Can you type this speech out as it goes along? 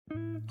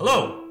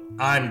Hello,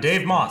 I'm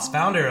Dave Moss,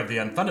 founder of the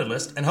Unfunded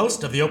List and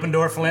host of the Open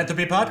Door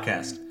Philanthropy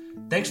podcast.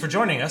 Thanks for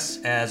joining us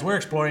as we're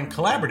exploring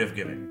collaborative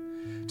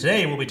giving.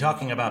 Today we'll be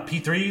talking about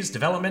P3s,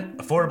 development,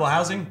 affordable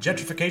housing,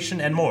 gentrification,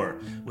 and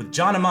more with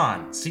John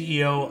Ahmann,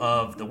 CEO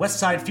of the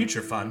Westside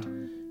Future Fund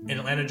in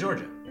Atlanta,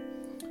 Georgia.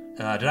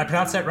 Did I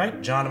pronounce that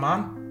right? John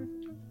Ahmann?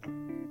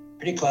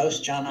 Pretty close,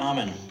 John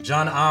Ahmann.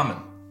 John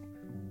Ahmann.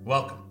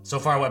 Welcome. So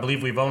far, I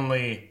believe we've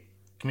only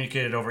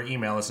communicated over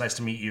email. It's nice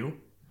to meet you.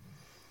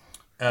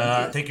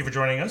 Thank you for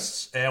joining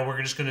us. And we're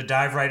just going to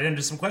dive right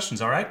into some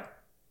questions, all right?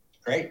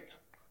 Great.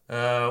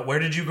 Where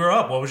did you grow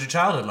up? What was your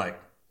childhood like?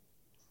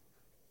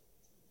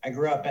 I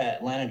grew up at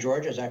Atlanta,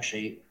 Georgia. I was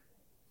actually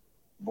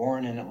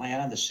born in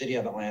Atlanta, the city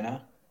of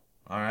Atlanta.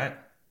 All right.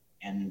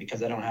 And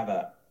because I don't have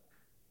a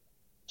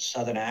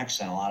Southern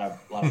accent, a lot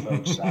of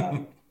folks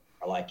are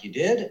like, you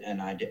did?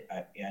 And I did.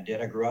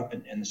 I grew up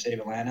in the city of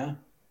Atlanta.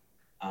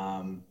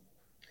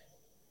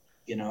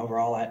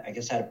 Overall, I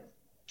guess I had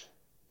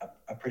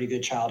a pretty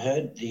good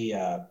childhood.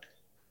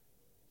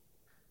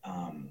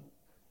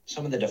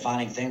 Some of the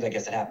defining things, I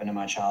guess, that happened in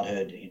my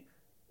childhood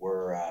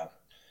were, I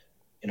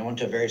went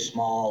to a very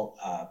small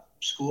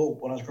school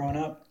when I was growing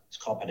up. It's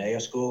called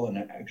Padilla School, and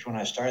actually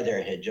when I started there,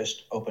 it had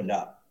just opened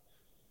up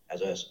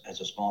as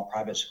a small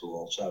private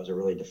school. So that was a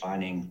really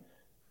defining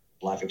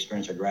life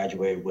experience. I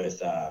graduated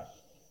with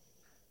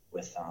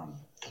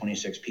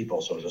 26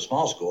 people, so it was a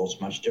small school.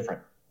 It's much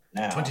different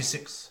now.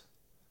 26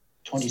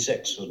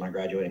 was my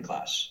graduating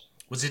class.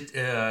 Was it,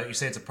 you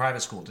say it's a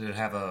private school. Did it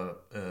have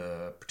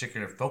a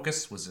particular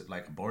focus? Was it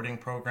like a boarding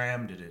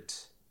program? Did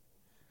it?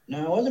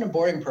 No, it wasn't a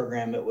boarding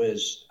program. It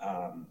was,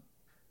 kind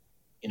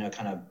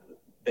of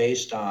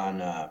based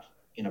on,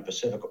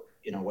 Pacific,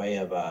 way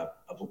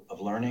of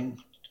learning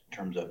in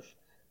terms of,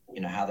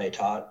 how they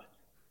taught.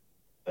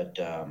 But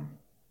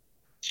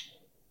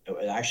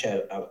it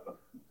actually,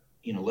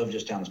 lived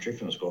just down the street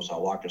from the school, so I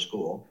walked to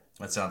school.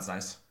 That sounds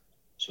nice.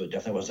 So it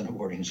definitely wasn't a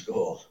boarding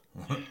school.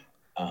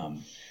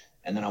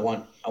 And then I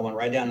went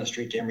right down the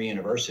street to Emory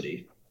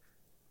University,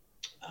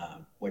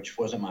 which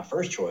wasn't my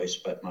first choice,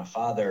 but my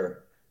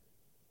father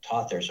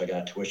taught there, so I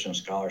got a tuition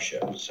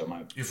scholarship. So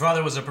your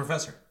father was a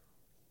professor?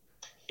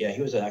 Yeah,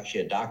 he was actually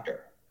a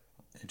doctor.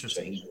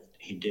 Interesting. So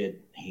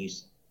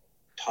he's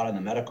taught in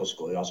the medical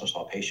school. He also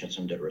saw patients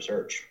and did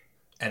research.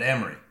 At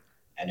Emory?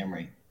 At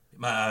Emory.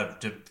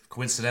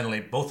 Coincidentally,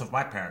 both of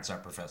my parents are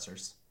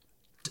professors.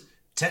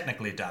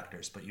 Technically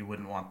doctors, but you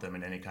wouldn't want them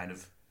in any kind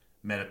of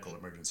medical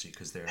emergency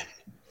because their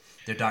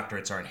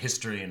doctorates are in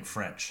history and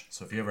French.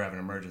 So if you ever have an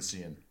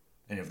emergency in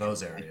any of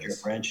those areas, if you're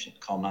French,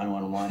 call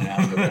 911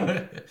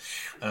 after.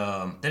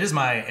 That is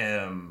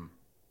my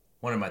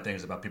one of my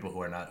things about people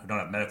who don't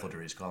have medical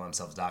degrees, call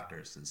themselves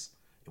doctors. Is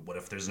what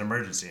if there's an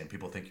emergency and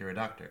people think you're a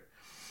doctor?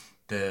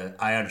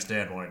 I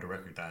understand wanting to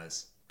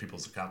recognize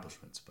people's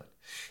accomplishments, but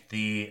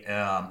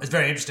it's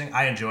very interesting.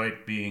 I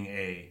enjoyed being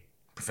a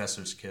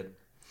professor's kid.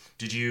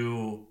 Did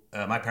you?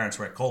 My parents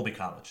were at Colby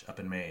College up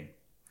in Maine.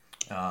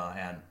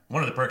 And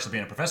one of the perks of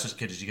being a professor's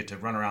kid is you get to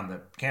run around the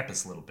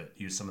campus a little bit,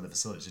 use some of the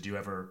facilities. Did you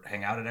ever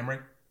hang out at Emory?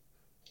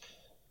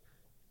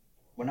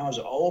 When I was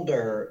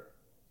older,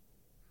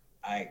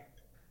 I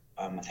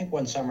think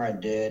one summer I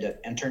did an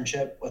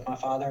internship with my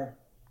father.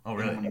 Oh,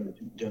 really? When he was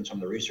doing some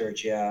of the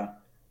research, yeah.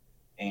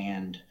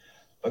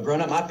 But growing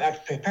up, my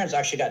parents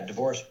actually got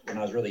divorced when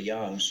I was really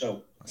young.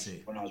 So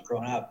when I was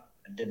growing up,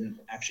 I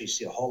didn't actually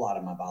see a whole lot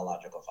of my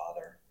biological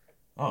father.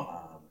 Oh.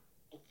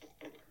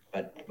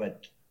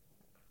 But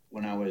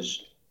when I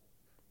was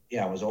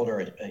older,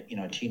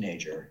 a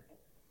teenager,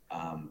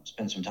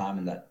 spent some time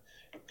in that,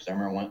 because I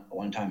remember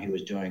one time he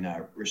was doing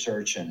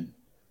research, and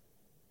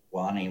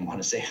I don't even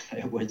want to say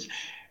it was,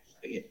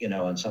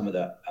 and some of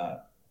the,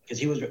 because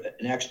he was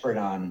an expert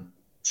on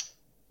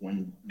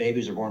when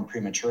babies are born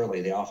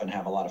prematurely, they often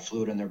have a lot of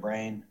fluid in their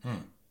brain.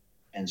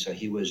 And so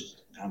he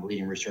was kind of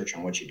leading research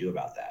on what you do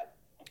about that.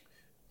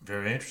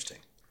 Very interesting.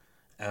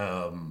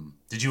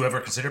 Did you ever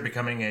consider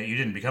you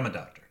didn't become a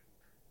doctor?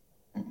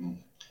 Mm-mm.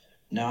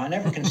 No, I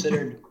never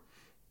considered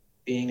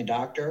being a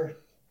doctor.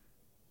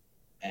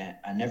 And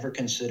I never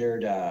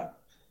considered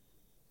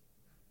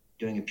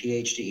doing a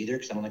PhD either,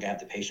 because I don't think I have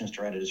the patience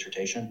to write a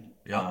dissertation.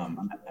 Yeah.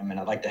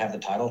 I'd like to have the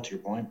title, to your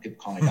point. People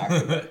call me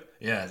doctor.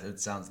 Yeah, it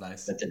sounds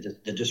nice. But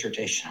the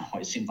dissertation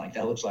always seemed like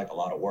that looks like a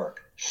lot of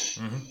work.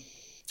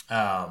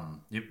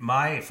 Mm-hmm.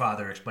 My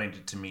father explained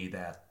it to me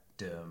that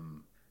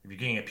if you're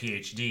getting a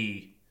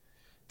PhD,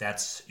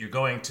 you're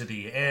going to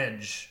the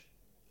edge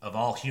of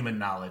all human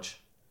knowledge,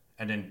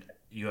 and then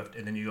you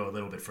go a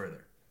little bit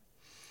further.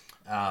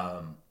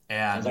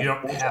 And you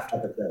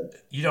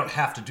don't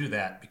have to do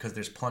that because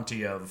there's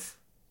plenty of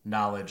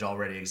knowledge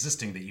already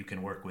existing that you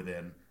can work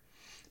within.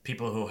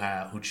 People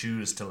who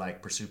choose to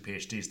pursue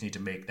PhDs need to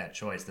make that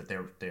choice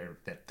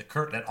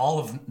that all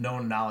of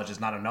known knowledge is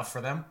not enough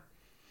for them,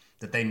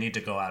 that they need to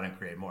go out and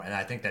create more. And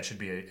I think that should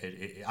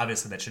be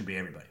obviously that shouldn't be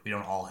everybody. We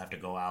don't all have to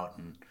go out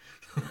and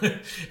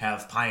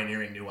have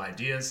pioneering new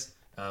ideas.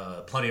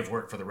 Plenty of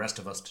work for the rest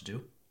of us to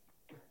do.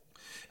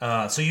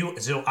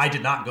 So I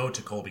did not go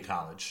to Colby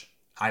College.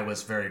 I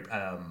was very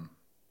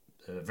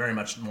very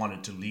much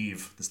wanted to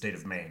leave the state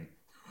of Maine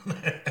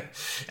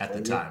at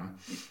the time.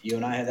 You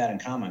and I have that in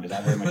common because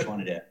I very much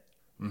wanted it.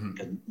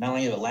 Because not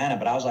only in Atlanta,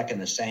 but I was like in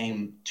the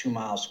same 2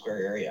 mile square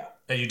area.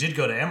 And you did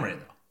go to Emory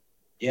though.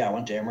 Yeah, I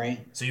went to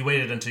Emory. So you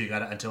waited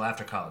until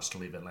after college to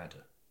leave Atlanta.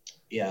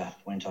 Yeah,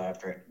 went until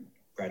after I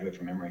graduated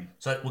from Emory.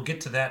 So we'll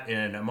get to that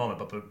in a moment.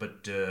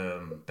 But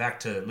back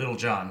to little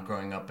John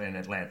growing up in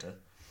Atlanta.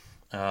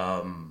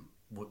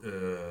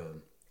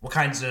 What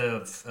kinds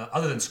of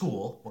other than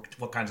school?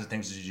 What kinds of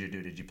things did you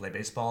do? Did you play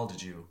baseball?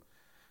 Did you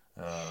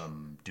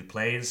do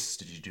plays?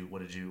 What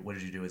did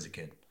you do as a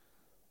kid?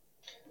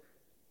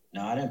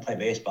 No, I didn't play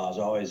baseball. I was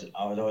always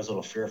a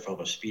little fearful of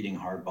a speeding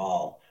hard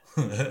ball.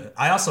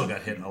 I also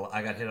got hit.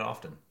 I got hit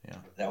often. Yeah,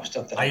 that was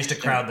stuff that I used to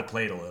crowd the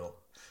plate a little.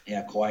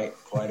 Yeah, quite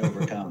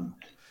overcome.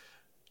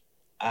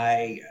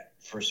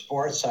 For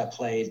sports, I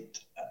played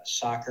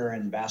soccer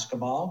and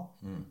basketball,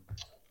 and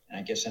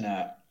I guess in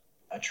a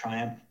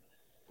triumph,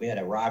 we had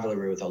a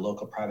rivalry with a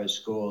local private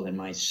school in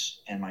my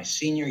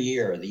senior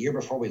year. The year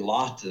before, we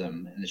lost to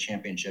them in the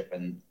championship,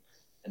 and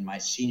in my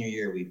senior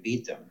year, we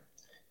beat them.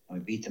 And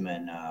we beat them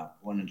and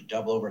went into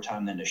double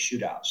overtime, then to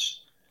shootouts.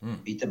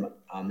 Beat them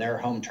on their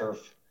home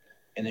turf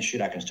in the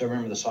shootout. I can still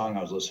remember the song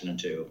I was listening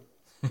to.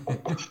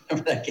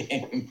 Remember that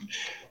game,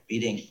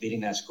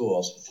 beating that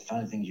school. So it's the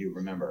funny things you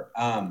remember.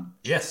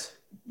 Yes.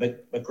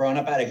 But growing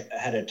up, I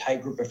had a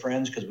tight group of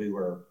friends because we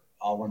were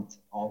all went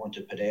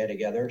to Padea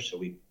together, so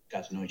we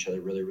got to know each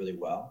other really, really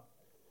well.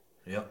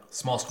 Yep.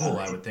 Small school,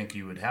 I would think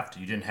you would have to.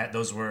 You didn't have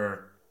those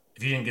were.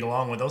 If you didn't get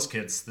along with those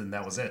kids, then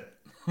that was it.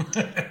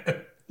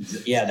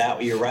 Yeah,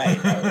 you're right.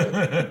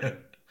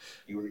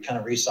 You were kind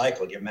of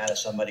recycled. You're mad at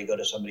somebody, go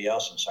to somebody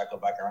else, and cycle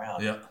back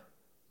around. Yeah.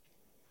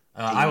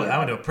 I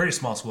went to a pretty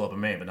small school up in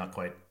Maine, but not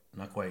quite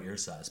your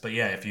size. But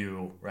yeah, if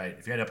you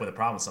end up with a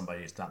problem with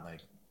somebody, it's not like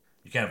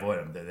you can't avoid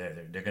them.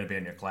 They're going to be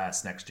in your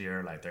class next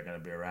year. Like they're going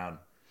to be around.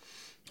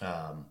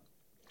 And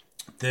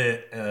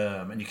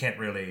you can't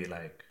really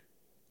like.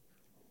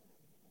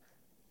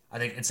 I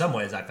think in some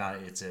ways I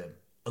found it's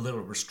a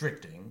little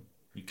restricting.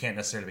 You can't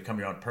necessarily become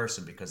your own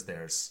person because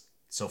there's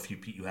so few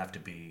people. You have to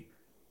be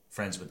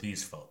friends with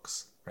these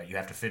folks, right? You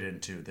have to fit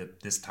into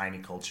this tiny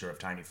culture of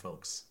tiny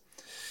folks.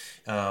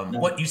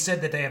 What you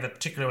said that they have a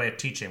particular way of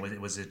teaching.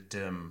 Was it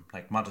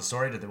like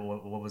Montessori?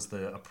 What was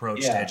the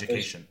approach to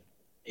education?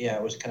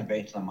 It was kind of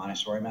based on the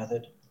Montessori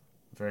method.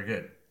 Very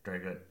good, very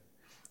good.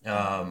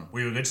 Were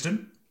you a good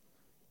student?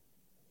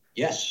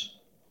 Yes.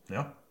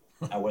 Yeah.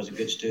 I was a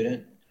good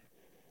student.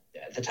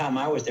 At the time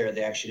I was there,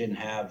 they actually didn't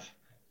have.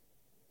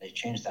 They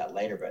changed that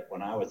later, but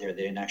when I was there,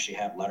 they didn't actually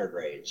have letter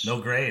grades.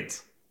 No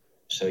grades.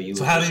 So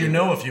how do you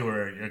know if you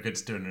were a good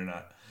student or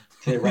not?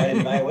 They write an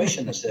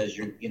evaluation that says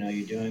you're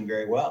doing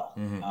very well,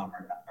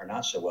 or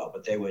not so well.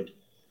 But they would,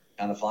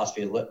 on the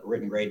philosophy of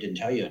written grade didn't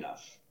tell you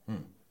enough.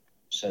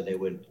 So they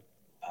would,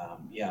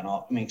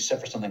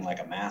 except for something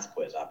like a math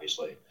quiz,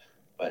 obviously,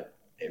 but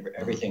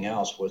everything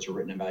else was a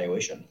written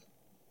evaluation.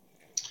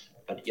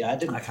 But yeah,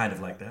 I kind of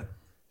like that.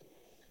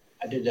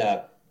 I did.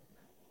 I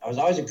was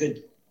always a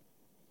good,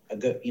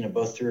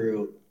 both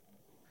through,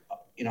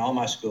 all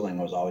my schooling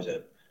was always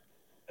a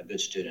good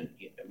student.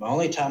 My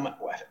only time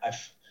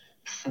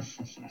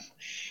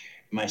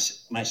my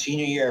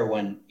senior year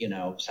when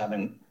was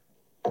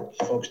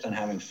focused on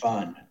having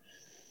fun.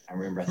 I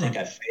remember I think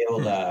I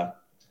failed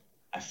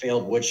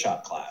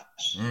woodshop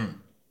class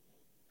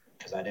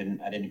because I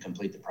didn't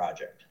complete the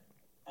project.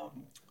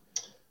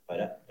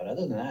 But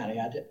other than that,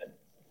 I did. I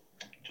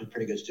was a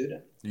pretty good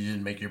student. You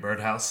didn't make your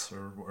birdhouse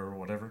or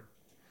whatever.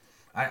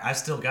 I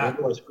still got.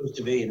 It was supposed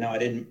to be. No, I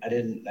didn't.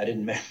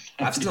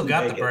 I've still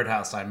got the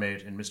birdhouse I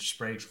made in Mr.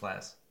 Sprague's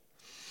class.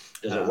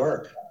 Does it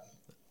work?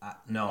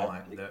 No.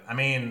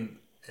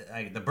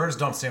 The birds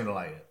don't seem to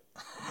like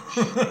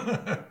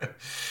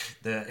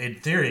it. In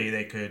theory,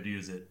 they could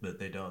use it, but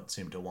they don't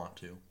seem to want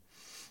to.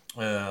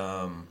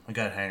 I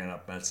got it hanging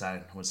up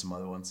outside with some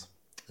other ones.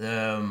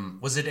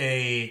 Was it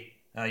he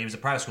was a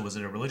private school. Was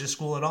it a religious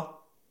school at all?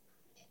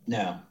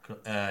 No.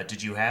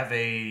 Did you have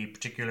a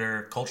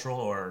particular cultural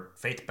or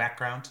faith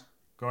background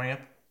growing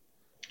up?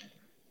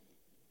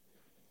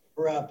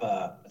 Grew up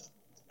a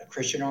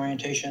Christian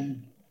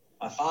orientation.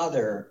 My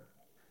father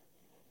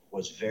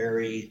was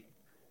very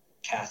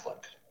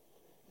Catholic.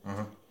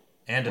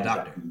 And a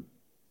doctor.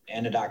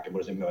 And a doctor.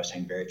 What does it mean by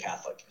saying very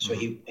Catholic? So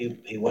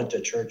he went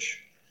to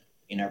church,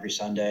 every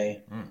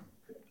Sunday.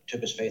 Took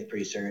his faith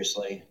pretty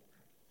seriously,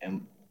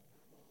 and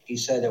he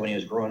said that when he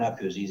was growing up,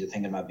 he was either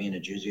thinking about being a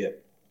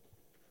Jesuit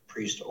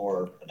priest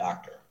or a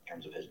doctor in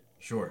terms of his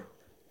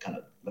kind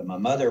of. But my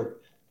mother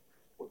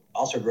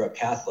also grew up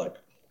Catholic,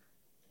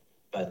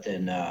 but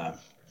then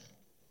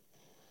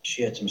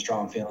she had some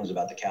strong feelings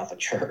about the Catholic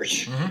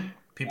Church.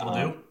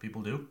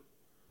 People do.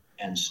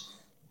 And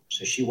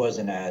so she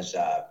wasn't as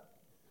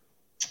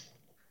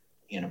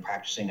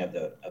practicing of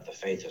the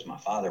faith as my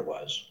father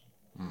was.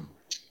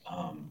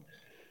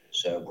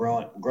 So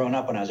growing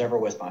up, when I was ever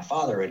with my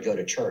father, I'd go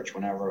to church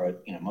whenever.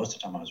 Most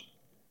of the time I was,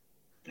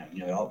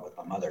 with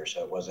my mother.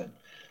 So it wasn't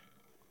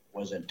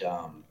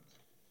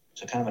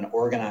so kind of an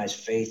organized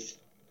faith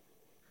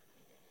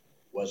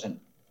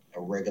wasn't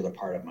a regular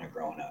part of my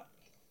growing up.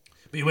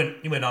 But you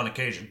went on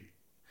occasion.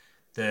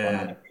 Went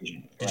on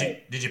occasion,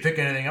 right? Did you pick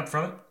anything up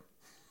from it?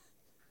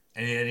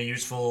 Any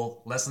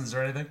useful lessons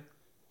or anything?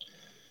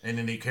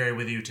 Anything that you carry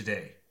with you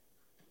today?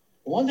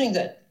 One thing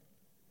that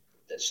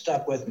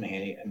stuck with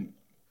me and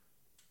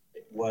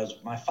was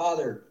my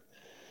father.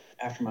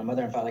 After my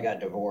mother and father got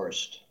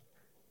divorced,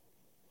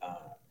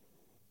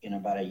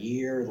 about a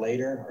year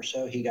later or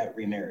so, he got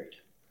remarried.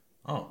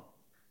 Oh.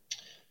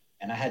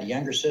 And I had a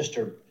younger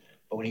sister,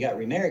 but when he got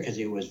remarried, because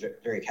he was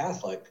very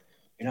Catholic,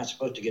 you're not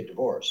supposed to get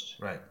divorced.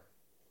 Right.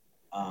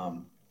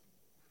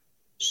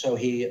 So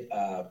he,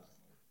 and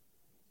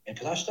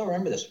because I still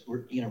remember this,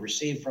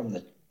 received from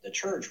the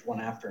church one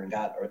after and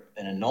got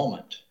an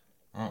annulment.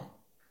 Oh.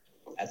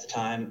 At the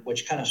time,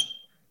 which kind of,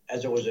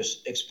 as it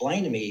was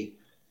explained to me,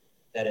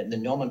 that the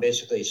annulment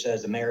basically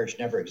says the marriage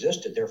never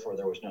existed, therefore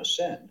there was no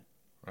sin.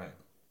 Right.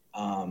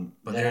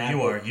 But there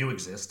you are. You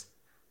exist.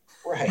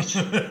 Right.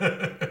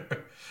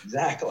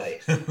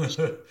 Exactly.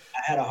 So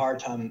I had a hard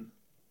time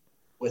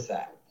with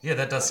that. Yeah,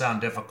 that does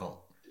sound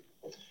difficult.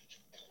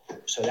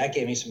 So that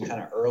gave me some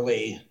kind of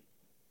early,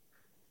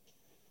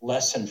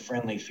 less than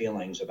friendly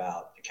feelings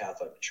about the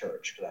Catholic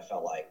Church, because I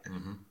felt like,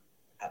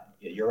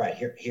 you're right.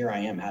 Here I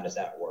am. How does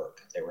that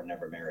work? They were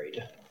never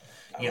married.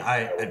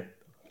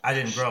 I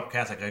didn't grow up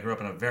Catholic. I grew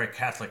up in a very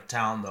Catholic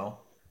town, though,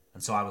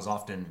 and so I was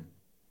often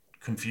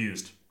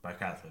confused by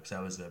Catholics.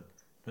 That was the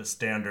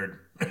standard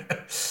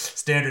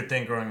standard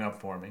thing growing up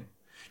for me.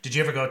 Did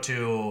you ever go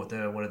to the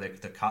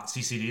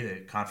CCD,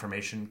 the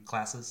confirmation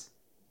classes?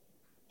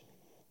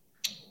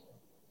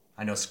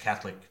 I know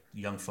Catholic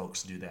young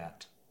folks do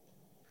that.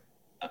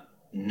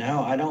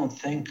 No, I don't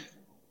think. I'm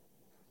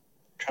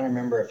trying to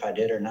remember if I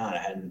did or not.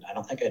 I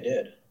don't think I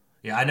did.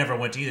 Yeah, I never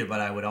went either, but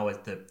I would always,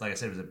 like I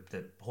said,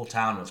 the whole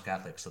town was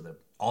Catholic, so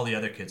all the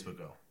other kids would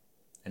go,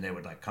 and they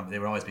would come. They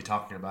would always be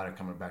talking about it,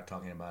 coming back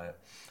talking about it.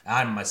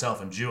 I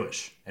myself am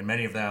Jewish, and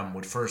many of them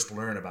would first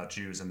learn about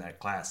Jews in that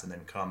class, and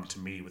then come to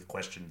me with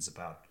questions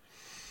about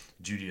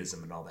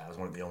Judaism and all that. I was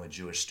one of the only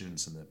Jewish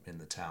students in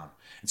the town,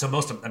 and so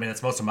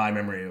that's most of my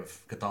memory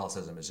of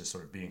Catholicism is just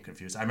sort of being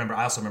confused. I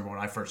also remember when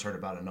I first heard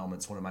about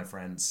annulments, one of my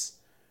friends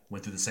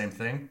went through the same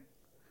thing,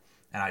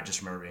 and I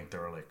just remember being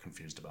thoroughly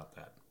confused about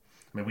that.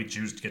 I mean, we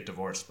Jews get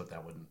divorced, but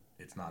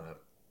it's not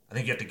I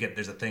think you have to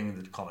there's a thing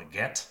that's called a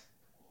get.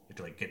 You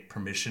have to get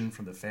permission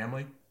from the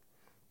family.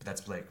 But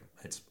that's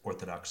it's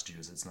Orthodox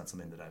Jews. It's not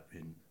something that I've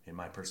been in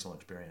my personal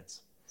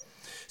experience.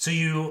 So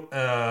you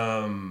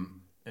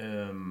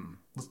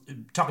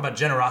talk about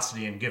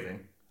generosity and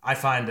giving. I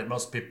find that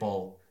most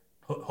people,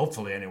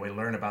 hopefully anyway,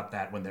 learn about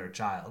that when they're a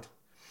child.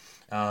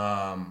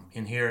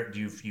 In here,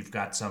 you've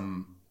got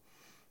some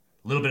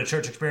little bit of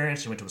church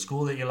experience. You went to a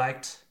school that you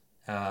liked.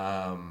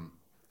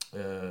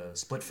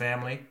 Split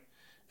family.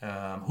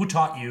 Who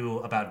taught you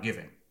about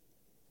giving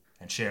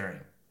and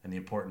sharing and the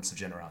importance of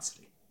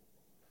generosity?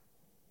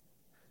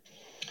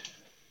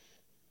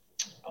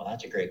 Oh,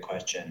 that's a great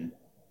question.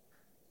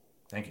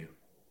 Thank you.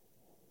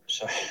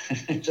 So,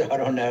 so I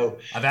don't know.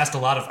 I've asked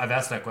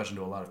that question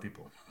to a lot of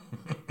people.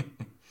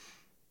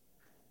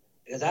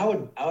 Because I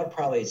would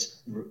probably,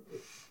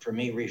 for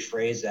me,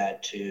 rephrase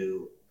that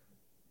to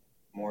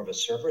more of a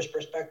surface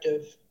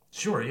perspective.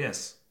 Sure.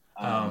 Yes.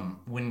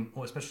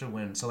 Especially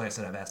when, so like I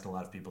said, I've asked a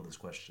lot of people this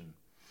question,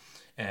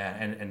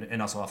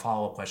 and also a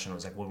follow-up question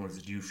was when was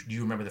it, do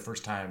you remember the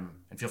first time,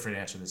 and feel free to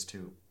answer this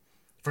too,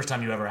 first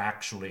time you ever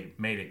actually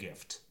made a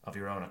gift of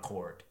your own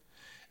accord?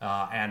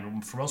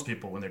 And for most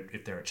people,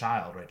 if they're a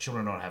child, right,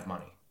 children don't have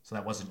money, so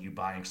that wasn't you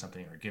buying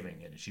something or giving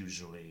it. It's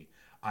usually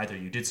either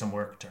you did some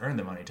work to earn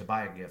the money to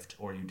buy a gift,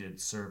 or you did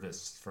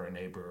service for a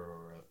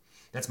neighbor,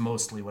 that's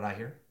mostly what I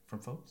hear from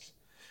folks.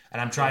 And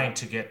I'm trying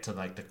to get to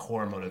the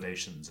core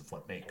motivations of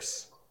what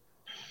makes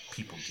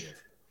people give.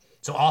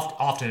 So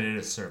often it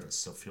is service.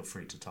 So feel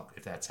free to talk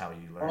if that's how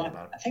you learned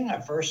about it. I think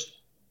my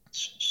first,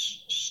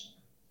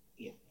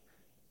 to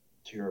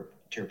your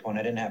point,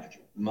 I didn't have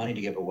money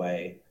to give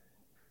away,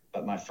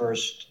 but my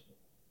first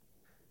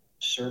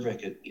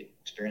civic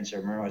experience, I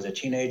remember I was a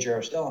teenager. I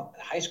was still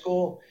in high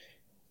school,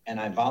 and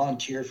I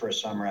volunteered for a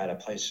summer at a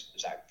place,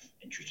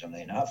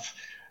 interestingly enough,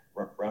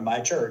 run by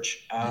a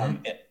church.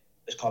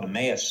 It's called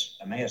Emmaus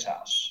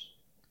House,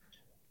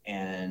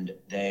 and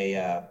they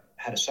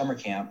had a summer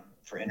camp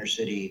for inner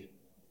city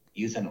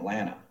youth in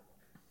Atlanta,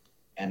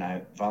 and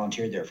I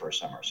volunteered there for a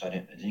summer, so I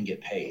didn't get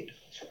paid,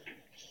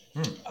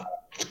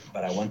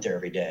 but I went there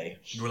every day.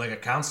 You were like a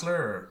counselor,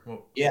 or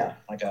well, yeah,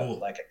 like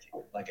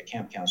a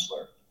camp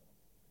counselor.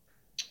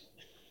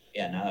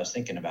 Yeah, now I was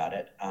thinking about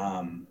it.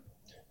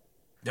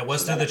 That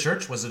was through the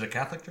church. Was it a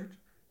Catholic church?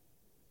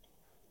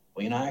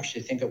 Well, I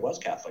actually think it was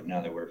Catholic.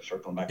 Now that we're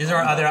circling back.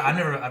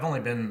 I've only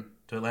been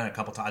to Atlanta a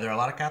couple times. Are there a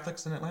lot of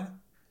Catholics in Atlanta?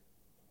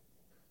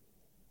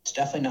 It's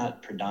definitely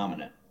not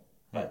predominant,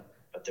 but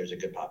there's a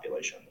good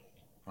population.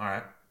 All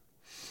right.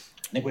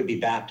 I think we'd be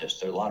Baptist.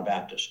 There's a lot of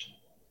Baptist.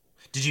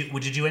 Did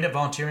you end up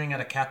volunteering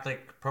at a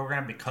Catholic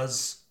program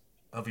because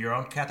of your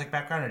own Catholic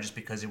background, or just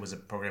because it was a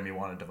program you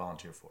wanted to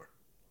volunteer for?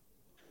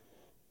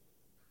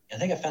 I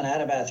think I found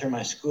out about it through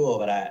my school,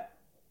 but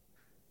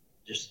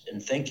just in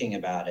thinking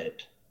about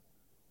it,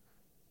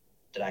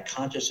 did I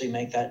consciously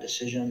make that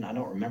decision? I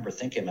don't remember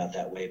thinking about it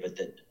that way, but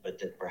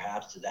that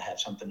perhaps did that have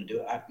something to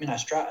do? I mean, I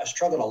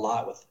struggled a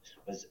lot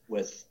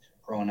with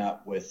growing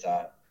up with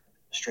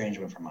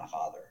estrangement from my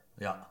father.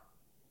 Yeah.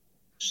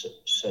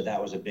 So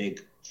that was a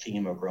big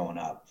theme of growing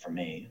up for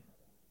me.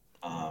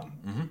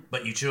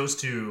 But you chose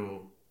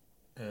to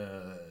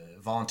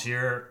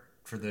volunteer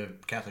for the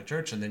Catholic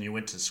Church, and then you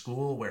went to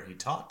school where he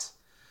taught.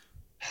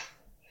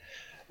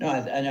 No, I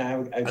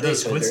Are agree.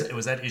 those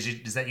is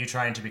that you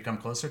trying to become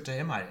closer to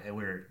him?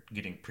 We're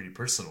getting pretty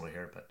personal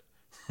here, but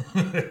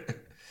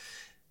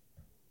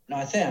No,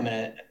 I think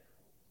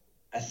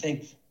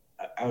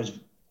I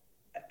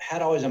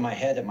had always in my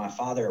head that my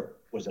father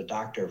was a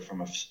doctor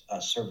from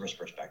a service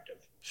perspective.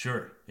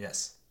 Sure.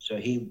 Yes. So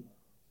he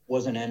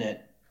wasn't in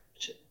it,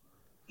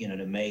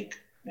 to make.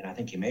 I mean, I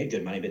think he made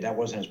good money, but that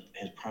wasn't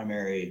his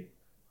primary.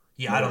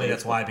 Yeah, I don't think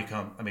that's why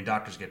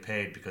doctors get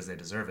paid because they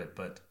deserve it,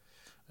 but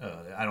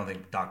I don't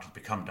think doctors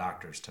become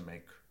doctors to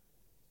make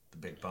the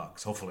big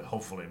bucks.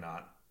 Hopefully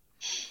not.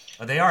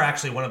 They are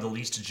actually one of the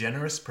least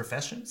generous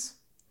professions.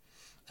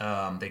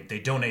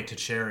 They donate to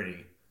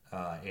charity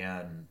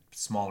in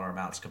smaller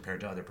amounts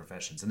compared to other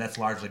professions, and that's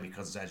largely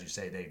because, as you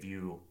say, they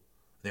view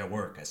their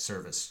work as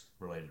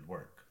service-related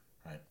work,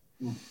 right?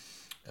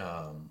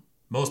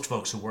 Most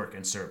folks who work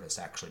in service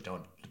actually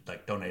don't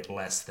donate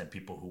less than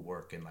people who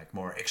work in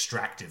more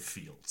extractive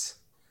fields.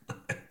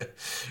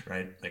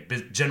 Right?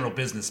 General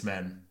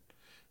businessmen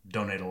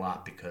donate a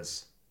lot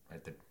because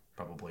they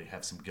probably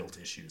have some guilt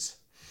issues.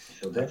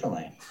 So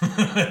definitely.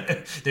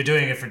 They're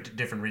doing it for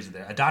different reasons.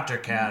 A doctor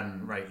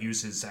can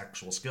use his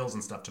actual skills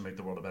and stuff to make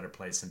the world a better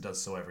place and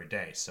does so every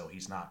day. So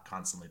he's not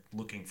constantly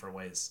looking for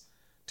ways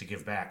to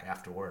give back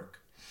after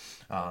work.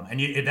 And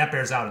that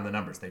bears out in the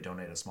numbers. They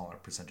donate a smaller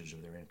percentage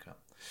of their income.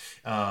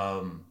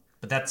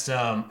 But that's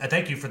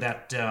thank you for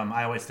that.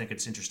 I always think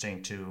it's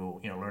interesting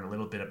to learn a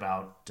little bit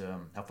about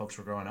how folks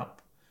were growing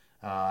up,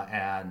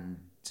 and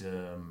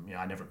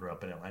I never grew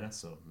up in Atlanta,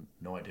 so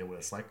no idea what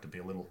it's like to be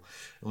a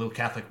little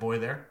Catholic boy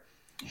there.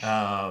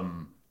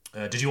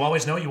 Did you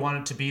always know you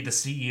wanted to be the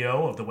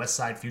CEO of the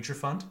Westside Future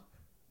Fund?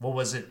 What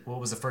was it?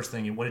 What was the first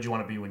thing? What did you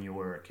want to be when you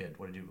were a kid?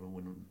 When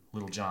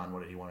little John?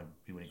 What did he want to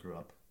be when he grew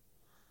up?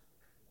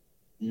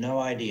 No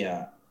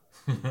idea.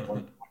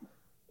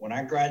 When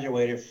I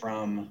graduated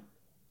from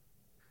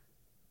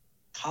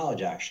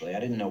college, actually, I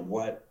didn't know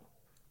what.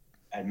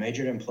 I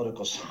majored in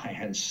political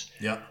science.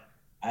 Yeah.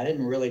 I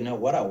didn't really know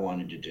what I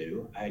wanted to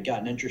do. I had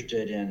gotten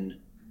interested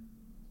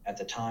at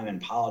the time in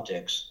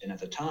politics, and at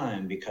the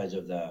time, because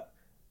of the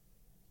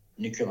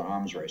nuclear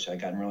arms race, I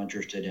got real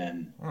interested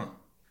in,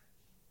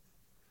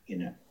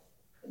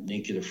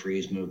 nuclear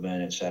freeze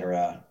movement, et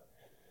cetera.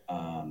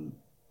 And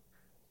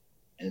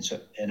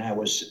I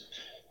was,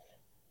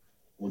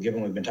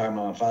 given we've been talking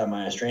about my father,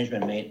 my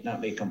estrangement may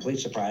not be a complete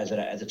surprise that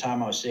at the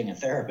time I was seeing a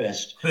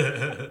therapist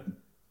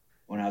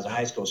when I was a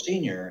high school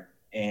senior.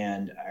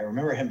 And I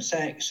remember him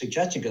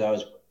suggesting, because I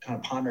was kind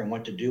of pondering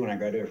what to do when I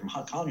graduated from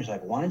college, he's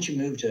like, why don't you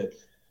move to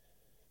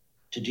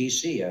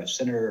D.C.? A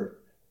senator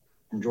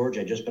from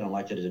Georgia had just been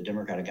elected as a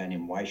Democrat, a guy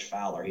named Weiss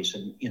Fowler. He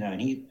said,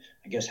 and he,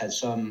 I guess, had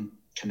some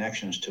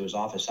connections to his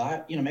office.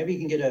 Maybe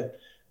you can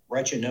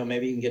write you a note,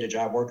 maybe you can get a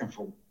job working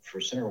for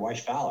Senator Weiss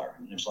Fowler.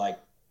 And it's like,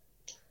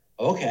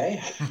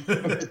 okay.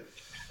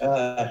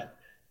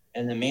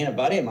 And then me and a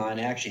buddy of mine,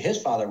 actually,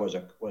 his father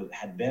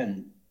had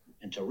been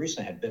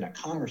a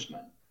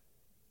congressman.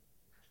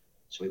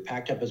 So we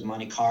packed up his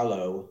Monte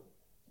Carlo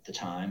at the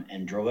time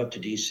and drove up to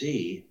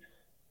D.C.,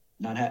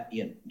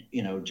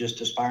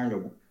 just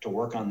aspiring to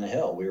work on the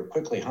Hill. We were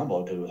quickly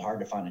humbled because it was hard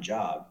to find a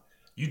job.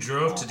 You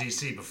drove to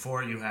D.C.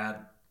 before you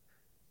had.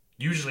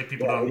 Usually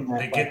people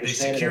they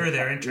secure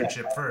their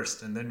internship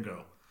first and then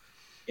go.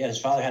 Yeah,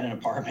 his father had an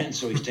apartment,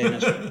 so we stayed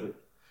in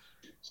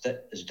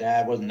his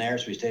dad wasn't there,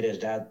 so we stayed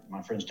at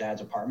my friend's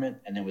dad's apartment,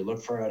 and then we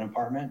looked for an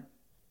apartment.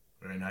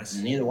 Very nice.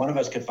 And neither one of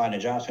us could find a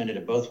job, so we ended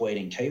up both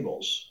waiting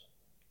tables.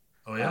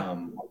 Oh yeah.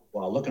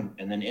 While looking,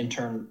 and then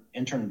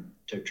intern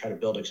to try to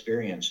build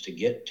experience to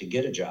get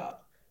a job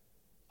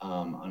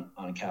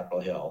on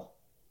Capitol Hill.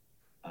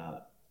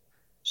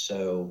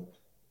 So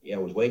yeah, I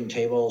was waiting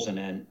tables, and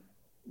then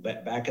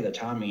back at the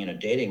time,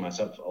 dating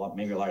myself.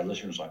 Maybe a lot of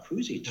listeners were like,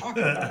 who's he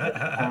talking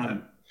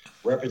about?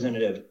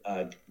 Representative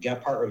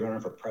Gephardt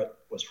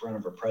was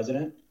running for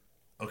president.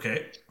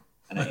 Okay.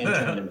 And I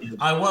interned in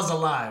I was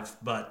alive,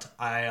 but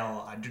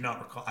I do not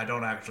recall. I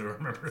don't actually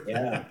remember.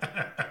 Yeah.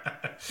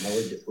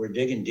 No, we're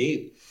digging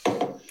deep.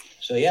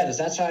 So yeah,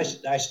 that's how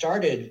I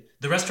started.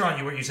 The restaurant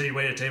you said you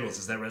waited tables.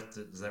 Is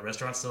that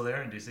restaurant still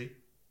there in DC?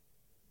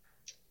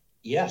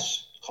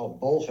 Yes, it's called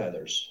Bull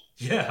Feathers.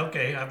 Yeah.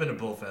 Okay, I've been to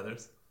Bull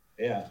Feathers.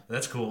 Yeah.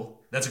 That's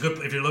cool. That's a good.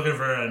 If you're looking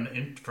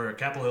for a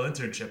Capitol Hill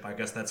internship, I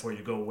guess that's where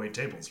you go wait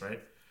tables, right?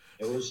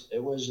 It was.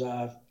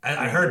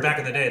 I heard back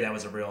in the day that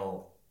was a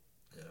real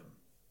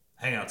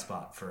hangout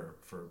spot for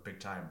big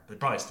time. It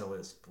probably still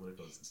is,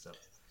 politicos and stuff.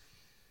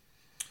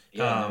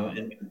 Yeah,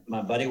 and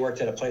my buddy worked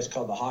at a place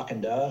called the Hawk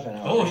and Dove,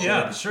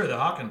 and sure, the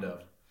Hawk and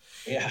Dove.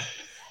 Yeah,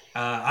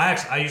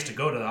 I used to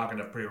go to the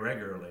Hockenduff pretty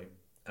regularly,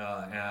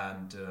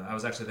 and I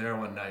was actually there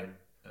one night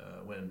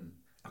when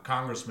a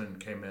congressman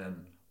came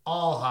in,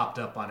 all hopped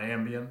up on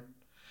Ambien,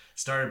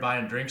 started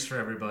buying drinks for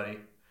everybody,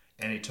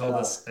 and he told Uh,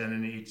 us, and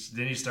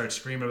then he started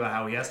screaming about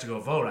how he has to go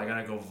vote. I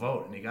gotta go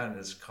vote, and he got in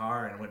his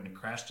car and went and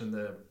crashed into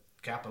the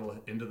Capitol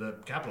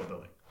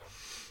building.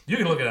 You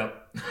can look it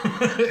up.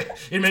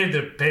 It made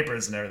the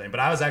papers and everything. But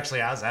I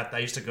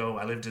used to go.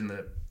 I lived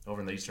over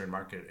in the Eastern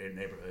Market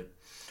neighborhood.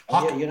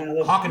 oh yeah, you know, I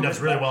live Hockenduff's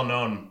near really that. well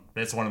known.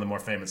 It's one of the more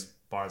famous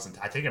bars, and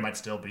I think it might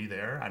still be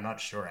there. I'm not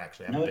sure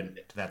actually. I haven't No, been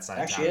to that side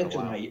of actually, town in a it's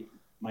while.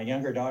 my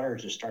younger daughter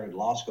just started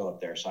law school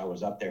up there, so I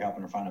was up there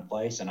helping her find a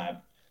place, and I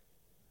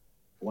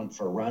went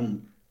for a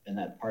run in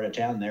that part of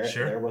town. There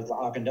Sure. was the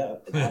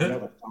Hockenduff. The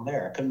Hockenduff was still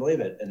there. I couldn't believe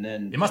it. And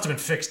then It must have been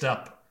fixed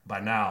up by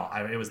now.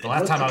 It was the it last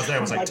looked time I was there. It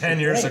kind was of like like the 10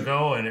 years thing.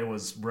 ago, and it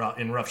was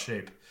in rough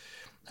shape.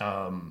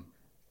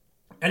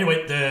 Anyway,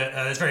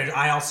 it's very.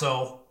 I have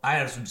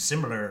some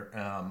similar.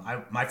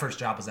 My first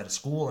job was at a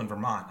school in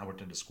Vermont. I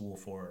worked at a school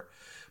for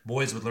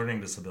boys with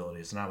learning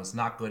disabilities, and I was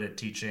not good at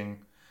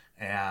teaching.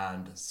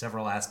 And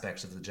several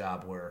aspects of the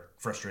job were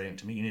frustrating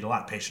to me. You need a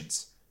lot of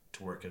patience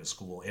to work at a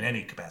school in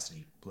any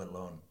capacity, let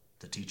alone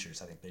the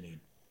teachers. I think they need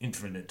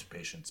infinite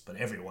patience, but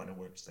everyone who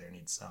works there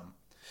needs some.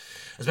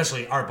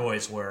 Especially our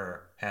boys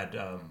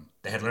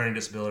they had learning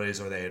disabilities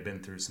or they had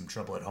been through some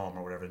trouble at home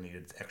or whatever,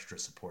 needed extra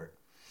support.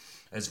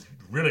 It's a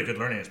really good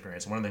learning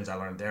experience. One of the things I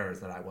learned there is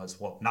that I was,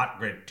 well, not a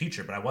great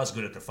teacher, but I was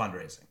good at the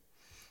fundraising.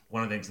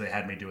 One of the things they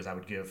had me do is I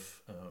would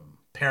give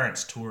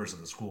parents tours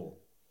of the school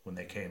when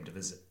they came to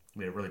visit.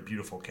 We had a really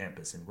beautiful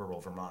campus in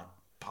rural Vermont,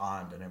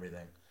 pond and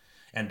everything.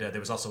 And there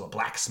was also a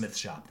blacksmith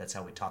shop. That's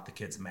how we taught the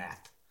kids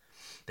math.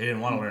 They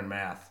didn't want to learn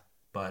math,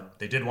 but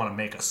they did want to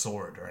make a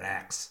sword or an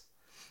axe.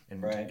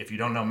 And Right. if you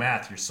don't know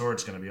math, your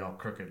sword's going to be all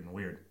crooked and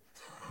weird.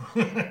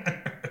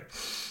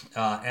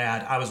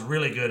 And I was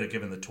really good at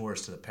giving the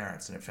tours to the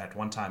parents. And in fact,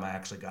 one time I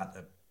actually got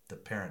the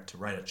parent to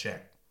write a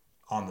check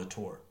on the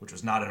tour, which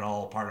was not at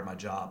all part of my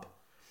job.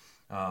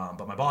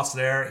 But my boss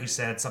there, he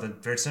said something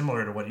very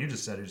similar to what you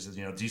just said. He says,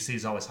 DC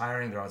is always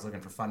hiring. They're always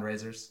looking for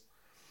fundraisers.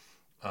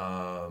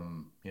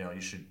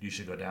 You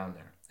should go down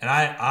there. And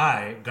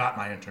I got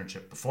my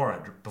internship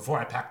before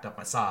I packed up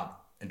my sob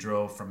and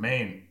drove from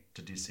Maine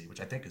to DC, which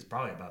I think is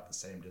probably about the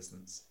same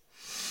distance.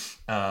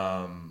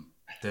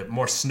 The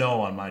more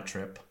snow on my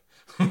trip,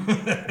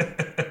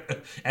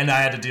 and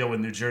I had to deal with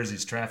New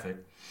Jersey's traffic.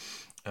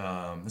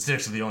 This is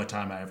actually the only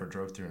time I ever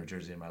drove through New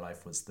Jersey in my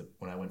life was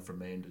when I went from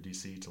Maine to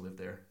DC to live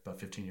there about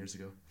 15 years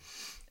ago.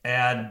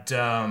 And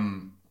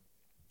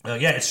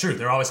yeah, it's true.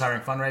 They're always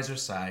hiring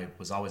fundraisers. I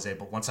was always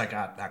able, once I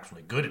got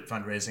actually good at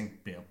fundraising,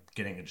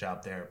 getting a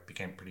job there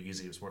became pretty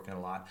easy. I was working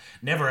a lot.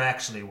 Never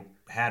actually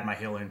had my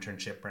Hill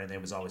internship or anything.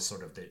 It was always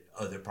sort of the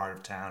other part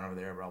of town over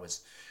there. We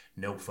always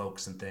know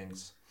folks and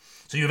things.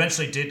 So you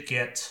eventually did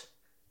get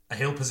a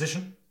Hill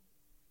position?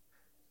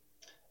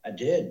 I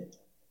did.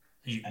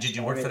 I Did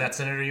you work for started. that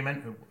senator you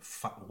meant,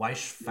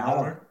 Weish No,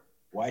 Fowler?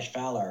 Weiss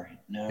Fowler.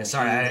 Yeah, No,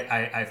 sorry, he.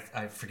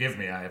 I forgive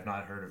me. I have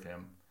not heard of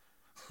him.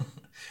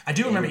 I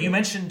do Yeah, remember you're you good.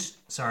 mentioned.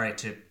 Sorry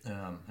to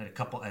I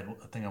had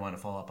a thing I wanted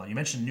to follow up on. You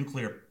mentioned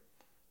nuclear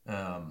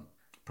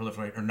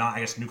proliferation or not? I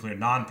guess nuclear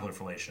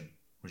non-proliferation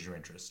was your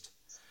interest.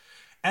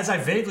 As I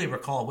vaguely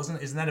recall,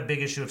 isn't that a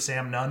big issue of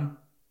Sam Nunn?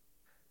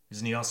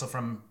 Isn't he also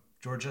from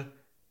Georgia?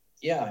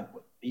 Yeah,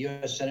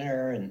 U.S.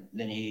 senator, and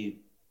then he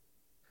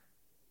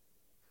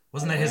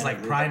Wasn't that his ran a like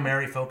group.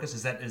 primary focus?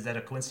 Is that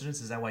a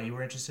coincidence? Is that why you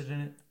were interested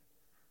in it?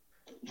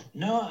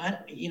 No,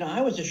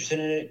 I was interested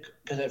in it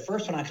because at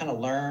first when I kind of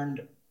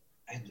learned,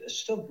 I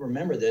still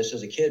remember this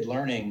as a kid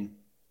learning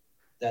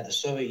that the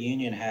Soviet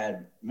Union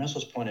had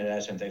missiles pointed at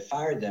us, and if they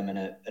fired them in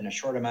a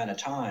short amount of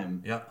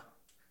time, Yeah.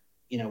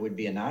 would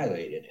be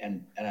annihilated.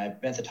 And I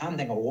at the time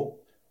thinking, well,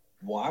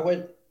 why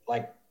would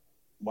like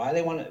why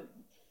they want to?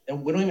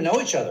 And we don't even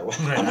know each other.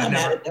 Right. I'm not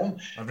mad at them.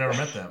 I've never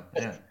met them.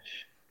 Yeah.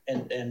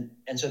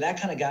 And so that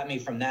kind of got me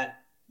from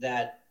that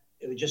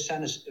it would just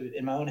sound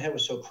in my own head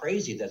was so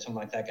crazy that something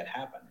like that could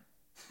happen.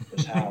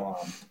 Was how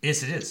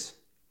Yes, it is.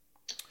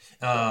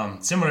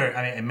 Similar.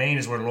 I mean, Maine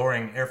is where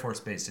Loring Air Force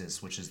Base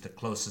is, which is the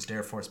closest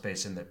Air Force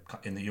base in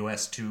the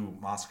U.S. to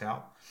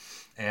Moscow,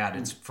 and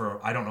it's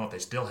for. I don't know if they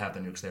still have the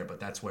nukes there, but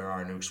that's where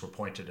our nukes were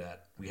pointed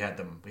at. We had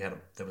them.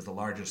 That was the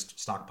largest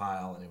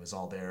stockpile, and it was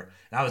all there.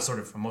 And I was sort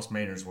of most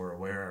Mainers were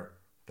aware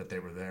that they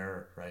were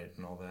there, right,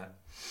 and all that.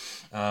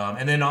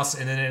 And then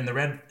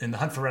in the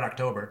Hunt for Red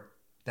October,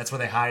 that's where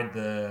they hide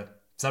the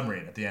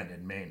submarine at the end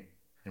in Maine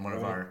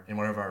right. in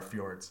one of our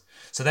fjords.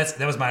 So that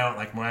was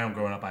my own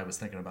growing up. I was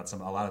thinking about a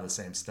lot of the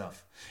same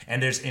stuff.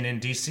 And in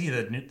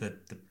DC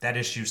that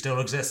issue still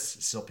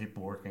exists. Still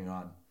people working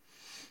on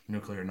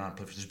nuclear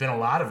non-proliferation. There's been a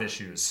lot of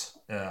issues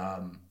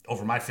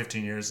over my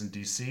 15 years in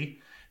DC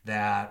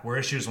that were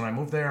issues when I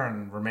moved there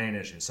and remain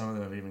issues. Some of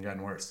them have even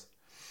gotten worse.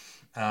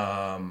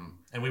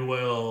 And we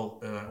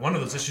will. One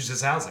of those issues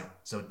is housing.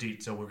 So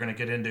we're going to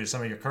get into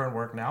some of your current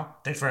work now.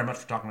 Thanks very much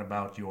for talking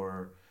about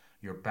your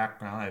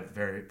background. I have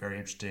very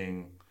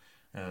interesting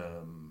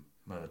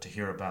to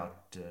hear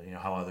about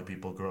how other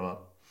people grow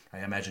up. I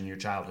imagine your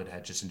childhood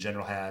had just in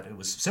general it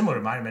was similar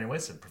to mine in many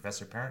ways, and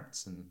professor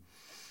parents and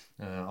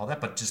all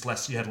that, but just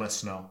less. You had less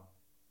snow,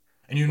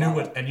 and you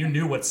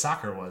knew what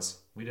soccer was.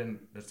 We didn't.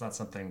 It's not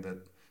something that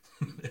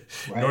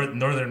Right.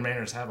 Northern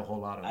Mainers have a whole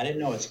lot of. I didn't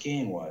know what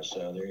skiing was,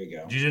 so there you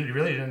go. You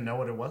really didn't know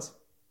what it was?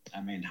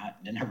 I mean, I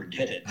never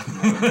did it.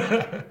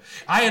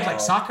 I had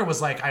soccer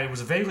was I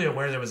was vaguely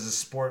aware there was a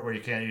sport where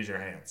you can't use your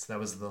hands. That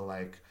was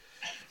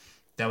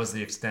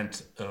the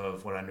extent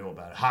of what I knew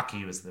about it.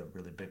 Hockey was the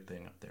really big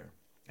thing up there,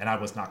 and I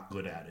was not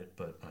good at it,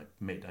 but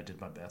I did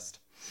my best.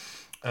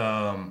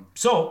 You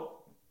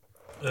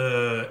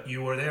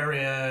were there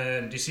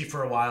in DC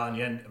for a while,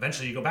 and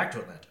eventually you go back to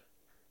Atlanta.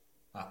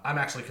 I'm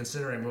actually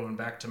considering moving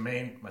back to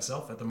Maine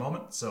myself at the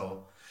moment,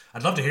 so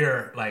I'd love to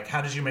hear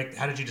how did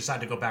you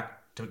decide to go back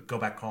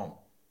home?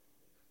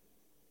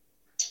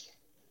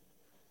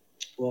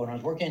 Well, when I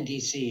was working in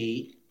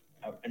DC,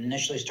 I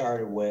initially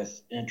started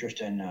with an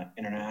interest in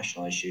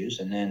international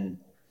issues, and then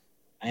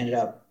I ended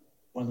up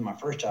one of my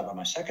first job,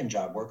 my second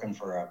job, working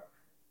for a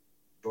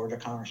Georgia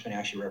congressman. He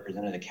actually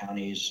represented the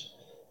counties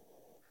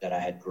that I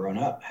had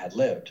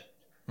lived,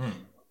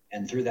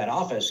 and through that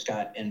office,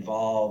 got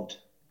involved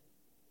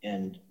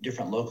in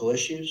different local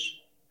issues.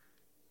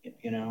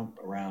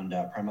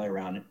 Primarily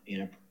around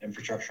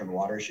infrastructure and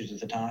water issues at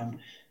the time,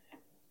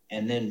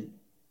 and then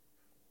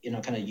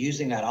kind of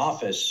using that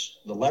office,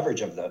 the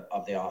leverage of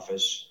the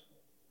office,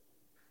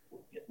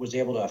 was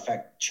able to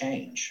affect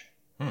change.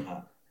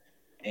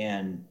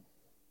 And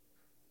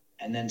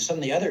then some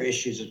of the other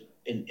issues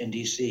in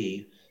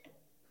DC,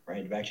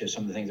 right, back to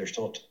some of the things they're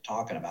still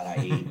talking about,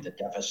 i.e. the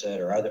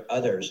deficit or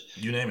others.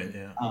 You name it,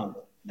 yeah.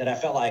 That I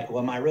felt like,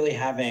 well, am I really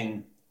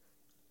having,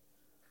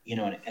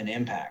 an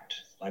impact?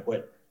 Like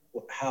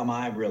how am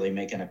I really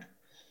making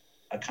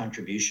a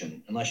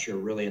contribution, unless you're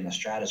really in the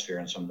stratosphere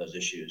on some of those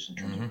issues in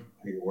terms of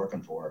who you're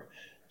working for.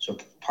 So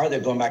part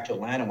of going back to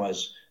Atlanta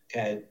was,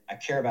 okay, I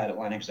care about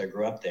Atlanta because I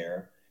grew up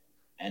there.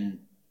 And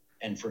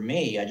for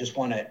me, I just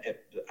want to,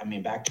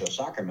 back to a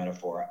soccer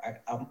metaphor, I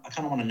kind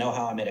of want to know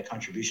how I made a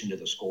contribution to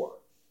the score.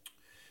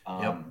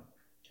 And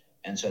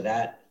so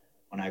that,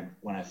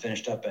 when I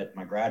finished up at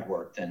my grad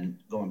work, then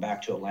going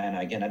back to Atlanta,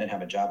 again, I didn't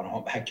have a job when I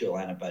went back to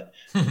Atlanta, but,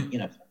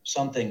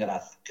 something that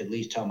I could at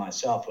least tell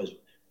myself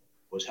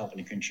was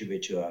helping to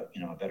contribute to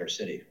a better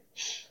city.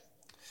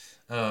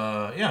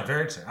 Yeah,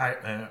 very interesting.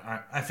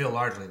 I feel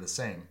largely the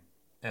same.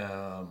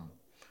 I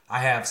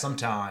have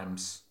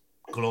sometimes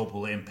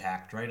global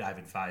impact, right? I've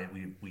invited,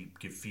 we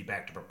give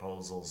feedback to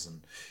proposals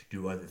and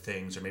do other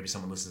things, or maybe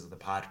someone listens to the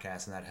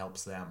podcast and that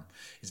helps them.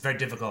 It's very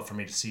difficult for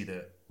me to see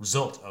the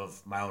result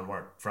of my own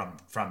work from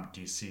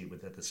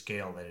DC at the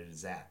scale that it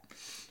is at.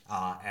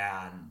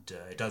 And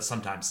it does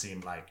sometimes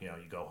seem like, you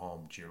go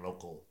home to your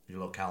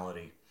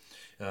locality,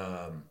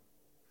 that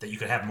you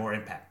could have more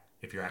impact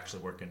if you're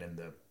actually working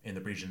in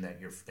the region that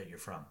you're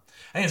from.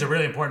 I think it's a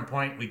really important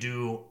point. We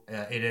do.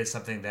 It is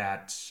something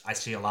that I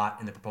see a lot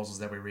in the proposals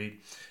that we read.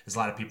 Is a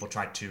lot of people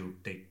try to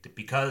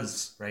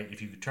because right,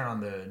 if you turn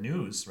on the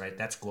news, right,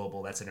 that's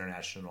global, that's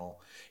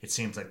international. It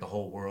seems like the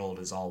whole world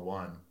is all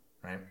one,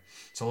 right?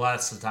 So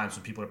lots of the times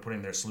when people are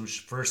putting their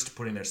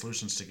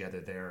solutions together,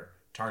 their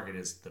target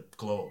is the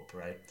globe,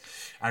 right?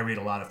 I read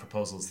a lot of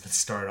proposals that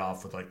start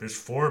off with there's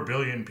 4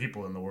 billion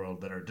people in the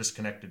world that are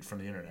disconnected from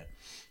the internet,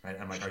 right?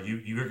 I'm like,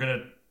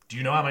 do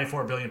you know how many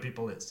 4 billion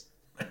people is?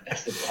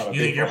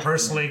 You think you're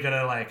personally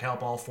gonna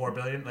help all 4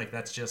 billion?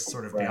 That's just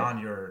sort of beyond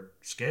your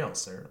scale,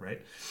 sir,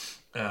 right?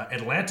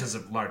 Atlanta's a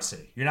large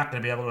city. You're not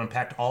going to be able to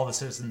impact all the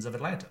citizens of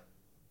Atlanta,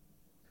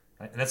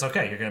 right? And that's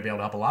okay. You're going to be able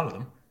to help a lot of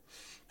them,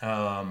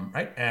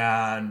 right?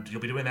 And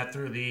you'll be doing that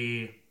through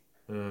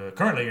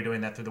currently you're doing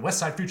that through the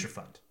Westside Future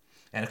Fund.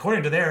 And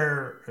according to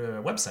their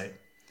website,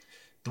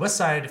 the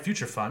Westside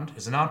Future Fund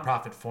is a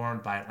nonprofit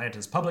formed by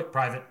Atlanta's public,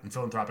 private, and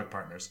philanthropic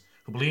partners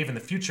who believe in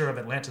the future of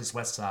Atlanta's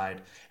West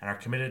Side and are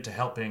committed to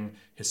helping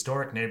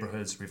historic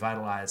neighborhoods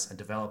revitalize and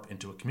develop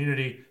into a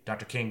community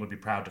Dr. King would be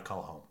proud to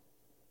call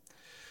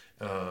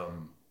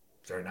home.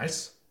 Very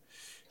nice.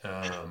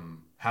 So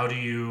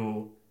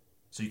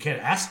you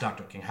can't ask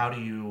Dr. King, how do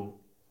you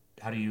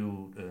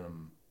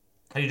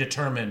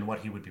determine what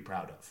he would be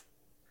proud of?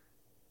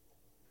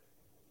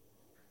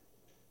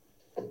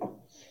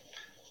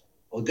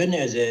 Well, good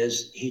news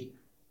is he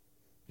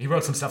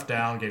wrote some stuff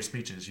down, gave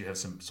speeches. You have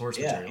some source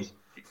material.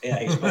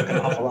 He spoke an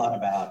awful lot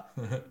about.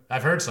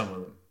 I've heard some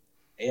of them.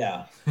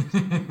 Yeah,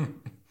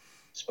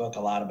 spoke a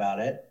lot about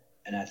it,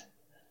 and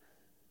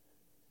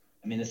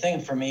the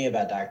thing for me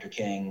about Dr.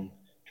 King,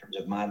 in terms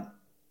of my,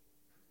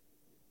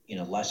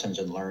 lessons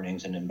and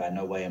learnings, and by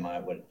no way am I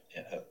a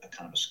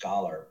kind of a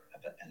scholar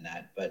in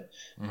that, but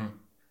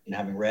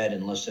having read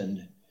and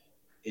listened,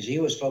 is he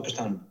was focused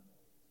on,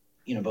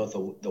 both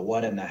the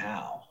what and the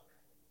how.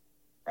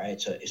 Right.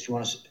 So if you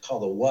want to call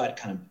the what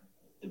kind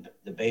of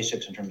the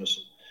basics in terms of,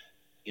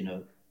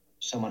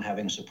 someone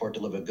having support to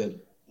live a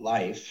good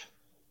life.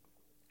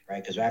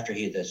 Right. Because after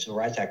the Civil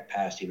Rights Act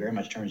passed, he very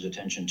much turned his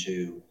attention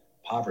to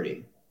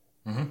poverty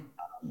and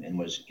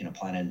was,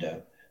 planning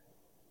to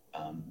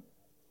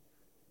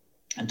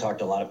and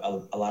talked a lot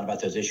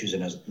about those issues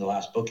in the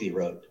last book he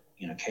wrote,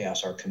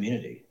 Chaos, Our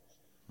Community.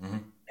 Mm-hmm.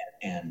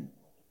 And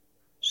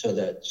so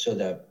that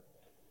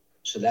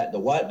the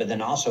what, but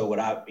then also what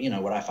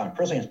I find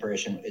personally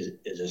inspiration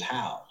is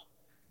how,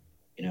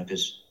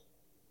 because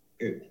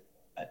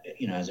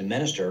as a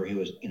minister, he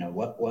was,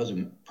 what was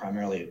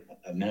primarily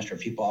a minister.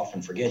 People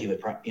often forget he was,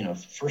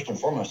 first and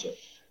foremost a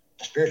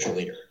spiritual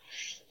leader.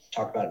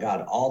 Talked about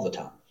God all the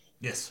time.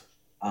 Yes.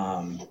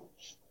 And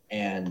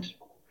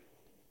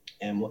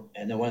then one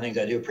of the things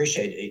I do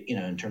appreciate,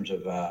 in terms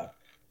of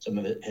some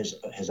of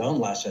his own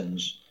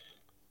lessons,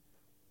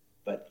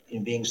 but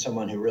being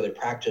someone who really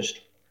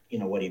practiced,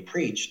 what he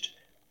preached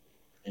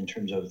in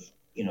terms of,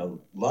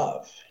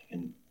 love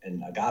and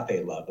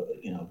agape love,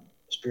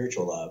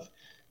 spiritual love.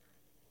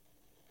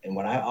 And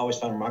what I always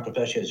found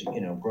remarkable, especially as,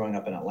 growing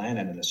up in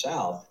Atlanta and in the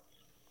South,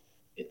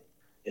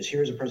 is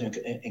here's a person who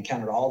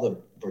encountered all the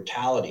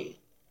brutality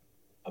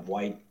of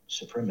white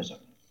supremacism,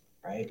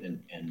 right?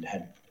 And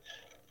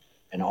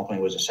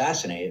ultimately was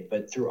assassinated.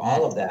 But through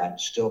all of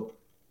that, still,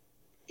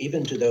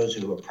 even to those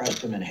who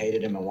oppressed him and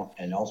hated him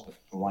and ultimately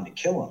wanted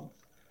to kill him,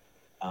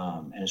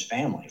 and his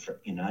family,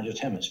 not just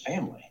him, his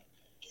family,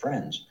 his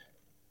friends,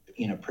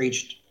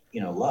 preached,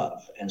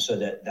 love. And so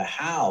that the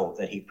how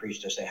that he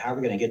preached to say, how are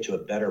we going to get to a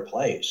better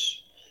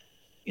place?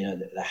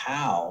 The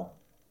how,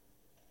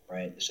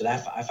 right? So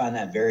that I find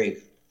that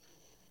very,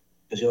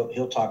 because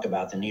he'll talk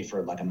about the need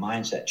for like a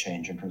mindset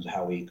change in terms of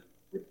how we,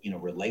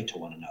 relate to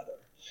one another,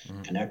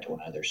 connect to one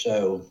another.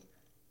 So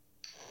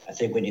I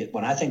think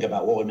when I think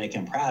about what would make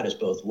him proud is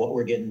both what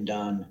we're getting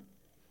done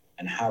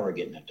and how we're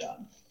getting it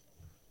done.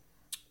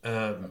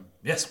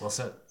 Yes, well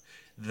said.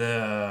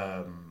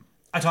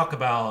 I talk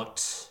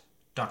about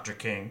Dr.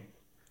 King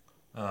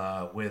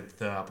with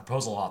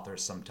proposal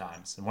authors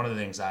sometimes, and one of the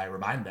things I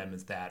remind them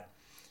is that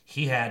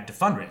he had to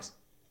fundraise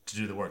to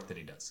do the work that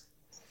he does.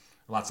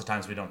 Lots of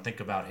times we don't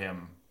think about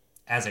him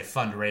as a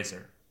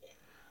fundraiser,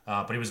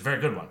 but he was a very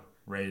good one.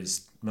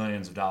 Raised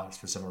millions of dollars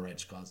for civil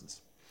rights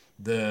causes.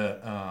 The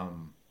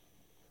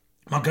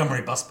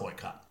Montgomery bus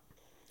boycott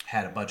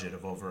had a budget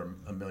of over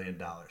 $1 million,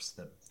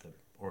 the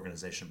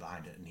organization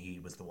behind it, and he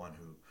was the one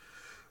who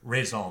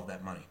raised all of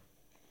that money.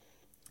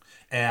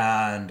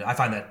 And I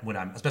find that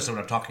especially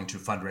when I'm talking to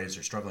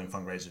fundraisers, struggling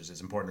fundraisers,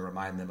 it's important to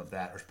remind them of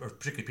that, or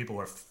particularly people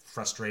who are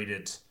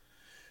frustrated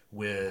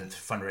with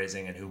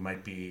fundraising and who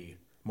might be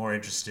more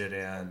interested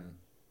in,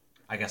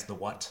 I guess, the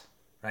what,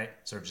 right?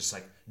 Sort of just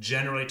like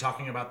generally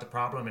talking about the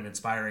problem in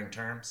inspiring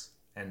terms,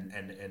 and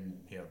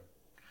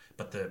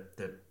but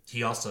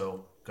he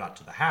also got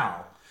to the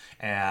how,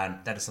 and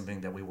that is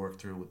something that we work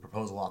through with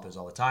proposal authors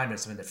all the time.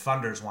 It's something that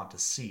funders want to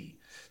see.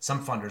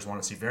 Some funders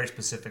want to see very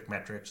specific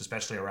metrics,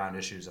 especially around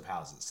issues of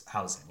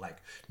housing,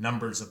 like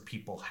numbers of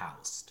people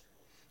housed,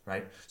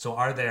 right? So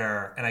are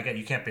there, and again,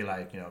 you can't be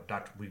like,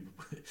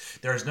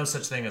 there is no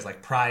such thing as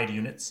like pride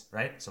units,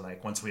 right? So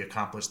like once we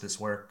accomplish this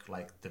work,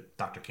 like the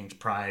Dr. King's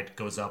pride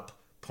goes up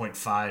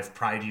 0.5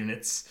 pride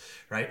units,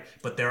 right?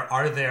 But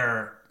are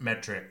there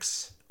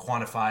metrics,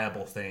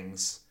 quantifiable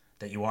things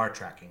that you are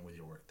tracking with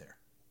your work there?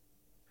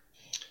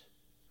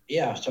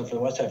 Yeah, so for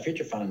the Westside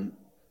Future Fund,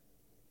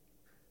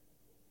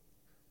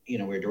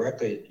 we're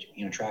directly,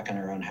 tracking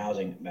our own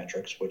housing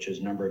metrics, which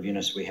is number of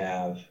units we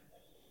have,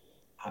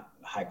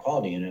 high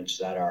quality units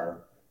that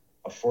are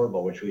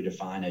affordable, which we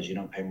define as you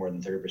don't pay more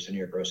than 30% of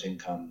your gross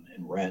income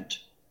in rent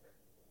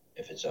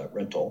if it's a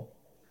rental.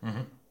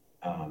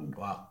 Mm-hmm.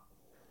 Wow.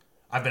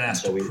 I've been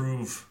asked to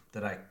prove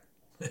that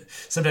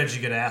sometimes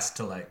you get asked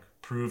to like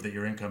prove that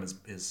your income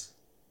is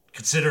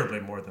considerably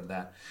more than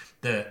that.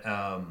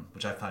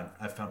 Which I've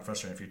found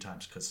frustrating a few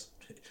times, because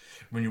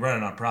when you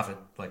run a nonprofit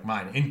like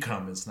mine,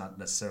 income is not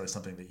necessarily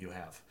something that you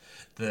have.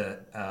 So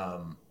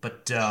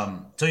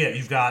yeah,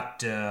 you've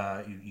got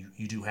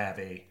you do have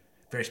a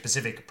very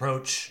specific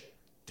approach.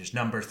 There's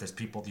numbers. There's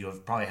people.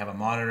 Probably have a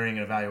monitoring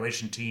and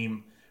evaluation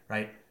team,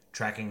 right,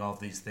 tracking all of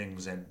these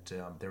things, and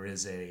there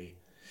is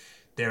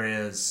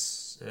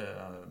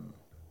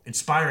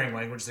inspiring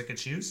language that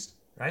gets used,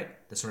 right?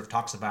 That sort of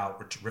talks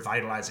about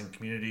revitalizing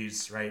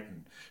communities, right,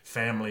 and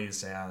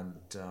families, and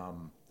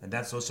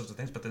that's those sorts of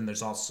things. But then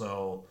there's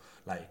also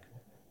like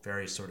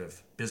very sort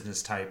of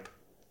business type,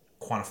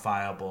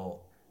 quantifiable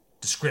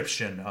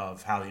description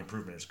of how the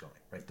improvement is going,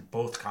 right?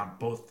 Both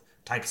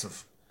types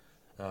of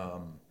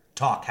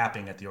talk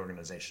happening at the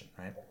organization,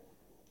 right?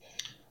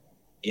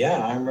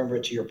 Yeah, I remember,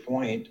 to your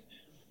point,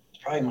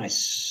 it's probably my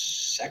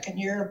second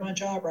year of my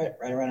job, right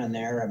around in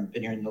there. I've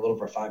been here in a little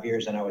over 5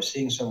 years, and I was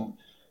seeing some,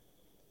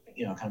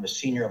 kind of a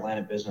senior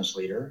Atlanta business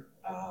leader,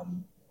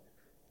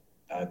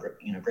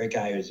 great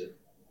guy who's a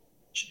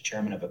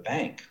chairman of a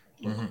bank.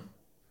 Mm-hmm.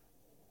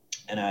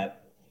 And I,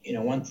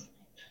 went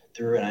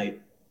through, and I,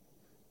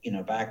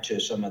 back to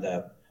some of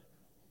the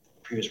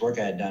previous work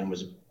I had done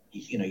was,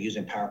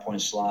 using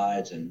PowerPoint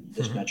slides and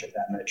this metric,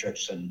 that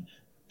metrics, and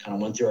kind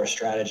of went through our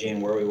strategy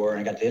and where we were, and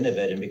I got to the end of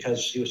it. And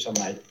because he was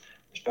someone I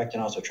respect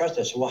and also trust,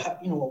 I said, well,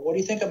 what do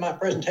you think of my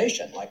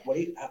presentation? Like,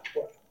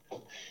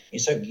 he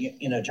said,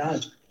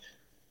 John,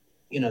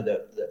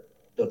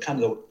 the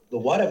kind of the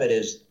what of it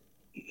is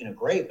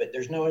great, but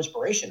there's no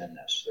inspiration in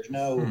this. There's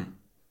no,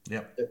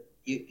 Yep.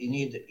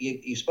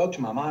 you spoke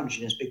to my mom, but you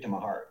didn't speak to my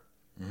heart.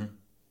 It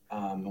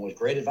was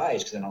great advice,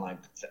 because then I'm like,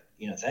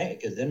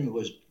 because then it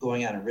was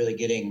going out and really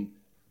getting,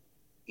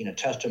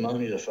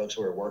 testimonies of folks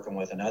who were working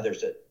with and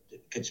others that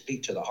could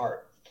speak to the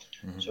heart.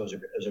 So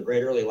it was a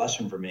great early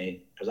lesson for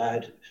me, because I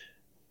had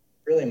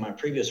really, in my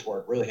previous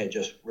work, really had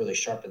just really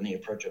sharpened the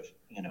approach of,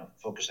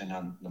 focusing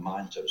on the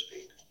mind, so to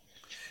speak.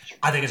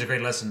 I think it's a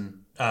great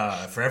lesson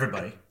for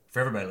everybody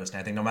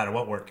listening. I think no matter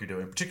what work you're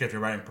doing, particularly if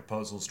you're writing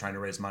proposals, trying to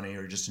raise money,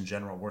 or just in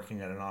general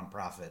working at a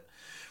nonprofit,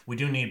 we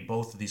do need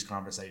both of these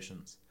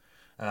conversations.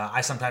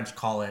 I sometimes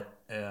call it,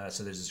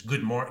 so there's this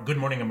Good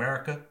Morning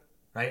America,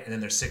 right? And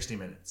then there's 60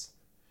 Minutes.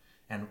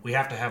 And we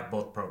have to have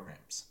both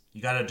programs.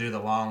 You got to do the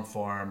long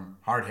form,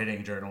 hard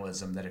hitting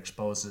journalism that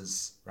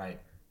exposes,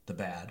 right, the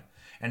bad.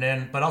 And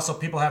then, but also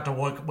people have to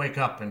wake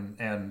up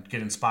and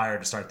get inspired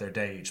to start their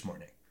day each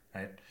morning,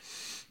 right?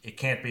 It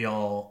can't be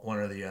all one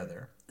or the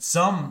other.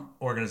 Some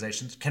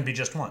organizations can be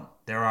just one.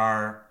 There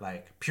are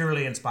like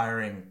purely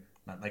inspiring,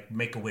 like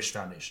Make-A-Wish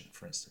Foundation,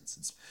 for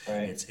instance.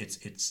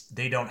 It's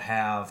they don't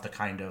have the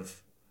kind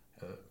of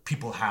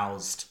people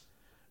housed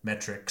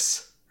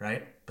metrics,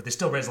 right? But they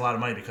still raise a lot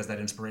of money because that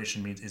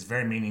inspiration is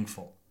very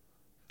meaningful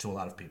to a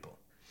lot of people.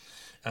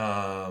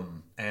 I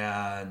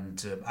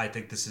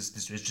think this is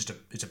just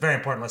it's a very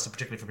important lesson,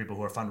 particularly for people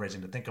who are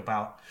fundraising, to think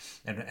about.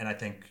 And I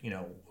think,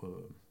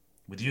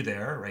 with you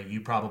there, right,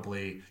 you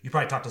probably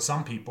talk to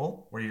some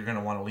people where you're going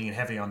to want to lean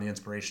heavy on the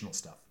inspirational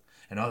stuff,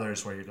 and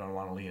others where you're going to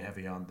want to lean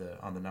heavy on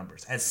the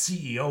numbers. As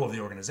CEO of the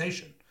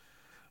organization,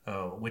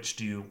 which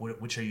do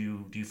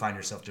you find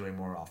yourself doing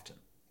more often?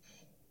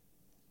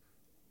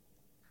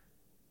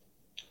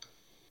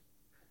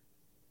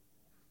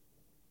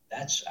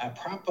 That's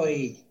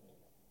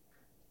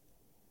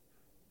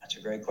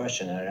a great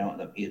question. And I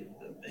don't,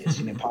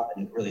 it's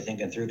probably really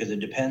thinking through, because it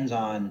depends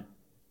on,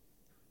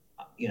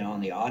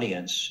 on the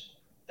audience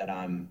that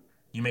I'm.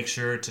 You make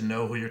sure to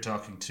know who you're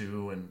talking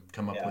to and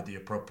come up with the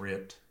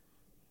appropriate.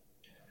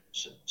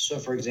 So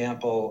for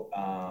example,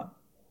 a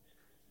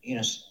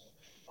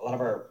lot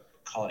of our,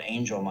 call it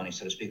angel money,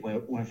 so to speak.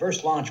 When we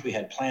first launched, we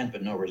had plans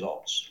but no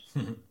results.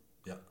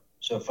 Yeah.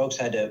 So folks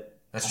had to.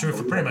 That's true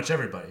for pretty much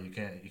everybody.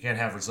 You can't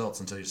have results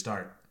until you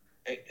start.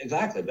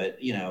 Exactly, but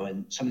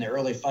and some of the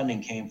early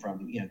funding came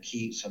from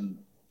some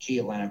key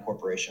Atlanta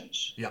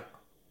corporations. Yeah.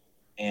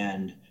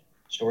 And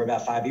so we're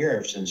about 5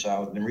 years, and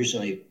so I've been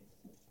recently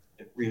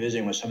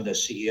revisiting with some of the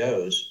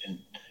CEOs,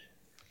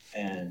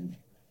 and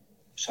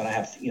so I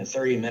have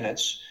 30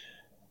 minutes,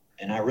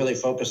 and I really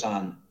focus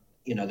on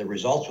the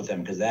results with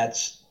them,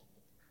 because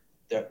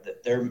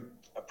they're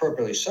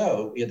appropriately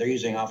so. They're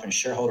using often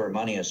shareholder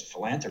money as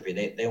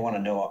philanthropy. They want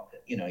to know,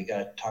 you got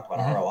to talk about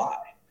ROI.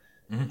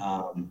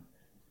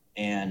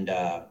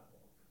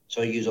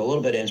 So I use a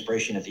little bit of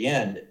inspiration at the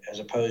end, as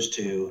opposed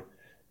to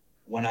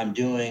when I'm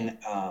doing,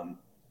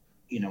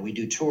 we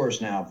do tours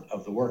now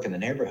of the work in the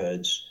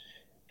neighborhoods.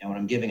 And when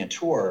I'm giving a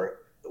tour,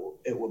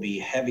 it will be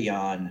heavy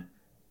on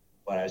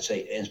what I would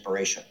say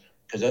inspiration,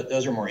 because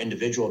those are more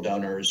individual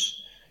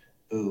donors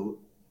who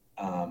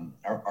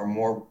are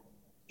more,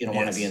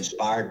 want to be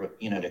inspired,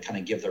 to kind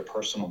of give their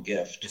personal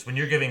gift. It's when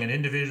you're giving an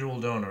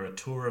individual donor a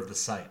tour of the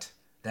site,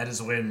 that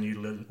is when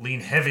you lean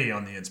heavy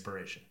on the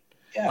inspiration.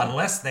 Yeah.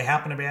 Unless they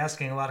happen to be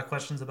asking a lot of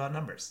questions about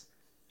numbers.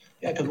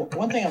 Yeah, because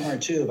one thing I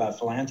learned too about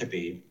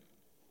philanthropy,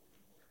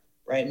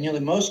 right? Nearly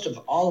most of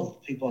all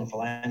of people in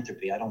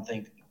philanthropy, I don't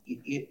think,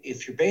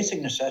 if your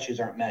basic necessities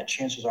aren't met,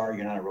 chances are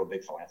you're not a real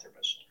big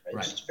philanthropist.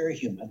 Right? It's very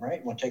human, right?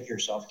 You want to take care of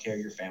yourself, care of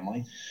your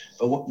family.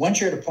 But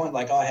once you're at a point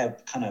like, I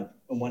have kind of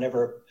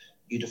whatever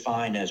you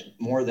define as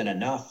more than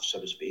enough, so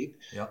to speak.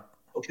 Yeah.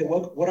 Okay,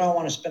 what do I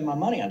want to spend my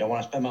money on? Do I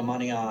want to spend my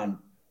money on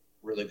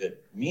really good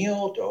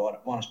meal? Do I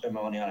want to spend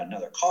my money on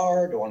another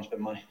car? Do I want to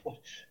spend money on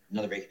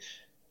another big?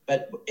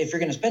 But if you're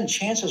going to spend,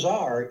 chances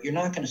are you're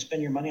not going to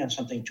spend your money on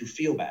something to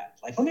feel bad.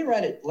 Like, let me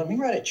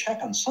write a check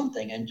on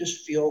something and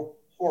just feel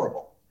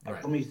horrible.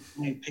 Like, let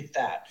me pick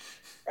that.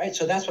 Right.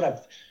 So that's what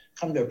I've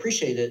come to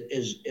appreciate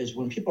is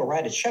when people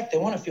write a check, they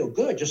want to feel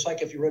good. Just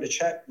like if you wrote a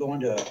check going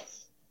to a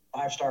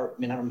 5-star,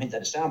 I don't mean that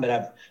to sound, but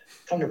I've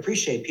come to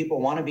appreciate people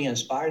want to be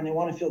inspired and they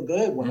want to feel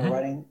good when they're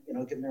writing,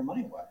 giving their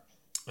money away.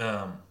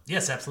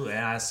 Yes, absolutely.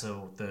 And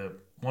so the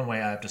one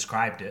way I've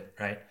described it,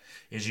 right,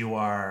 is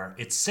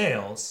it's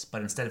sales,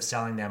 but instead of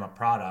selling them a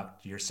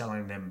product, you're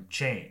selling them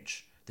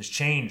change. There's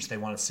change they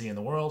want to see in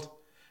the world.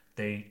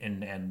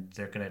 And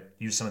they're going to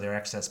use some of their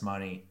excess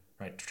money,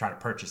 right, to try to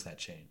purchase that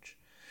change.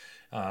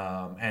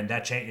 And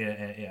that change,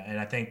 and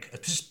I think,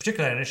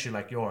 particularly an issue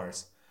like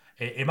yours,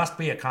 it must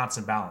be a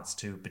constant balance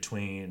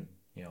between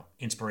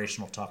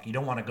inspirational talk. You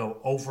don't want to go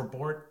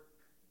overboard,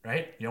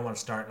 right? You don't want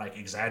to start like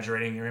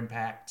exaggerating your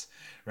impact,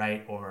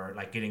 right, or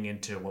like getting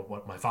into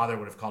what my father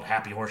would have called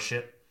happy horse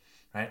shit,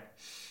 right?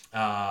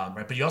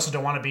 Right, but you also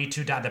don't want to be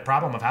too dire. The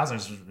problem of housing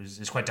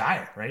is quite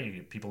dire, right? You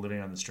get people living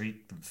on the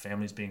street,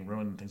 families being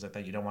ruined, and things like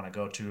that. You don't want to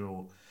go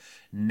too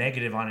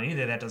negative on it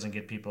either. That doesn't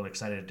get people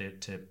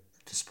excited to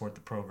support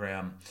the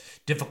program.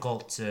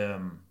 Difficult,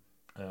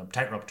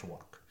 tightrope to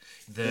walk.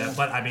 Yeah.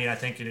 But I mean, I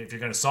think if you're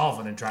going to solve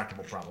an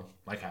intractable problem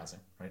like housing,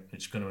 right,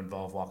 it's going to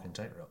involve walking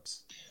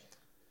tightropes.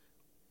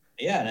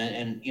 Yeah,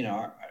 and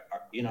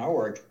our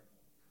work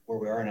where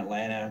we are in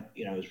Atlanta,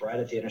 is right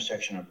at the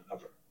intersection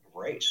of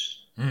race.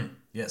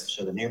 Yes.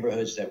 So the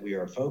neighborhoods that we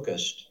are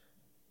focused,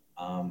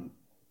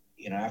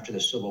 after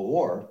the Civil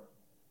War,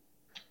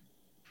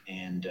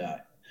 and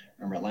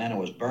remember Atlanta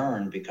was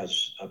burned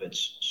because of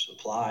its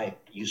supply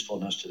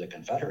usefulness to the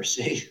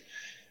Confederacy.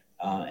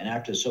 And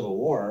after the Civil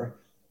War,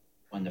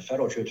 when the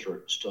federal troops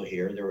were still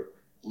here, there were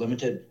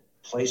limited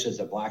places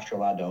that blacks were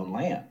allowed to own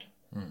land.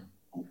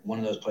 One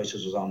of those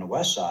places was on the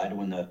west side.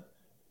 When the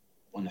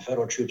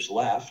federal troops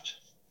left,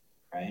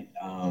 right,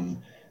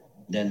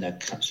 then the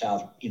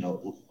South,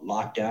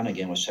 locked down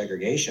again with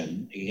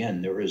segregation.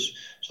 Again,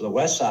 so the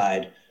west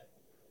side,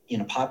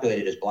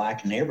 populated as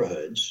black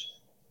neighborhoods,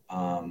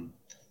 but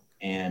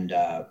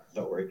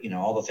we're,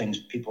 all the things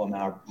people are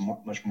now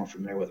much more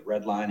familiar with,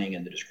 redlining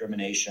and the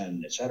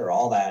discrimination, et cetera,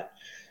 all that.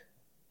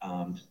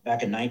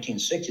 Back in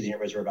 1960, the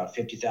neighborhoods were about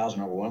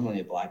 50,000,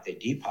 overwhelmingly black. They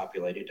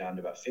depopulated down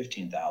to about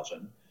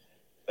 15,000.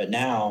 But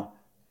now,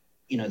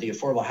 the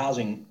affordable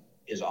housing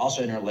is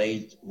also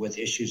interlaid with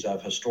issues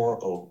of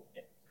historical,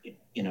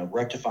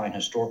 rectifying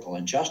historical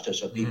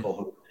injustice of people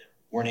who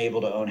weren't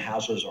able to own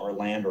houses or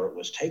land, or it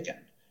was taken.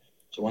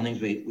 So one of the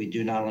things we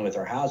do not only with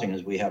our housing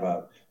is we have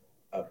a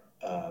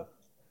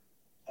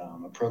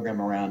program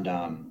around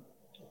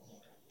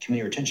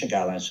community retention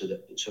guidelines.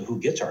 So who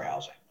gets our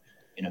housing?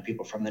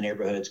 People from the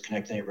neighborhoods,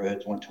 connect the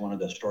neighborhoods, went to one of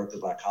the historically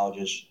black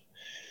colleges.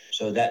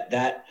 So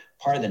that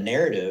part of the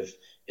narrative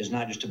is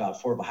not just about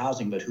affordable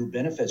housing, but who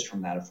benefits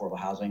from that affordable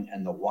housing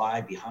and the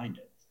why behind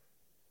it.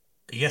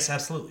 Yes,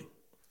 absolutely.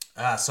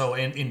 So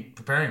in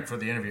preparing for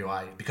the interview,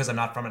 because I'm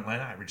not from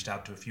Atlanta, I reached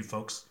out to a few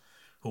folks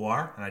who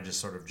are, and I just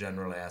sort of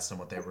generally asked them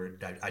what they were.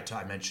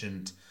 I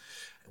mentioned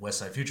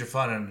Westside Future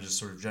Fund and just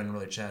sort of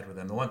generally chatted with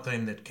them. The one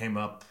thing that came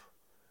up,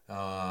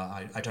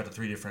 I talked to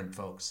three different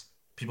folks,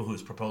 people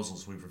whose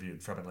proposals we've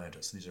reviewed from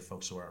Atlanta. So these are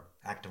folks who are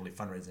actively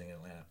fundraising in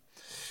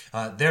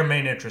Atlanta. Their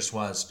main interest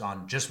was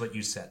on just what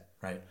you said,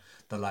 right?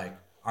 All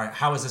right,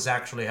 how is this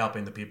actually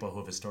helping the people who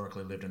have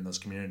historically lived in those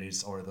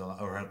communities, or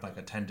have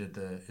attended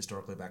the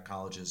historically black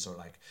colleges, or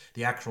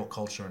the actual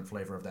culture and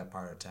flavor of that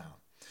part of town?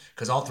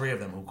 Because all three of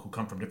them who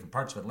come from different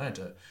parts of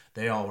Atlanta,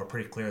 they all were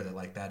pretty clear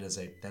that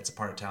that's a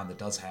part of town that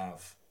does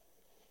have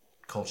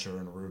culture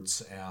and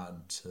roots,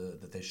 and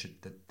that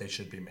they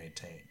should be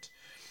maintained.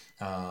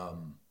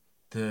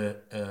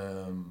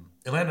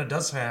 Atlanta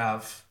does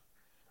have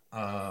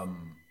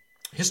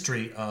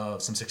history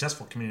of some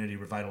successful community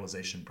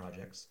revitalization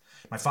projects.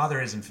 My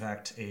father is, in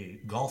fact, a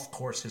golf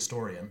course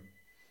historian.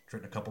 He's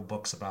written a couple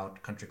books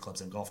about country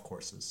clubs and golf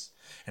courses.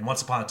 And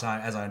once upon a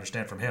time, as I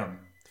understand from him,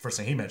 the first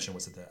thing he mentioned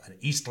was that the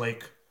East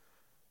Lake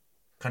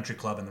Country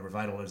Club and the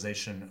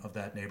revitalization of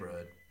that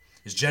neighborhood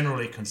is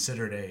generally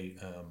considered a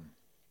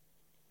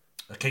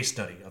case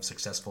study of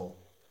successful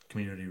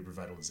community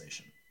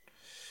revitalization.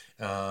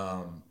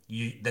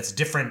 That's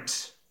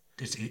different.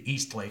 It's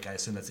East Lake. I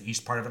assume that's the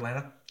east part of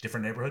Atlanta,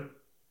 different neighborhood.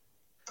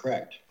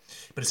 Correct.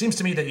 But it seems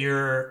to me that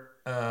your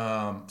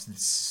approach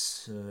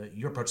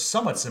is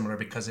somewhat similar,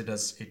 because it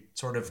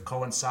sort of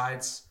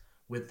coincides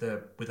with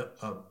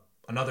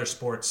another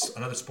sport,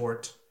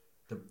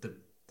 the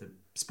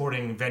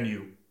sporting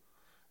venue,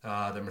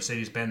 the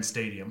Mercedes-Benz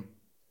Stadium.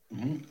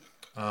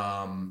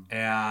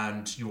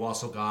 And you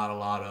also got a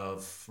lot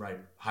of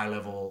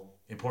high-level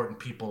important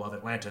people of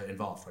Atlanta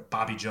involved. Right?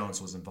 Bobby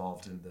Jones was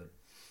involved in the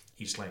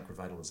East Lake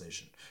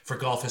revitalization. For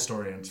golf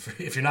historians,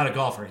 if you're not a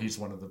golfer, he's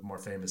one of the more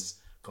famous.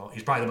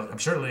 He's probably I'm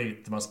surely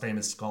the most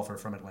famous golfer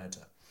from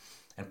Atlanta,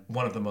 and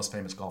one of the most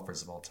famous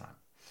golfers of all time.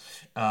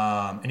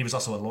 And he was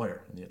also a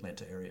lawyer in the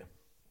Atlanta area.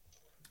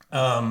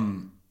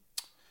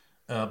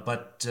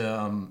 But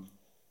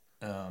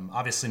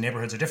obviously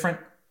neighborhoods are different.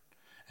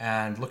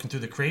 And looking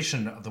through the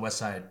creation of the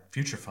Westside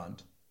Future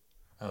Fund,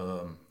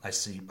 I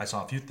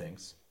saw a few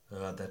things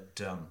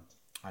that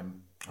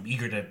I'm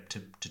eager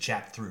to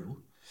chat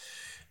through.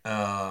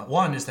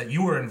 One is that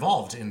you were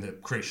involved in the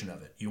creation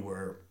of it. You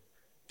were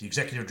the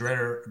executive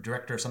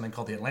director of something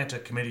called the Atlanta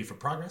Committee for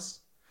Progress,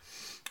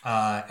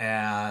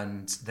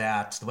 and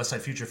that the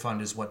Westside Future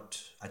Fund is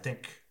what I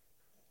think,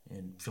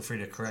 and feel free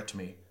to correct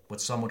me, what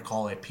some would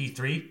call a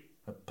P3,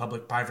 a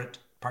public-private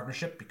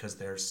partnership, because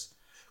there's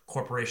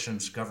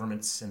corporations,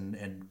 governments,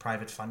 and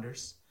private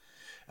funders.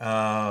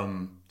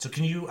 So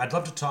I'd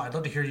love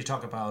to hear you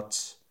talk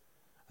about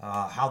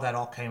how that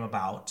all came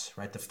about,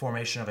 right? The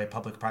formation of a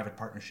public-private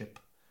partnership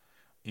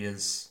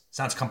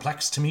sounds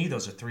complex to me.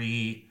 Those are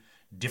three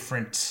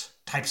different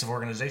types of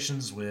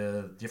organizations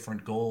with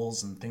different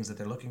goals and things that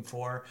they're looking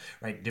for,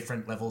 right?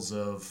 Different levels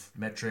of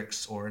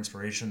metrics or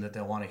inspiration that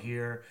they'll want to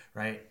hear,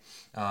 right?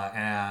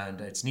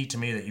 And it's neat to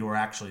me that you were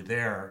actually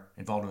there,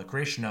 involved in the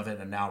creation of it,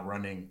 and now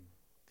running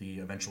the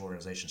eventual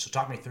organization. So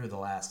talk me through the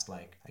last,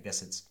 I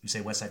guess you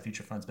say Westside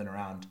Future Fund's been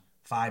around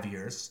 5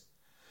 years.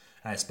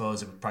 And I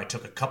suppose it probably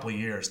took a couple of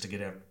years to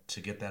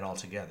get that all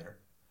together.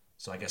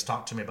 So I guess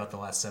talk to me about the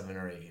last 7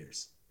 or 8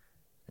 years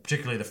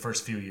particularly the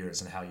first few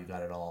years, and how you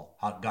got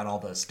all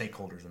the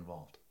stakeholders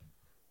involved.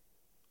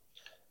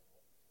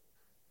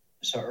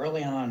 So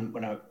early on,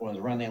 when I was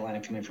running the Atlanta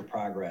Committee for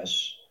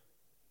Progress,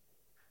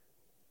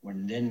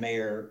 when then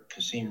Mayor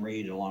Kasim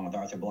Reed, along with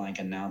Arthur Blank,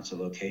 announced the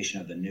location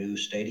of the new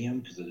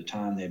stadium, because at the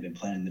time they'd been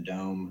planning the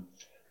dome,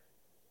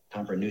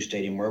 time for a new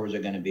stadium, where was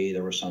it going to be?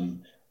 There were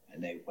some,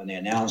 and when they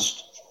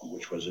announced,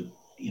 which was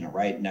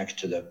right next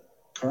to the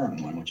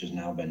current one, which has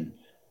now been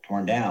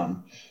torn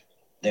down,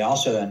 they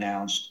also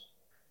announced,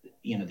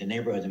 the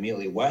neighborhoods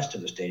immediately west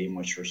of the stadium,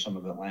 which are some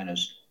of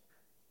Atlanta's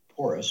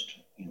poorest,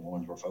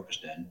 ones we're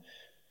focused in,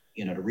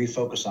 to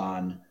refocus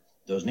on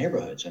those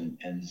neighborhoods. And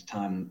at the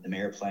time, the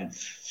mayor planned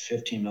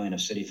 $15 million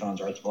of city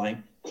funds. Arthur Blank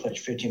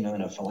pledged $15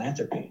 million of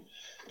philanthropy.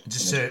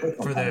 Just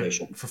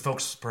for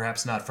folks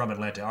perhaps not from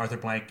Atlanta, Arthur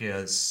Blank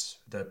is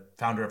the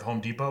founder of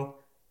Home Depot.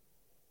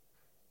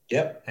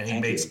 Yep.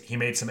 And he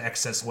made some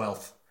excess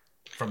wealth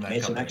from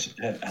that company.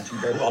 I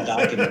think very well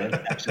documented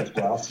excess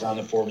wealth. It's on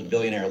the Forbes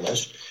billionaire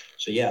list.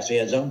 So he had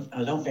his own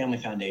family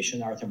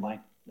foundation, Arthur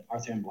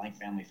and Blank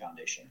Family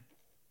Foundation.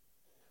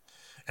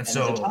 And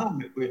so at the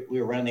time, we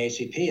were running the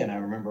ACP, and I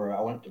remember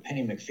I went to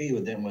Penny McPhee,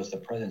 who then was the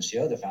president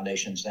and CEO of the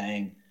foundation,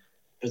 saying,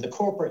 because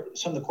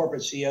some of the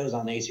corporate CEOs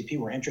on the ACP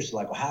were interested,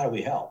 like, well, how do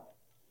we help?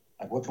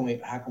 Like,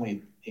 how can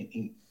we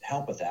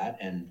help with that?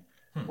 And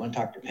one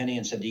talked to Penny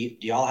and said, do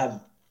y'all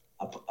have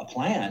a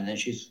plan? And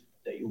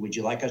would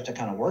you like us to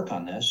kind of work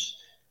on this?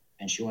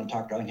 And she went and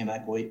talked to him, came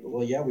back,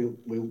 well, yeah, we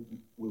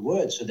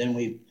would. So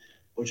then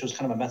which was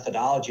kind of a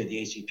methodology of the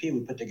ACP,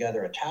 we put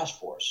together a task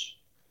force.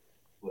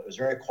 It was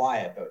very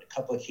quiet, but a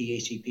couple of key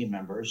ACP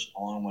members,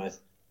 along with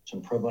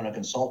some pro bono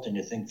consulting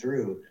to think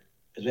through,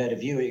 because we had a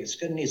view, it's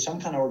going to need some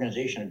kind of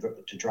organization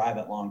to drive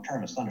it long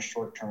term. It's not a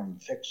short term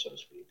fix, so to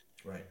speak.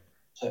 Right.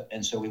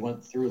 So we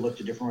went through, looked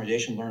at different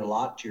organizations, learned a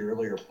lot, to your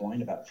earlier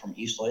point, about from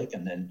Eastlake,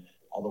 and then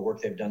all the work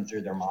they've done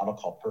through their model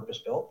called Purpose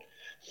Built,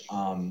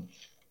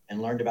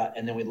 and learned about,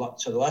 and then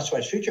so the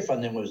Westside Future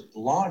Fund then was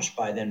launched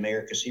by then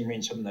Mayor Kasim Reed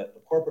and some of the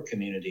corporate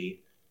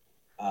community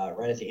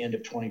right at the end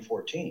of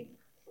 2014.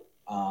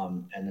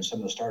 And then some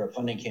of the startup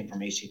funding came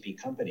from ACP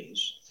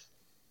companies.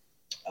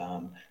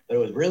 But it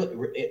was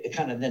it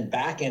kind of then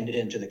back-ended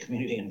into the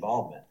community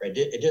involvement, right?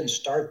 It didn't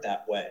start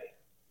that way,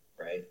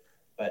 right?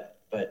 But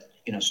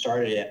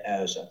started it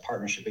as a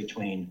partnership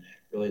between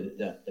really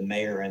the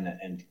mayor and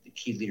the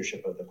key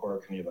leadership of the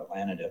corporate community of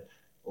Atlanta,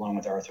 along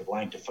with Arthur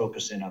Blank, to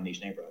focus in on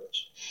these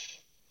neighborhoods.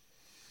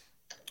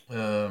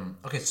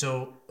 Okay,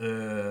 so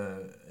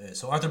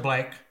Arthur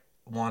Blank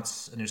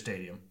wants a new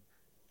stadium.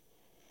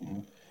 Mm-hmm.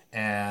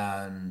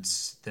 And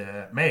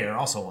the mayor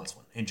also wants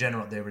one. In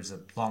general, there's a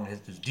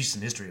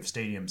decent history of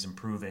stadiums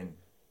improving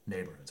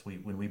neighborhoods.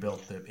 When we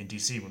built in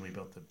DC, when we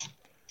built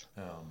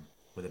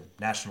where the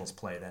Nationals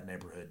play, that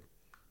neighborhood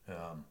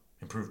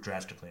improved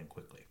drastically and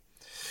quickly.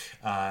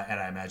 And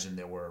I imagine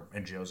there were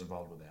NGOs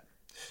involved with that.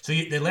 So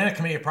the Atlanta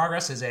Committee of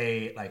Progress is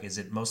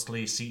it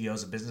mostly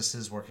CEOs of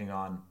businesses working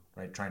on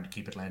trying to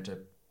keep Atlanta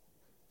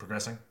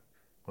progressing?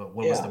 What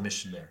was the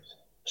mission there?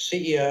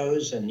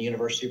 CEOs and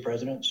university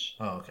presidents.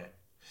 Oh, okay.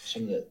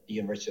 Some of the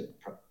university,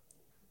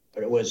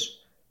 but it was.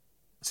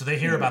 So they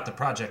hear about the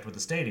project with the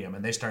stadium,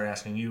 and they start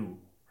asking you,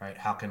 right?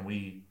 How can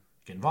we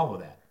get involved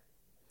with that?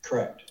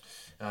 Correct.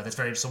 That's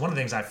very. So one of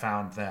the things I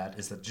found that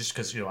is that just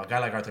because a guy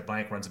like Arthur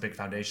Blank runs a big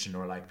foundation,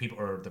 or like people,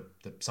 or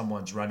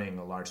someone's running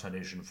a large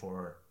foundation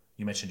for.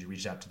 You mentioned you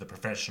reached out to the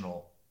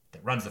professional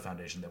that runs the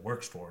foundation that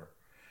works for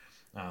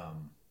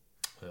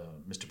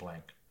Mr.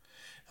 Blank.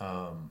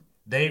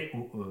 They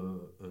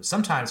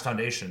sometimes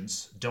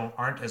foundations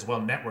aren't as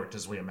well networked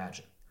as we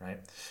imagine. Right.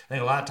 I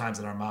think a lot of times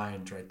in our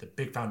mind, right, the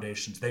big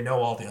foundations, they know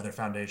all the other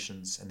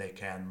foundations and they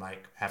can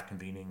have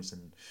convenings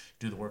and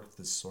do the work of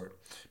this sort.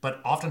 But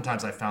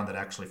oftentimes I found that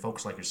actually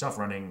folks like yourself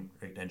running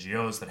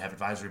NGOs that have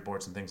advisory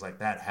boards and things like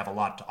that have a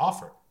lot to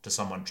offer to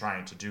someone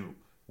trying to do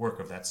work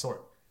of that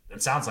sort.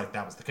 It sounds like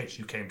that was the case.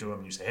 You came to them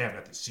and you say, hey, I've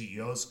got these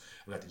CEOs,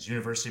 I've got these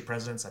university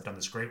presidents, I've done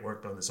this great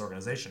work building this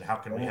organization. How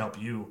can we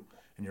help you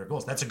in your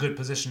goals? That's a good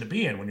position to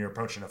be in when you're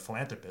approaching a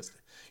philanthropist.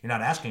 You're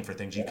not asking for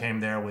things. You came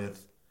there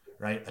with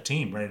a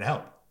team ready to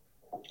help.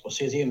 Well,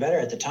 see, it's even better.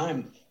 At the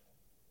time,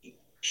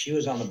 she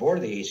was on the board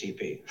of the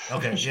ACP.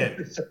 Okay,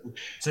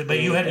 yeah.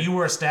 But you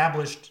were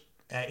established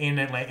in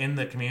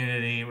the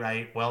community,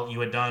 right? Well,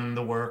 you had done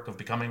the work of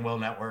becoming well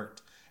networked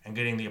and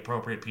getting the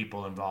appropriate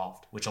people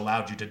involved, which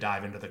allowed you to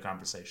dive into the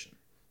conversation.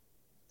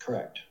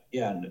 Correct.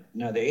 Yeah.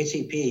 Now the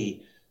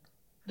ACP,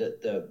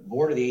 the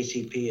board of the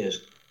ACP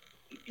is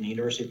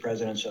university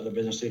presidents, other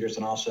business leaders,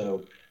 and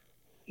also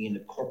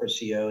corporate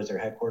CEOs. They're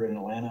headquartered in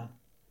Atlanta.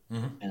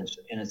 Mm-hmm.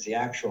 And it's the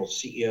actual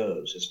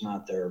CEOs. It's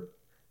not their.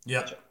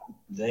 Yeah.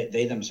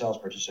 They themselves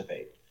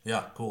participate.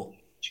 Yeah. Cool.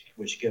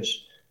 Which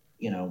gives,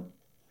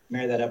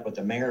 marry that up with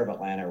the mayor of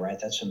Atlanta, right?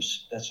 That's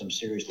some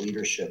serious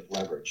leadership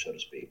leverage, so to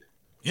speak.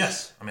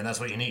 Yes, I mean that's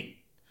what you need.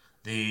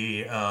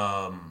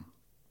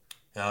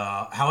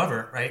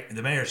 However, right,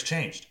 the mayor's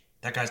changed.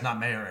 That guy's not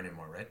mayor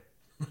anymore, right?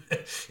 I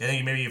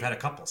think maybe you've had a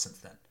couple since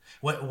then.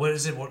 What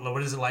is it?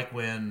 What is it like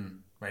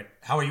when, right?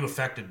 How are you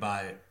affected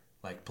by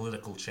like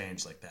political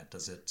change like that?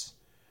 Does it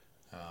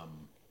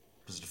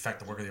affect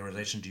the work of the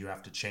organization? Do you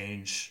have to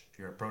change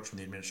your approach when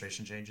the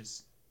administration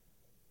changes?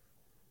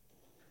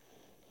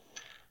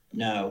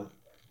 No,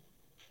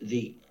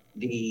 the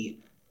I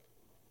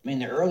mean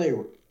the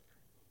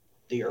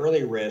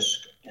early risk,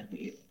 and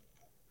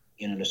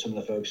to some of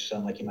the folks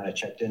sound like you might have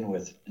checked in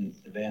with in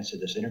advance of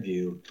this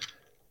interview,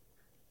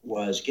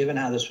 was given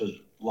how this was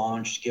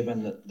launched,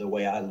 given the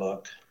way I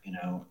look,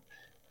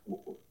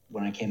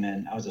 when I came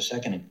in, I was the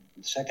second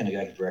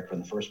executive director,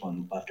 and the first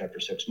one left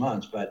after 6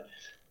 months. But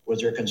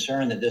was there a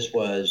concern that this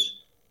was,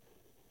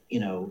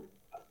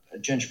 a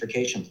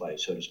gentrification play,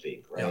 so to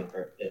speak, right? Yeah.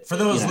 Or, For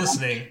those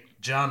listening,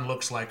 John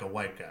looks like a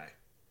white guy.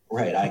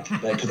 Right,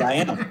 because I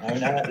am. I mean,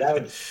 that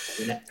would.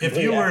 If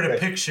you were to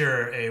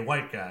picture a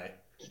white guy,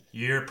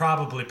 you're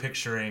probably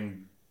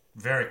picturing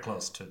very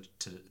close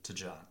to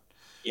John.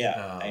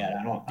 Yeah,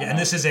 I don't. Yeah, and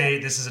this is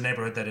a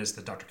neighborhood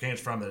that Dr. King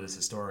is from, that is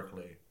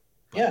historically.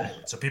 Yeah.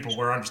 So people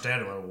were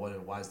understandable.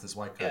 Why is this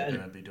white guy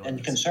going to be doing and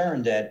this?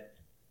 Concerned that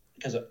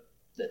because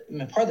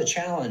part of the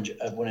challenge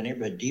of when a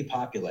neighborhood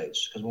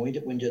depopulates, because when we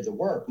did the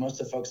work, most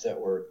of the folks that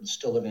were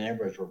still living in the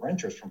neighborhoods were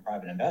renters from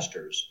private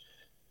investors.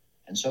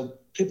 And so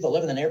people that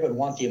live in the neighborhood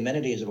want the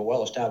amenities of a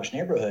well-established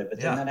neighborhood, but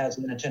then that has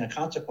an unintended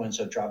consequence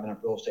of driving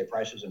up real estate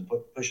prices and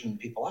pushing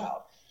people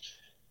out.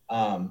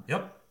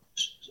 Yep.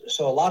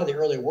 So a lot of the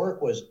early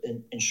work was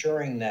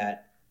ensuring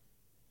that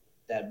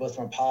both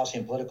from a policy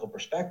and political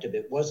perspective,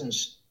 it wasn't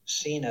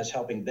seen as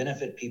helping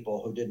benefit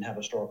people who didn't have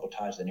historical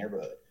ties to the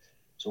neighborhood.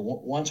 So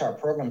once our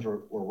programs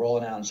were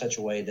rolling out in such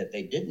a way that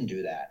they didn't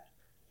do that,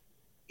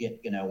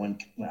 when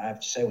I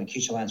have to say, when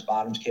Keisha Lance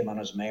Bottoms came on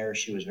as mayor,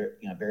 she was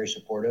very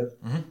supportive.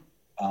 Mm-hmm.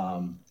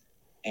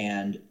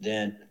 And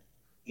then,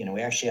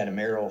 we actually had a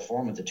mayoral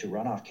forum with the two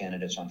runoff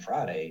candidates on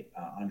Friday,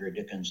 Andre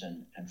Dickens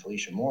and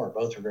Felicia Moore.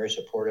 Both were very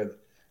supportive.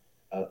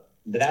 But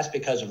that's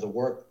because of the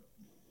work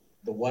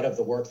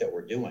that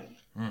we're doing,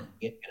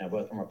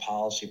 both from a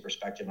policy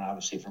perspective and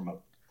obviously from a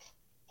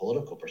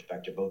political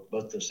perspective.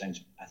 Both those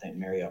things, I think,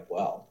 marry up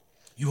well.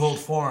 You hold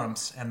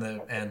forums, and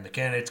the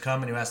candidates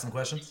come and you ask them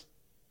questions?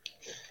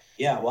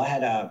 Yeah, well, I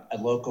had a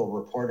local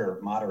reporter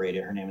moderate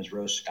it. Her name is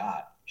Rose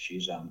Scott.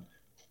 She's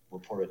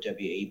reporter at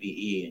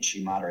WABE, and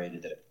she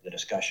moderated the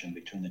discussion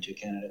between the two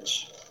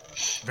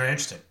candidates. Very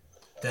interesting.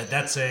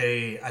 That's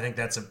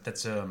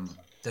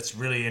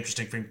really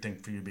interesting thing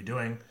for you to be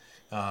doing.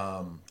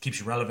 Keeps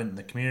you relevant in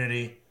the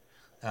community.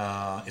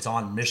 It's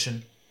on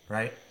mission,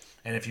 right?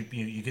 And if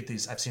you get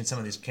these, I've seen some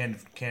of these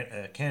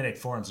candidate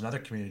forums in other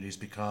communities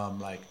become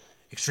like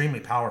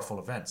extremely powerful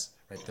events,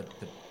 right?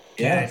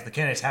 The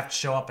candidates have to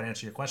show up and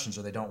answer your questions,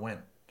 or they don't win,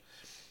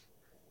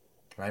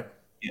 right?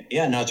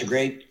 Yeah, no, it's a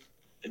great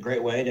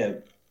way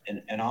to,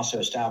 and also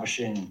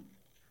establishing,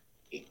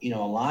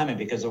 alignment,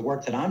 because the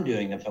work that I'm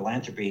doing, the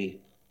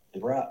philanthropy,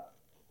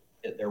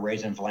 they're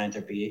raising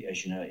philanthropy,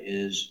 as you know,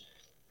 is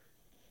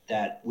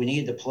that we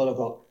need the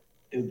political.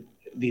 It would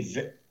be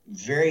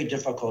very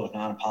difficult, if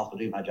not impossible,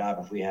 to do my job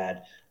if we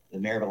had the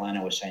mayor of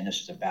Atlanta was saying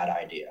this is a bad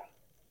idea.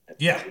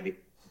 It would be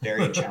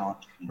very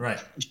challenging, right,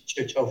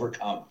 to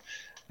overcome.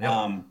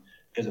 Yep.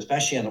 Because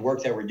especially in the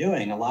work that we're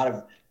doing, a lot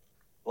of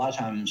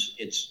times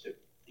it's,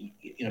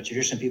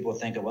 traditionally people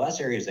think of, well, that's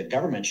areas that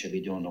government should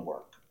be doing the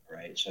work,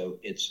 right? So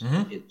it's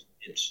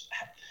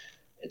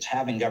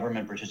having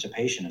government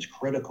participation is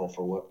critical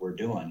for what we're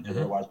doing, because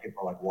otherwise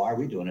people are like, why are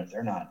we doing it if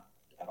they're not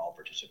at all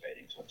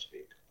participating, so to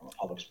speak, from a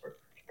public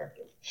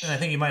perspective? And I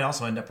think you might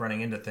also end up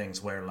running into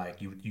things where,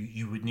 like,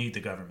 you would need the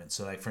government.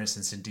 So, like, for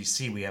instance, in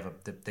DC, we have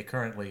they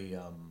currently,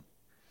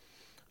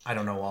 I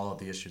don't know all of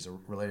the issues are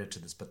related to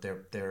this, but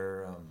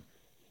they're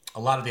a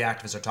lot of the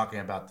activists are talking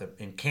about the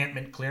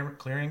encampment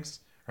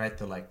clearings, right?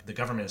 The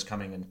government is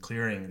coming and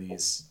clearing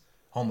these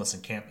homeless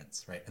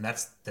encampments, right? And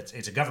that's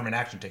it's a government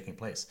action taking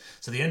place.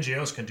 So the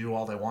NGOs can do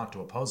all they want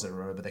to oppose it,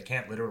 but they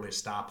can't literally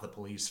stop the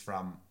police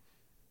from,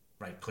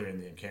 right, clearing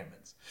the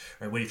encampments,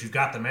 right? Well, if you've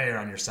got the mayor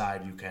on your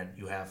side,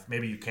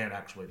 maybe you can't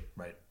actually,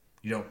 right?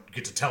 You don't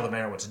get to tell the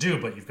mayor what to do,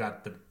 but you've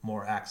got the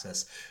more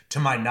access. To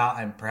my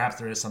knowledge, and perhaps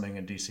there is something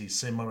in DC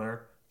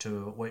similar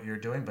to what you're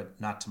doing, but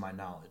not to my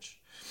knowledge.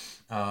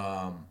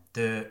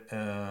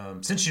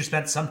 Since you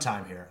spent some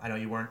time here, I know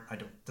you weren't.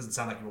 Doesn't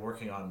sound like you were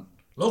working on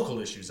local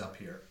issues up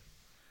here.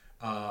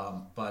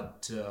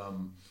 But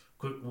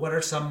what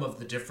are some of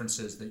the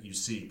differences that you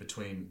see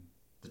between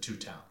the two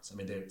towns? I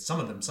mean,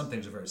 some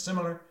things are very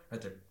similar,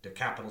 right? They're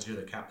capitals here.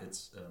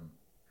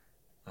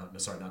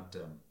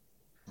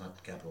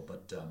 Not capital,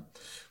 but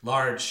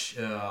large,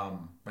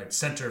 right,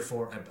 center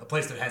for a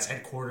place that has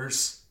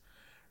headquarters,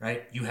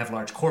 right? You have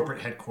large corporate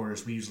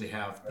headquarters. We usually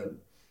have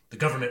the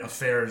government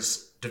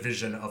affairs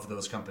division of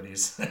those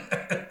companies,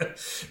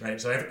 right?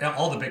 So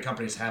all the big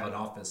companies have an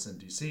office in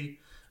DC.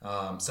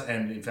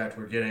 And in fact,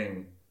 we're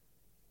getting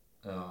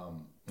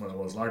one of the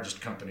world's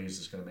largest companies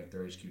is going to make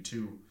their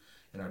HQ2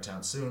 in our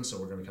town soon, so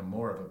we're going to become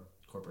more of a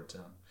corporate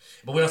town.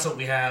 But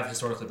we have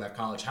historically Black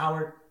College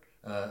Howard,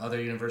 other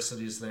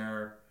universities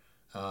there,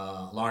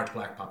 large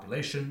Black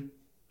population,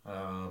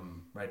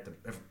 right?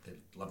 They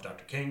love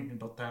Dr. King in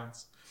both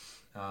towns.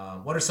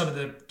 What are some of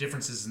the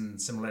differences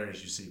and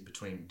similarities you see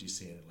between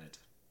DC and Atlanta?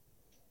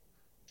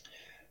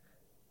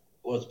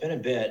 Well, it's been a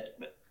bit,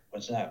 but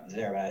what's not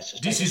there, but I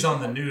suspect DC's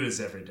on the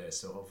news every day,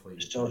 so hopefully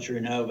it's still true.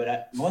 No,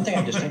 but one thing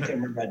I distinctly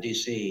remember about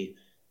DC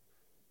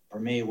for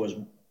me was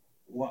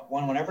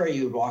whenever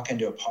you would walk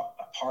into a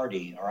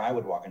party, or I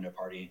would walk into a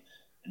party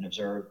and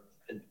observe,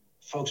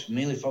 folks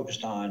mainly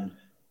focused on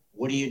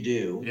what do you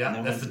do?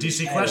 Yeah, that's the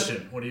DC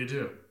question. What do you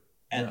do?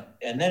 And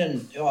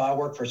then I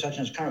work for such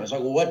and such kind of. It's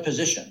like, well, what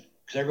position?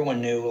 Because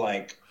everyone knew,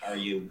 like, where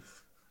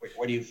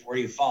do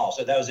you fall?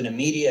 So that was an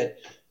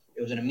immediate.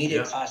 It was an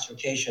immediate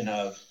classification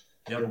of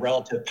your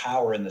relative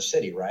power in the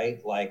city,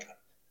 right? Like,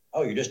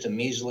 oh, you're just a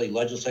measly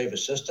legislative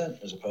assistant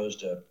as opposed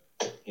to,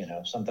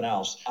 something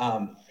else.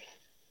 And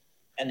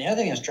the other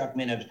thing that struck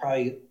me, and it was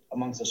probably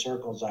amongst the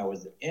circles I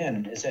was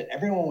in, is that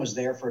everyone was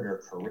there for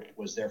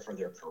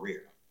their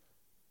career,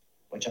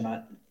 which I'm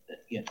not.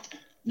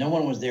 No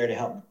one was there to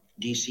help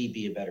DC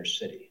be a better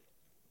city.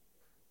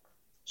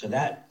 So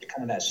that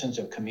kind of that sense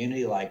of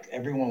community, like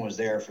everyone was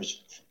there for.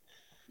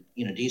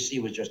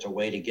 DC was just a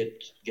way to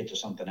get to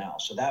something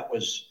else. So that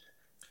was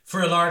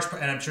for a large,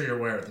 and I'm sure you're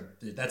aware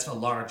that's a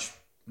large.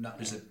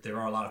 There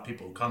are a lot of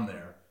people who come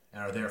there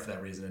and are there for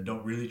that reason and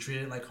don't really treat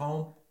it like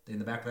home. In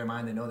the back of their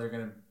mind, they know they're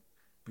going to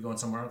be going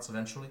somewhere else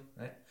eventually,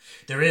 right?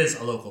 There is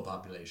a local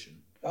population.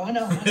 Oh, I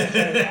know.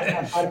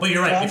 But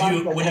you're right.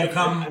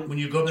 When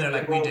you go there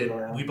like we did,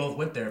 we both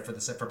went there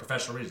for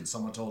professional reasons.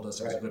 Someone told us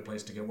it was a good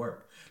place to get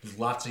work. There's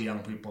lots of young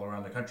people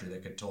around the country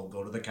that get told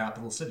go to the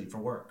capital city for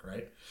work,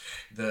 right?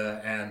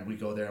 And we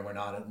go there and we're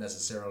not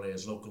necessarily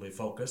as locally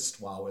focused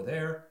while we're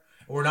there.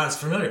 We're not as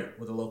familiar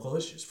with the local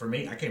issues. For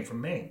me, I came from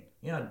Maine.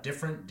 You know how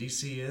different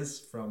DC is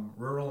from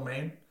rural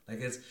Maine? Like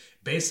it's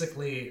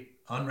basically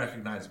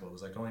unrecognizable. It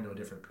was like going to a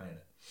different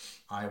planet.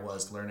 I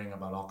was learning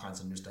about all kinds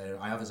of new stuff.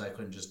 I obviously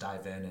couldn't just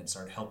dive in and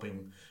start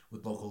helping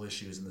with local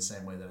issues in the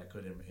same way that I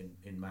could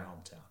in my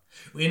hometown.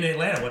 In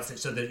Atlanta,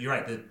 you're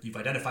right, you've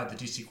identified the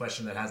DC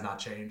question that has not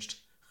changed.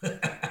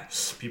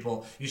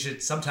 People, you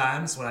should,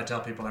 sometimes when I tell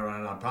people I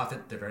run a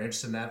nonprofit, they're very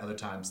interested in that. Other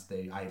times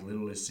I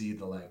literally see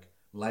the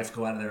life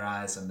go out of their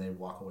eyes and they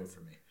walk away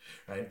from me,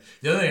 right?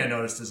 The other thing I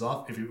noticed is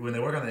when they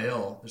work on the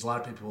Hill, there's a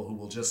lot of people who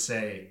will just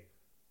say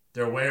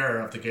they're aware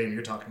of the game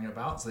you're talking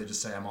about, so they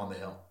just say, I'm on the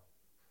Hill.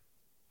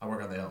 I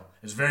work on the Hill.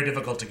 It's very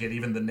difficult to get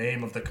even the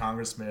name of the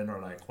congressman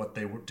or like what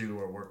they do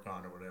or work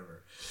on or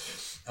whatever.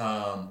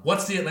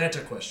 What's the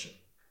Atlanta question?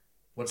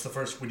 What's the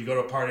first, when you go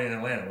to a party in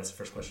Atlanta, what's the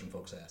first question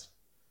folks ask?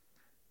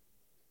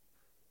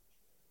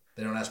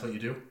 They don't ask what you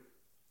do?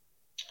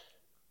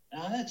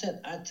 No,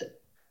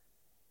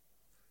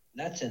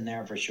 that's in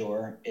there for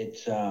sure.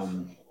 It's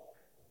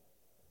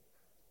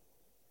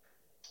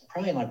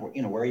probably like,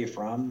 where are you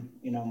from?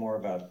 More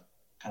of a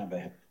kind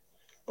of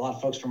a lot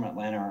of folks from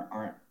Atlanta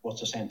aren't well,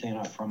 it's the same thing.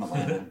 I'm from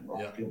Atlanta. A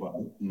lot of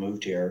people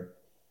moved here.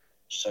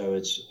 So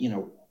it's,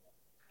 where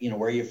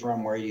are you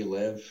from? Where do you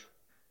live?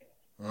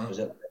 Is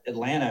it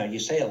Atlanta? You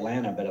say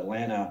Atlanta, but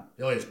Atlanta.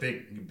 Oh, it's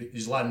big.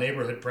 There's a lot of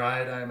neighborhood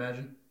pride, I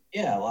imagine.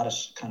 Yeah, a lot of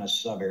kind of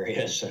sub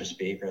areas, so to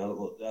speak,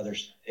 or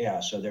others. Yeah,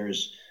 so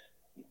there's,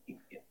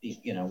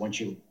 once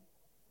you,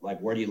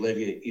 like, where do you live?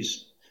 It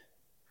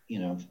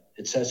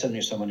says something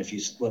to someone if you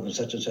live in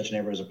such and such a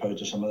neighborhood as opposed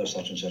to some other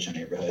such and such a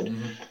neighborhood.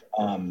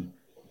 Mm-hmm.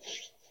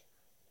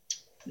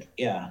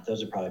 Yeah,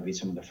 those would probably be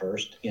some of the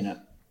first.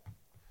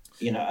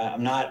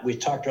 I'm not. We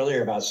talked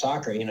earlier about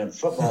soccer.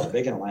 Football is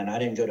big in Atlanta. I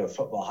didn't go to a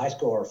football high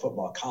school or a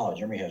football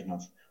college. Everybody has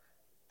enough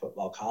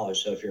football college.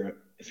 So if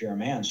you're a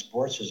man,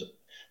 sports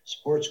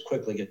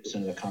quickly gets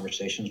into the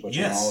conversations, which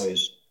I'm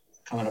always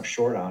coming up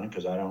short on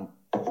because I don't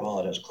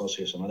follow it as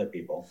closely as some other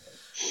people.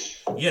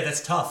 Yeah,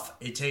 that's tough.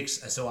 It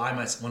takes. So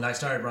when I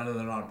started running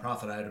the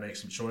nonprofit, I had to make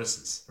some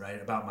choices,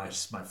 right, about my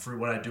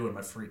what I do in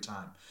my free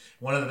time.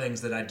 One of the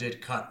things that I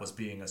did cut was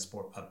being a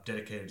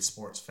dedicated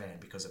sports fan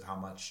because of how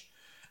much.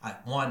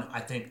 I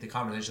think the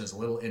conversation is a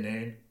little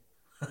inane,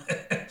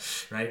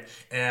 right?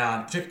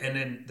 And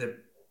then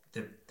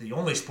the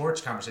only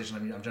sports conversation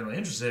I'm generally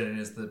interested in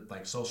is the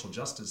social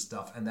justice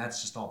stuff, and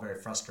that's just all very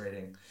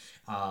frustrating.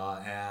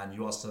 And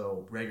you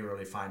also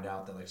regularly find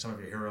out that some of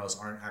your heroes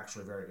aren't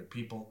actually very good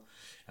people.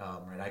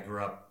 Right? I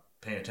grew up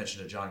paying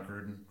attention to John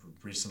Gruden, who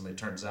recently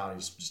turns out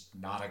he's just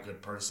not a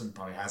good person,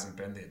 probably hasn't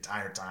been the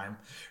entire time,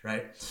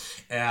 right?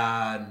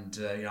 And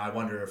I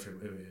wonder if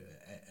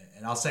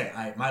and I'll say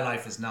my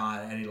life is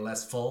not any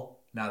less full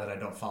now that I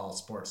don't follow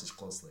sports as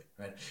closely,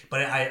 right?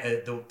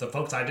 But the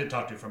folks I did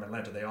talk to from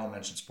Atlanta, they all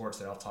mentioned sports.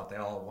 They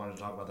all wanted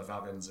to talk about the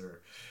Falcons,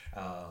 or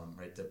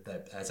right.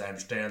 That as I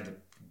understand,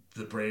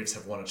 the Braves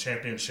have won a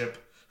championship.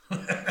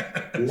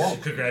 Yeah.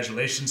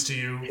 Congratulations to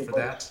you for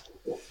that.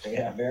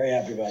 Yeah, very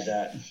happy about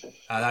that.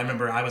 I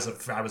remember I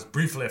was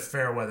briefly a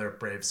fair weather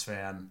Braves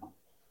fan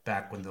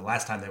back when the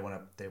last time they won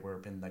they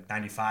were in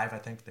 95, I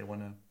think they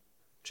won a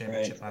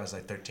championship. Right. I was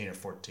 13 or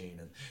 14,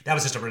 and that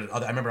was just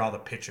I remember all the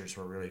pitchers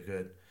were really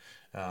good.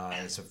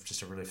 It's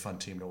just a really fun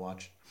team to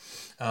watch.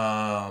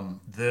 In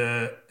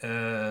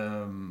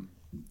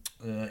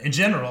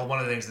general, one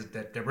of the things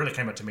that really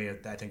came up to me,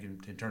 I think,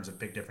 in terms of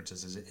big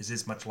differences,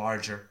 is much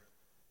larger.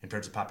 in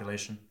terms of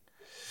population.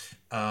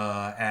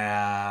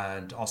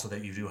 And also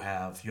that you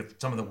have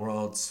some of the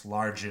world's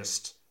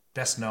largest,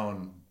 best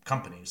known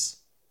companies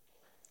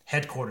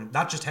headquartered,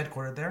 not just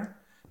headquartered there,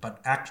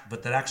 but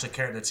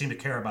that seem to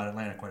care about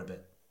Atlanta quite a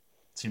bit.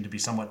 Seem to be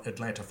somewhat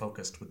Atlanta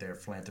focused with their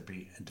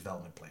philanthropy and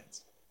development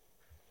plans.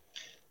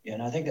 Yeah,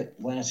 and I think that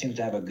Atlanta seems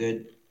to have a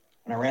good.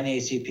 When I ran the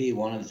ACP,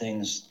 one of the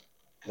things,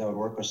 because I would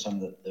work with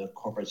some of the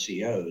corporate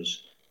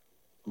CEOs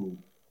who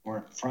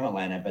weren't from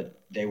Atlanta,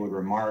 but they would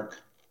remark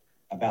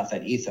about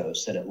that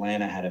ethos that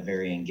Atlanta had a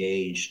very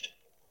engaged,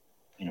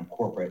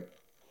 corporate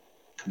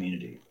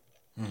community.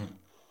 Mm-hmm.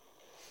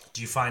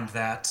 Do you find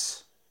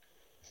that's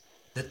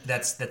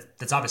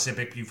obviously a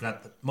big? You've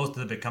got most of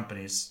the big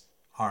companies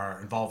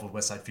are involved with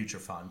Westside Future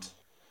Fund.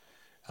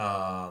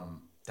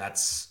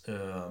 It's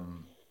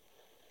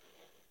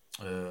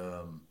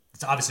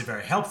obviously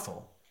very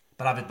helpful,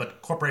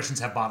 but corporations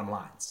have bottom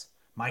lines.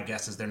 My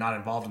guess is they're not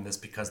involved in this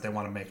because they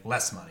want to make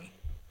less money,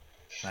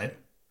 right?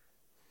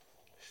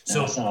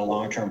 So it's not a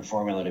long-term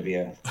formula to be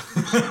a.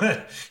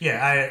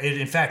 Yeah,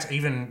 in fact,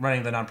 even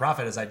running the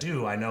nonprofit as I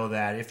do, I know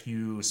that if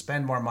you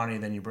spend more money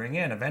than you bring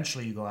in,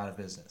 eventually you go out of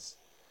business.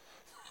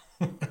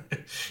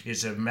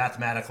 It's a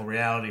mathematical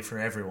reality for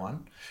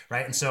everyone,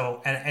 right? And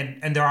so,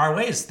 and there are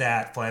ways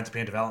that philanthropy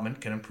and development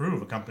can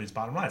improve a company's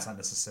bottom line. It's not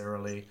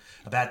necessarily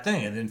a bad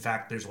thing. And in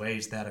fact, there's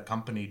ways that a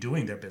company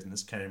doing their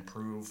business can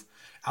improve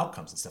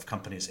outcomes and stuff.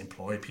 Companies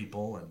employ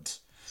people and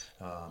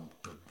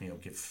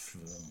give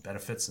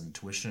benefits and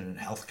tuition and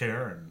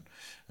healthcare and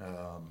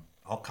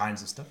all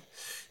kinds of stuff.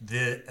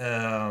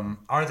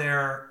 Are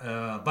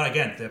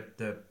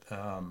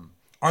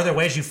there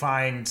ways you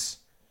find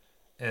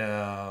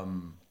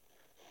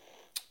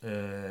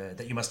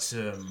that you must?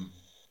 I'm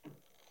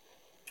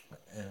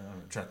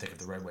trying to think of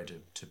the right way to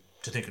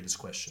think of this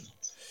question.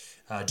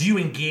 Do you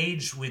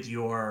engage with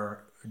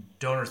your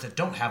donors that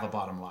don't have a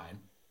bottom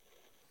line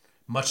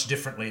much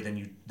differently than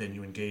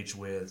you engage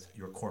with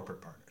your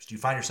corporate partners? Do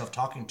you find yourself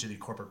talking to the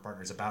corporate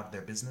partners about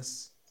their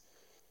business?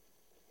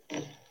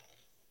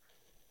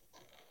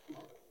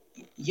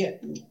 Yeah.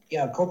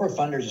 Corporate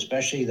funders,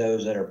 especially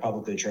those that are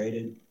publicly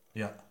traded.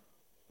 Yeah,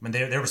 I mean they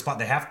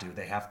have to.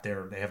 They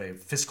have a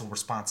fiscal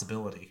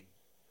responsibility,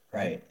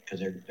 right? Because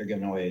they're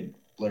giving away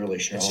literally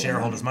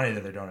shareholders' money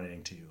that they're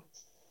donating to you.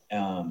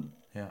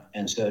 Yeah.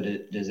 And so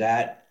does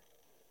that,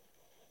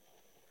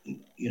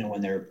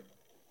 when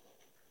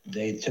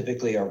they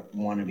typically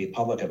want to be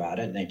public about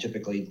it, and they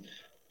typically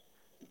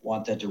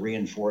want that to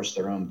reinforce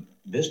their own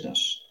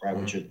business, right?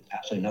 Mm-hmm. Which is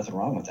absolutely nothing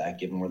wrong with that,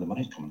 given where the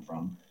money's coming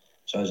from.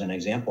 So as an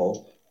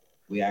example,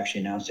 we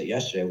actually announced it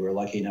yesterday. We were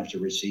lucky enough to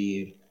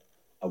receive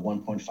a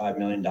 $1.5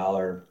 million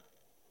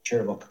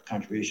charitable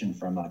contribution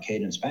from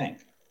Cadence Bank.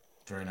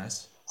 Very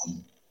nice.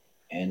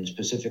 And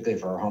specifically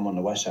for our Home on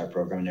the Westside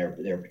program,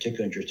 they're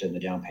particularly interested in the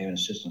down payment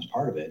assistance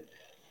part of it.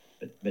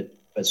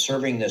 But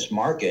serving this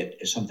market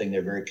is something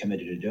they're very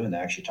committed to doing. They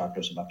actually talked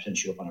to us about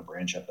potentially opening a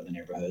branch up in the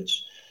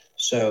neighborhoods.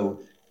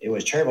 So it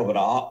was charitable, but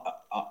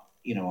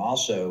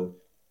also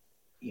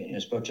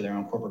spoke to their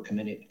own corporate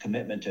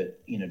commitment to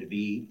to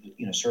be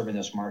serving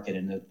this market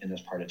in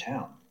this part of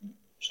town.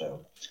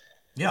 So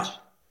yeah.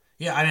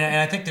 I mean, and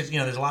I think that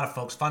there's a lot of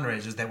folks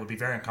fundraisers that would be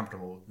very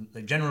uncomfortable,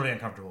 like generally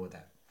uncomfortable with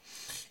that.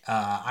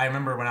 I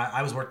remember when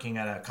I was working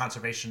at a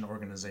conservation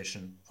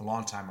organization a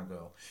long time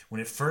ago,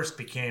 when it first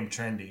became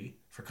trendy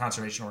for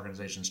conservation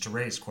organizations to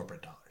raise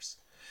corporate dollars.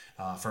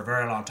 For a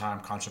very long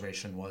time,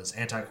 conservation was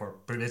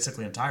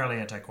basically entirely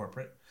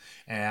anti-corporate,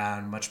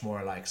 and much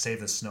more like save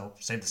the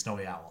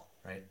snowy owl,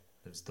 right?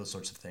 There's those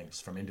sorts of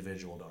things from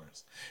individual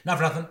donors. Not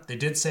for nothing, they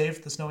did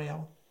save the snowy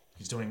owl.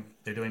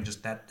 They're doing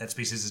just that. That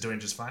species is doing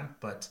just fine,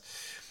 but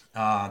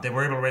they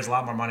were able to raise a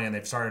lot more money, and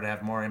they've started to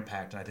have more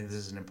impact. And I think this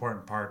is an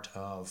important part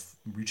of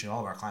reaching all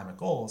of our climate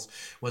goals.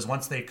 Was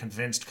once they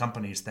convinced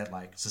companies that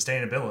like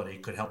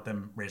sustainability could help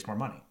them raise more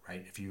money,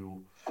 right? If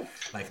you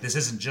this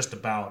isn't just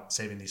about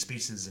saving these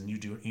species and you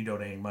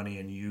donating money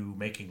and you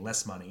making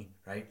less money,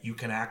 right? You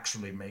can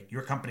actually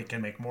your company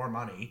can make more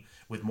money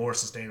with more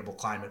sustainable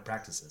climate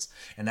practices,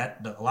 and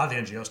that a lot of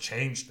the NGOs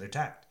changed their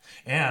tact,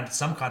 and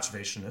some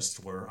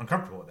conservationists were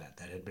uncomfortable with that.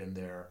 That had been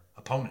their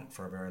opponent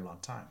for a very long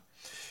time.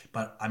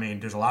 But I mean,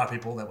 there's a lot of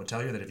people that would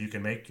tell you that if you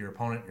can make your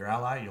opponent your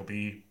ally, you'll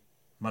be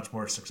much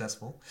more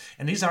successful.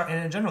 And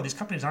in general, these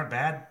companies aren't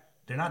bad.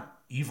 They're not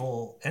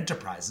evil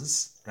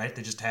enterprises, right?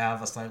 They just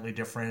have a slightly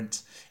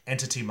different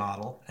entity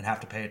model and have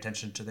to pay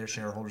attention to their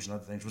shareholders and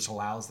other things, which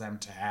allows them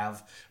to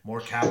have more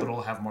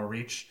capital, have more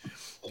reach,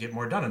 get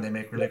more done, and they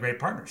make really great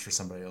partners for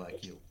somebody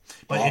like you.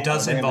 But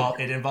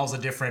it involves a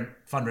different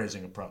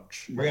fundraising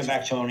approach. Bring it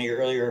back to one of your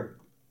earlier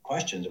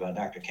questions about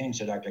Dr. King.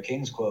 So Dr.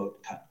 King's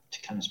quote,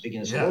 kind of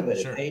speaking this a little bit,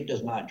 sure. If hate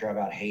does not drive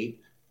out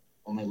hate,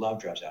 only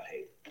love drives out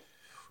hate.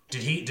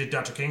 Did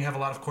Dr. King have a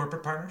lot of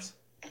corporate partners?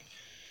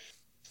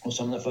 Well,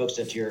 some of the folks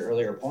that to your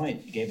earlier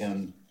point gave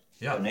him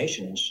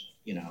donations,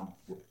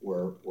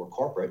 were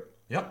corporate.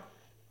 Yep.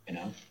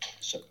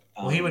 So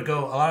he would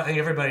go. I think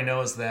everybody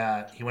knows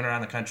that he went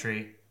around the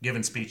country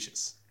giving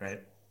speeches, right?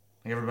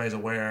 I think everybody's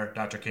aware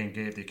Dr. King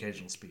gave the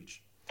occasional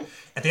speech.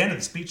 At the end of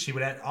the speech, he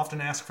would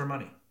often ask for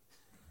money,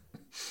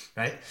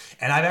 right?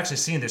 And I've actually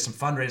seen there's a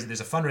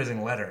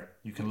fundraising letter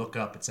you can look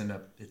up. It's in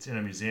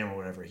a museum or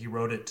whatever. He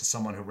wrote it to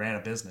someone who ran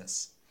a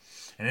business,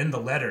 and in the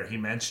letter he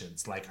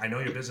mentions, like, I know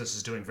your business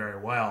is doing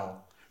very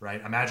well,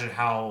 right? Imagine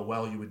how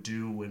well you would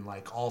do when,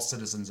 like, all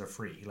citizens are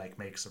free. He, like,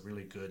 makes a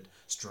really good,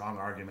 strong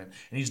argument,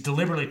 and he's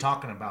deliberately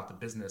talking about the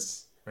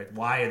business, right?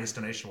 Why this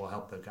donation will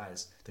help the guy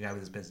with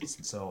his business.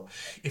 And so,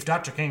 if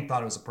Dr. King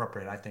thought it was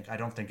appropriate, I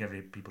don't think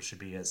every people should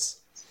be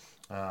as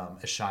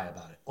shy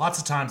about it. Lots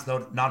of times,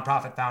 though,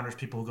 nonprofit founders,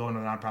 people who go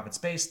into the nonprofit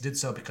space, did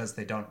so because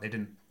they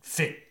didn't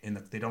fit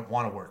they don't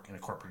want to work in a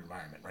corporate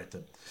environment, right?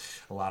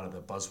 A lot of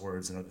the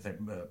buzzwords and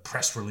other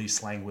press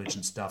release language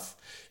and stuff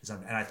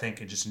and I think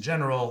just in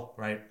general,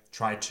 right,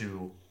 try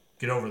to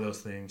get over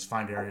those things,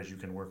 find areas you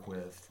can work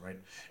with, right,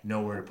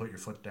 know where to put your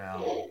foot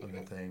down,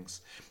 other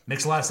things.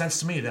 Makes a lot of sense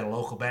to me that a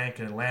local bank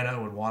in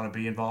Atlanta would want to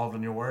be involved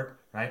in your work,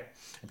 right?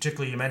 And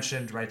particularly, you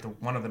mentioned, right,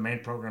 one of the main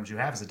programs you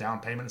have is a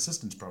down payment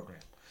assistance program.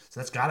 So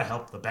that's got to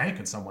help the bank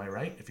in some way,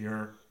 right? If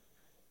you're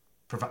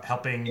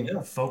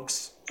helping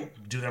folks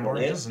do their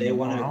mortgages and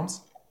own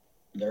homes.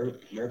 They're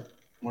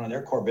one of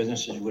their core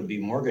businesses would be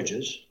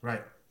mortgages.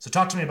 Right. So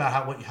talk to me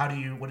about what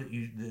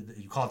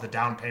you call it, the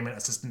down payment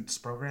assistance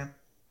program?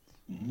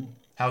 Mm-hmm.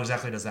 How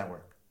exactly does that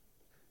work?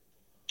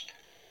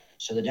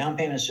 So the down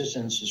payment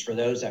assistance is for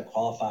those that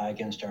qualify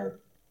against our,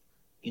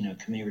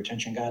 community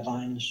retention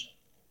guidelines.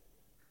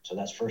 So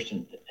that's first,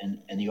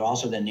 and you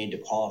also then need to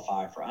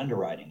qualify for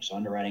underwriting. So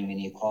underwriting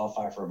meaning you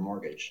qualify for a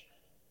mortgage.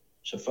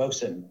 So folks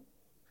that,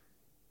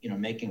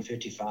 making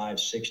 55,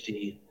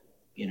 60,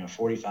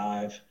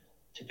 45,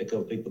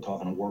 typical people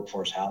call it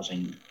workforce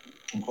housing,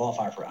 can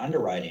qualify for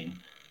underwriting,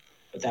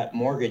 but that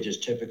mortgage is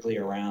typically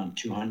around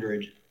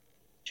 200,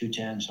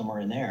 210, somewhere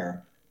in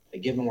there.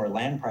 But given where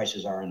land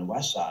prices are in the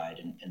Westside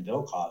and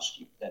bill costs,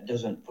 that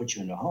doesn't put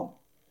you into a home.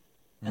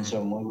 Mm-hmm. And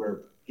so when we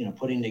were,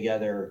 putting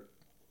together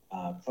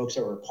folks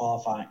that were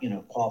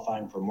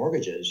qualifying for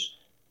mortgages,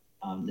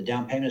 the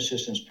down payment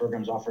assistance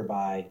programs offered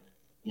by,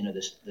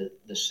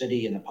 the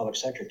city and the public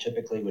sector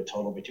typically would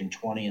total between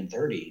 20 and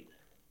 30,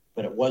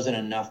 but it wasn't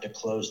enough to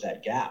close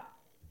that gap.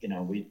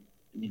 We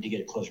need to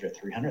get it closer to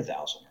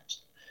 300,000.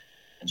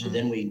 And so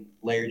then we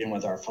layered in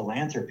with our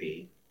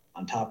philanthropy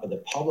on top of the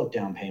public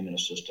down payment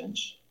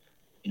assistance.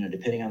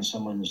 Depending on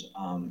someone's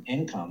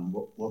income,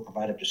 we'll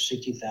provide up to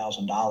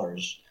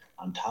 $60,000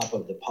 on top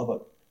of the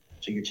public.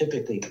 So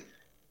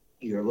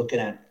you're looking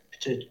at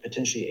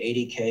potentially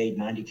 80K,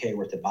 90K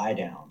worth of buy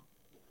down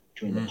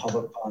between the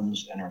public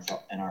funds and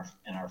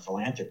our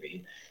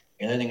philanthropy.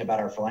 The other thing about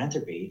our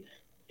philanthropy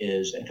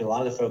is, and to a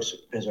lot of the folks,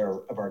 because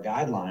of our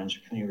guidelines,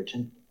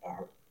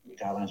 our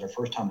guidelines are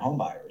first-time home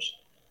buyers,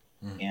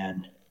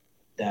 and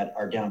that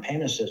our down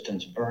payment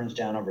assistance burns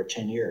down over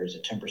 10 years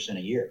at 10%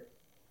 a year.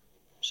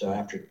 So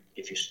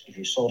if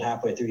you sold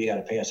halfway through, you got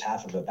to pay us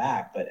half of it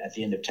back. But at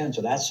the end of 10,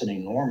 so that's an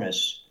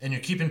enormous. And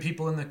you're keeping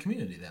people in the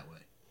community that way.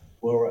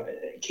 Well, we're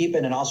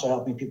keeping and also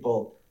helping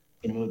people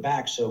move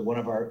back. So one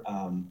of our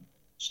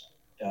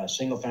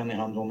single-family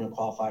homes, woman who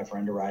qualified for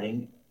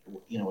underwriting,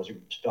 was a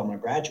Spelman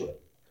graduate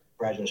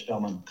of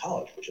Spelman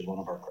College, which is one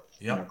of our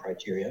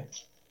criteria.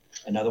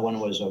 Another one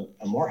was a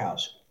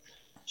Morehouse.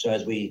 So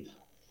as we,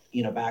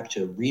 back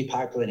to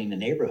repopulating the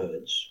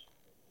neighborhoods,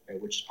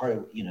 right, which is part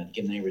of,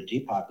 getting the neighborhoods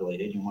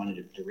depopulated, you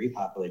wanted to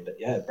repopulate, but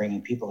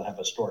bringing people that have a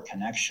historic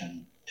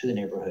connection to the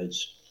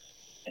neighborhoods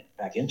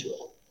back into it.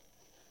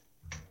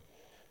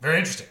 Very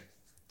interesting.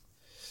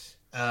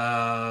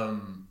 I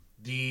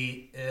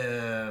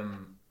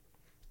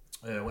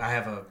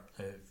have a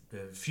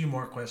few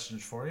more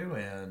questions for you,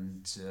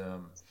 and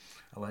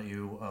I'll let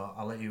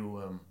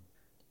you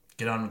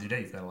get on with your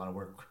day. You've got a lot of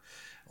work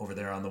over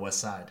there on the West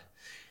Side.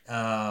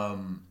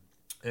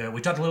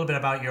 We talked a little bit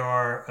about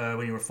your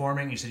when you were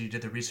forming. You said you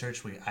did the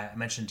research. I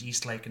mentioned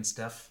Eastlake and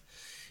stuff.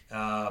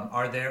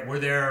 Were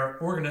there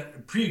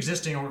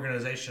pre-existing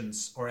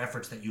organizations or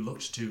efforts that you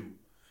looked to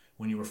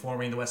when you were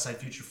forming the Westside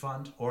Future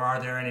Fund, or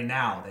are there any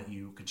now that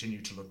you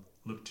continue to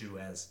look to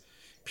as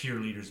peer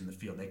leaders in the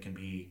field?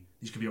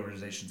 These could be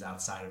organizations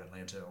outside of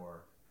Atlanta,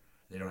 or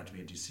they don't have to be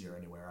in DC or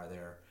anywhere. Are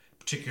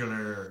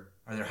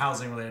there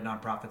housing related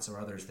nonprofits or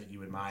others that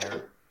you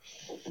admire,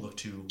 look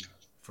to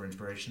for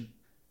inspiration?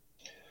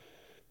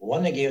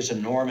 One that gave us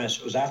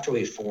it was after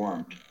we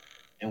formed,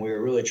 and we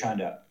were really trying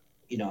to,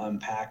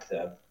 unpack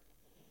the,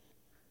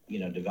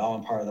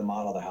 development part of the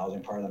model, the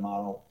housing part of the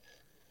model.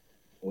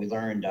 We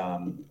learned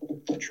a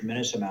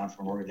tremendous amount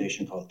from an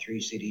organization called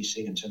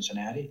 3CDC in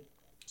Cincinnati.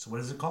 So what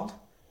is it called?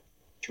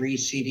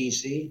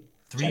 3CDC.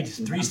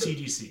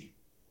 3CDC.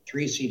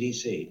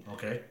 3CDC.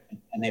 Okay.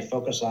 And they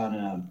focus on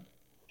a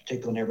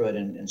particular neighborhood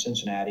in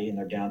Cincinnati in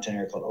their downtown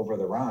area called Over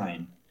the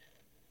Rhine.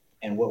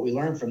 And what we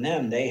learned from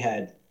them, they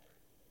had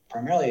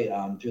primarily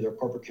through their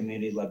corporate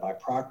community led by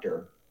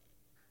Proctor,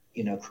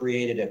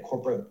 created a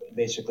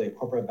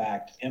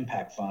corporate-backed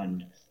impact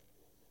fund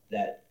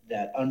that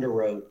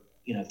underwrote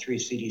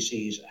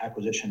 3CDC's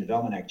acquisition and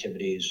development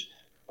activities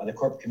by the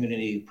corporate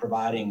community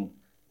providing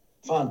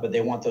funds, but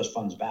they want those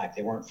funds back.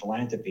 They weren't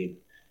philanthropy.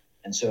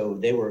 And so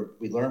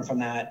we learned from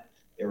that.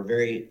 They were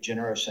very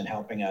generous in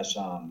helping us,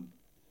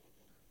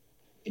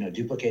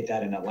 duplicate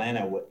that in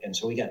Atlanta. And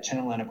so we got 10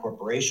 Atlanta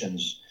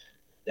corporations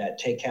that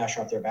take cash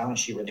off their balance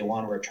sheet where they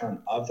want a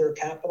return of their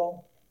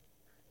capital,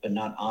 but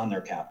not on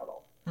their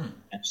capital.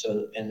 And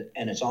so, and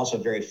it's also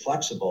very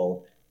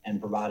flexible and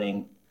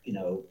providing,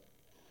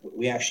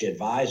 we actually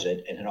advise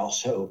it, and it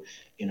also,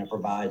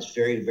 provides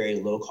very, very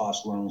low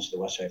cost loans to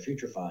the Westside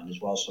Future Fund,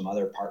 as well as some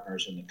other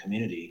partners in the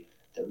community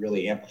that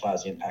really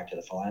amplifies the impact of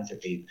the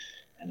philanthropy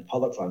and the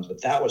public funds.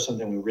 But that was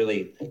something we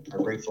really are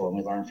grateful, and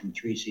we learned from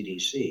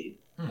 3CDC.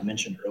 I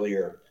mentioned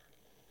earlier,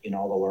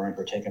 all the learning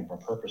we're taking from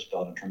Purpose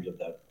Built in terms of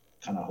the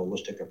kind of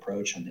holistic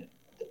approach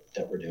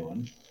that we're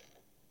doing.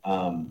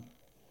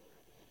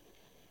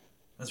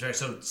 That's right.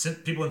 So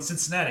people in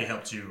Cincinnati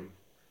helped you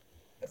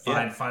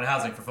find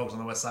housing for folks on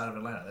the west side of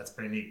Atlanta. That's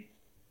pretty neat.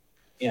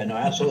 Yeah, no,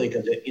 absolutely.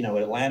 Because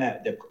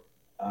Atlanta,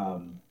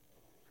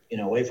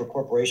 a way for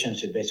corporations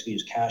to basically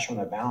use cash on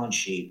their balance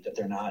sheet that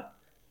they're not,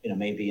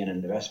 maybe in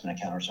an investment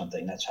account or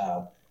something. That's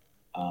how.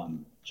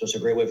 So it's a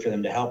great way for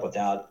them to help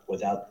without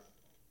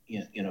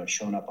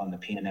showing up on the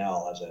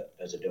P&L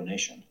as a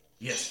donation.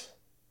 Yes.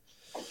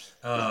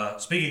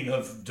 Speaking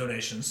of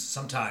donations,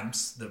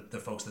 sometimes the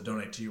folks that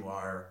donate to you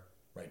are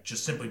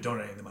just simply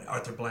donating the money.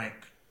 Arthur Blank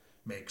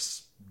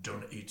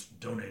he's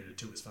donated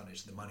to his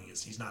foundation. The money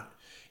he's not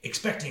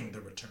expecting the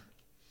return.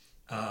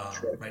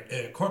 Sure.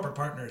 Corporate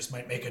partners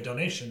might make a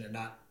donation and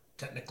not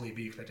technically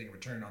be expecting a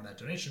return on that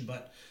donation,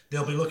 but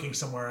they'll be looking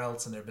somewhere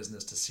else in their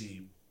business to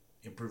see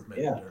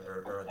improvement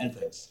or other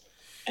things.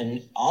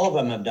 And all of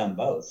them have done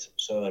both.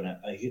 So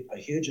a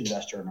huge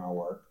investor in our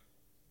work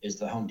is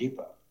the Home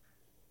Depot.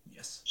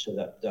 Yes.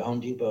 So the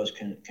Home Depot has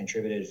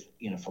contributed,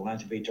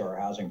 philanthropy to our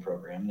housing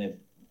program. They've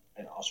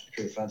also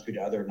contributed philanthropy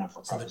to other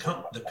not-for-profits.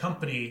 So the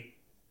company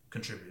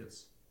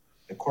contributes.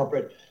 The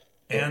corporate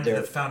and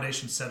the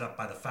foundation set up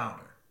by the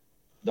founder.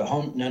 The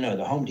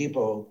Home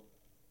Depot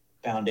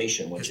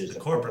Foundation, which is the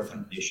corporate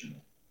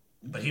foundation.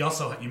 But he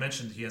also, you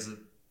mentioned he has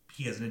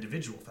an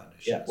individual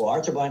foundation. Yeah. Well,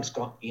 Arthur Blank's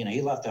gone.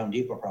 He left the Home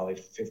Depot probably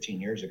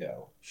 15 years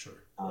ago. Sure.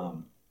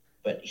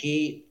 But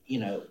he,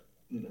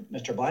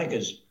 Mr. Blank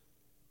is,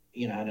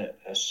 had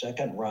a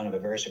second run of a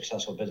very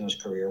successful business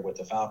career with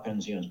the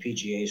Falcons. He owns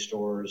PGA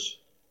stores.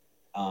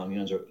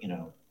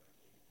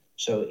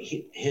 So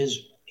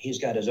he's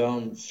got his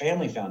own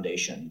family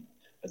foundation,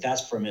 but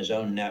that's from his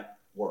own net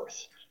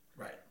worth.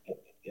 Right.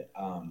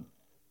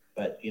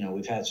 But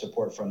we've had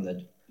support from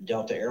the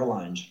Delta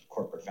Airlines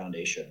corporate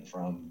foundation,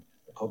 from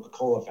the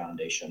Coca-Cola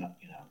Foundation,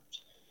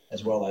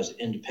 as well as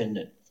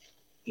independent,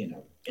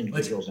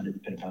 individuals and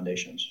independent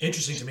foundations.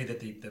 Interesting to me that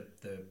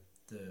the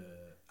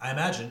I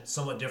imagine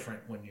somewhat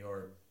different when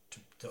you're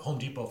the Home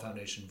Depot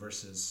Foundation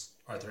versus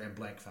Arthur M.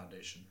 Blank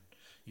Foundation,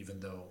 even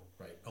though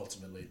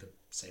ultimately the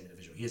same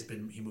individual.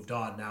 He moved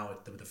on now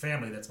with the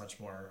family. That's much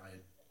more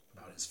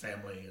about his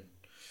family and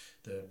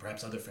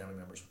perhaps other family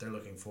members, what they're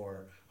looking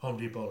for. Home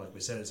Depot, like we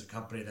said, is a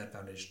company. That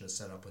foundation is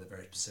set up with a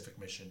very specific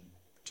mission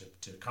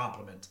to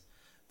complement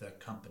the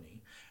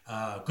company.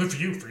 Good for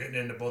you for getting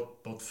into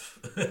both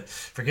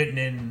for getting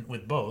in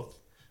with both.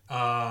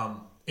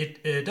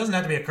 It doesn't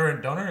have to be a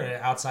current donor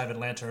outside of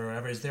Atlanta or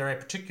wherever. Is there a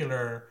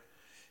particular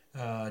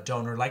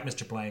donor like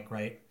Mr. Blank,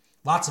 right?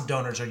 Lots of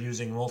donors are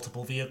using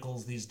multiple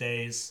vehicles these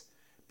days,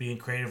 being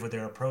creative with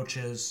their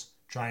approaches,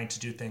 trying to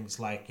do things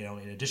like,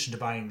 in addition to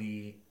buying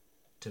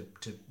to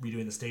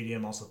redoing the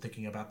stadium, also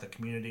thinking about the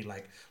community.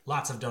 Like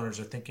lots of donors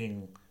are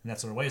thinking in that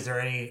sort of way. Is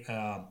there any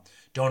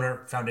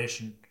donor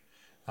foundation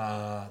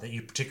that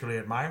you particularly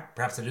admire?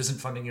 Perhaps that isn't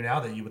funding you now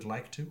that you would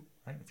like to,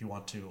 right? If you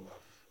want to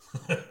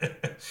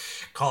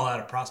call out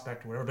a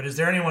prospect or whatever. But is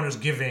there anyone who's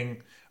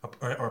giving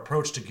or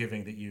approach to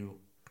giving that you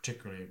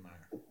particularly admire?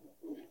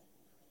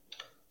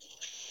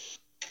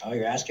 Oh,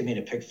 you're asking me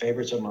to pick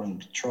favorites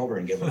among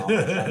children, given all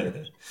my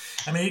favorites.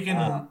 I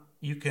mean,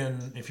 you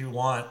can, if you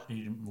want,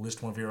 you can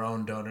list one of your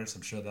own donors.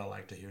 I'm sure they'll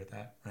like to hear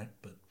that, right?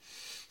 But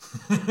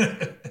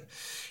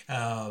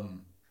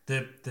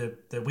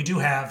we do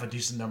have a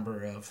decent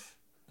number of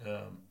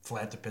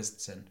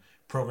philanthropists and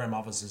program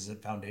offices and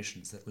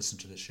foundations that listen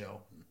to the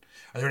show.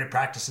 Are there any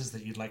practices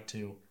that you'd like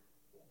to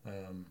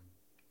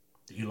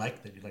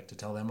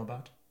tell them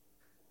about?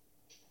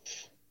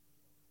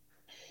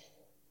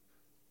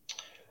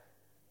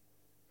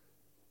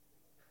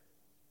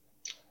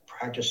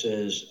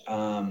 Practices.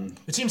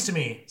 It seems to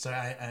me, so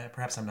I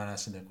perhaps I'm not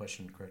asking that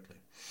question correctly.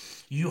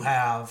 You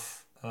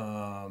have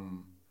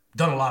done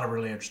a lot of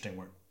really interesting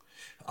work.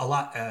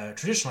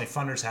 Traditionally,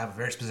 funders have a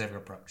very specific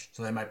approach.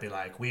 So they might be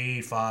like,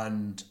 we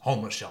fund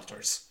homeless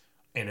shelters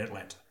in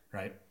Atlanta,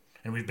 right?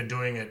 And we've been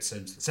doing it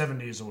since the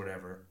 70s or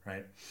whatever,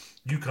 right?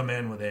 You come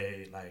in with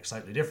a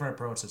slightly different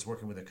approach that's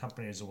working with the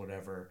companies or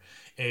whatever.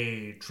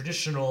 A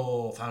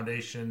traditional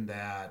foundation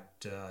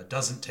that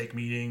doesn't take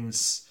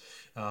meetings,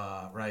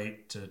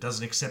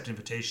 doesn't accept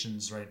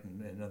invitations, right,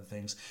 and other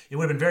things. It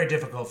would have been very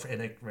difficult for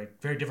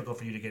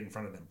you to get in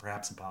front of them,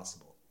 perhaps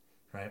impossible,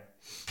 right?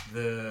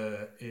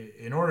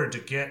 In order to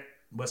get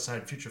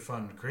Westside Future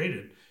Fund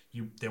created,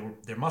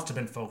 there must have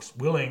been folks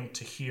willing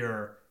to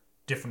hear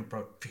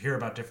hear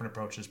about different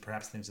approaches,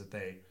 perhaps things that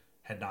they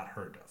had not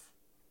heard of.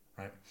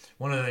 Right.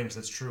 One of the things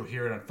that's true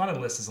here at Unfunded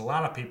List is a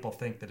lot of people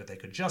think that if they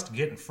could just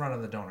get in front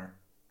of the donor,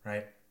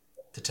 right,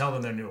 to tell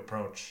them their new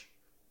approach,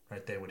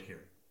 right, they would hear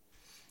it.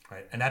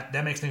 Right. And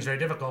that makes things very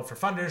difficult for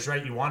funders,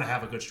 right? You want to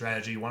have a good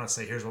strategy. You want to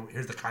say, here's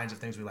the kinds of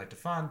things we like to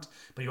fund,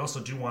 but you also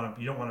you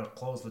don't want to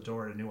close the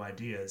door to new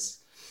ideas,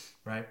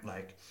 right?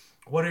 Like,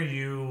 what are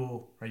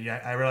you, right?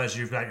 I realize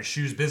you've got your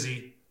shoes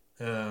busy.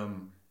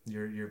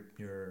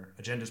 Your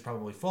agenda is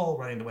probably full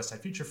running the Westside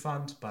Future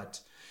Fund, but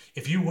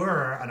if you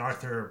were an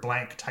Arthur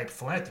Blank type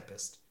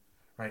philanthropist,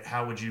 right,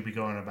 how would you be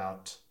going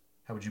about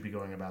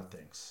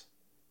things?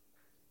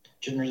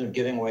 In terms of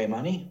giving away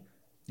money?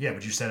 Yeah,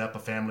 would you set up a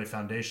family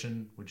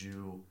foundation? Would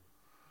you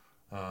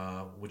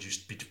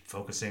be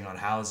focusing on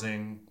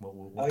housing?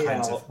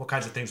 What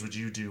kinds of things would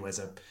you do as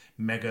a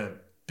mega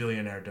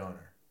billionaire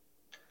donor?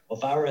 Well,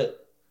 if I were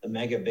a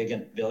mega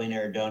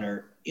billionaire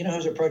donor,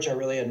 whose approach I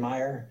really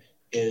admire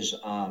is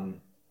Jeff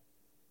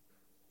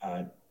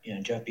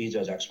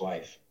Bezos'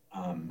 ex-wife.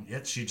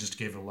 Yet she just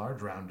gave a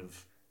large round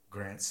of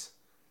grants.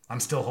 I'm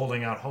still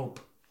holding out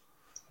hope.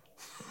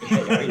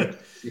 Could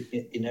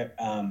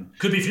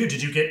be few.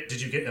 Did you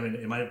get? I mean,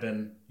 it might have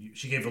been.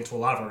 She gave to a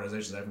lot of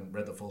organizations. I haven't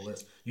read the full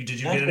list. Did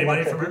you get any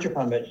money from her?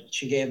 Fund, but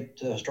she gave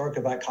to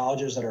historically black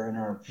colleges that are in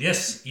her.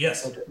 Yes.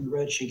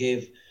 She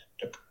gave.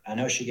 I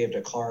know she gave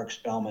to Clark,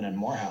 Spelman, and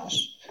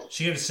Morehouse.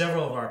 She gave to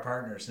several of our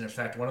partners, and in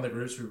fact, one of the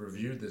groups we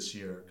reviewed this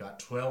year got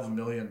 $12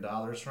 million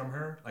from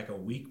her, like a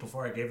week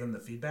before I gave them the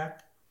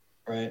feedback.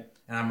 Right.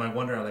 And I'm like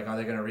wondering, like, are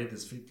they going to read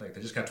this feedback? Like,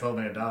 they just got $12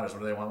 million. What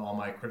do they want all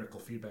my critical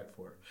feedback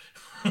for?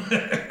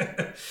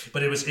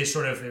 But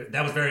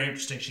that was very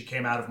interesting. She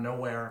came out of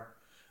nowhere.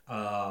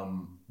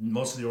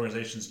 Most of the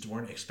organizations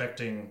weren't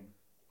expecting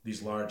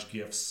these large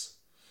gifts.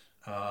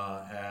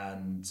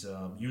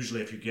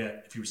 Usually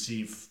if you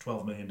receive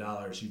 $12 million,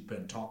 you've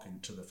been talking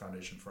to the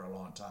foundation for a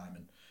long time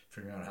and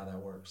figuring out how that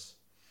works.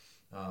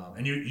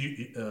 And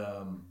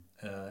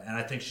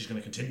I think she's going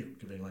to continue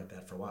giving like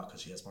that for a while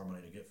because she has more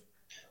money to give.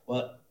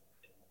 Well,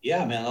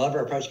 yeah, man, I love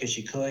her approach because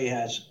she clearly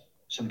has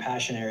some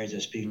passion areas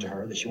that speak to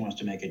her that she wants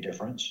to make a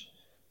difference.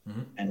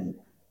 Mm-hmm. And,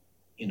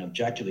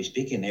 objectively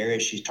speaking, the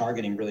areas she's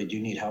targeting really do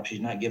need help. She's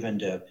not given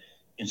to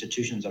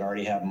institutions that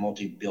already have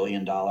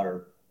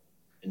multi-billion-dollar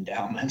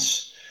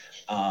endowments.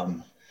 I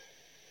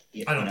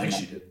don't think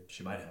she did.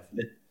 She might have.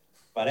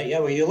 But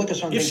you look at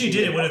some. If she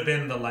did, it would have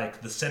been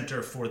the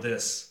center for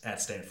this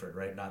at Stanford,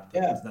 right? Not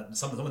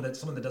someone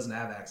that doesn't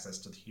have access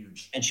to the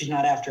huge. And she's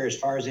not after as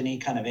far as any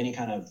kind of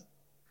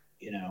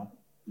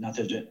not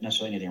that there's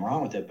necessarily anything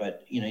wrong with it,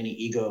 but any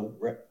ego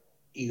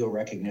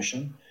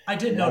recognition. I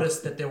did notice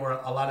that there were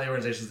a lot of the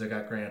organizations that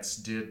got grants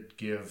did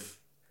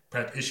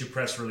issue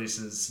press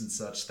releases and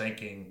such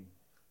thanking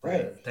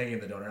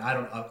the donor. I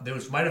don't.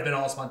 Might have been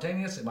all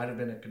spontaneous. It might have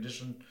been a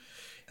condition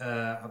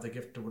of the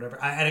gift or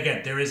whatever. And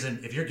again, there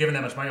isn't. If you're giving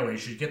that much money away, you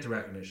should get the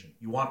recognition.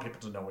 You want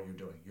people to know what you're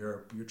doing.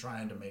 You're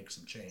trying to make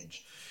some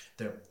change.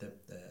 The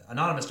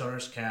anonymous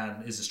donors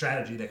is a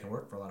strategy that can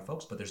work for a lot of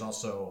folks, but there's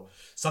also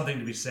something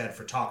to be said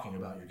for talking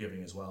about your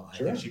giving as well.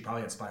 Sure. I think she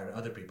probably inspired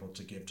other people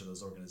to give to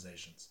those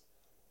organizations.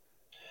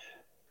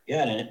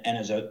 Yeah, and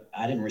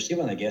I didn't receive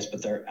one of the gifts,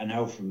 but I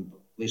know at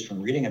least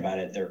from reading about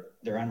it,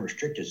 they're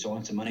unrestricted. So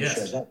once the money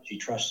shows up, she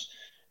trusts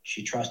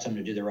them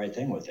to do the right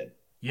thing with it.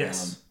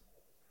 Yes,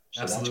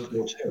 so absolutely.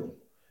 That's cool too.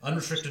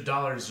 Unrestricted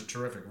dollars are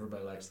terrific.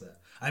 Everybody likes that.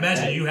 I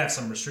imagine you have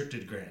some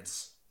restricted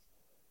grants.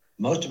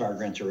 Most of our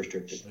grants are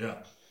restricted.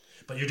 Yeah,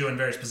 but you're doing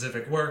very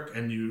specific work,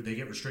 and they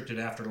get restricted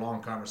after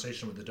long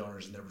conversation with the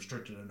donors, and they're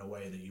restricted in a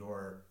way that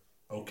you're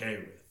okay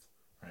with,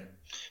 right?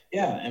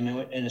 Yeah, I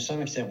mean, and to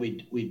some extent,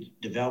 we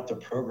developed a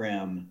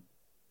program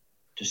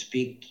to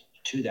speak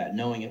to that,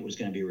 knowing it was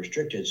going to be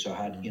restricted. So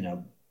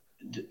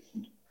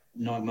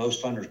knowing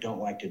most funders don't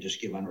like to just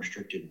give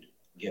unrestricted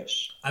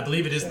gifts. I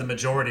believe it is the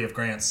majority of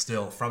grants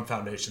still from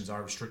foundations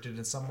are restricted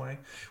in some way,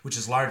 which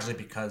is largely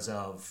because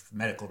of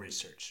medical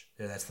research.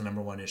 That's the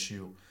number one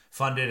issue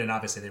funded, and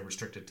obviously they're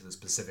restricted to the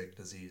specific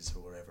disease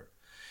or whatever.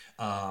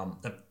 One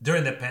of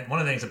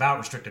the things about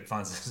restricted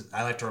funds is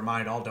I like to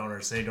remind all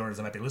donors, any donors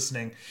that might be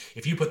listening,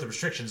 if you put the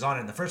restrictions on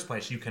it in the first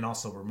place, you can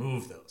also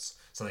remove those.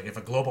 So like if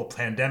a global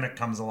pandemic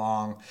comes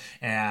along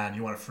and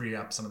you want to free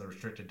up some of the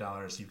restricted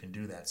dollars, you can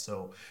do that.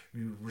 So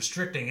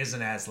restricting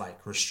isn't as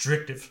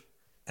restrictive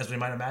as we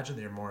might imagine.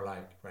 They're more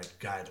like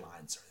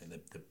guidelines.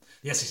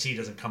 The SEC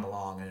doesn't come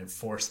along and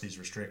enforce these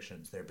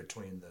restrictions. They're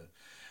between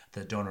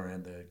the donor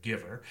and the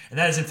giver. And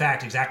that is, in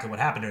fact, exactly what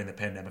happened during the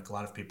pandemic. A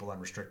lot of people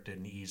unrestricted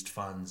and eased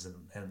funds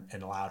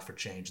and allowed for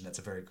change, and that's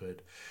a very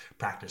good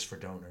practice for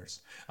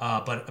donors.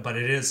 But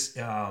it is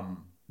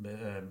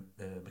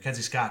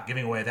Mackenzie Scott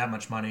giving away that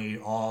much money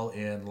all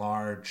in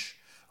large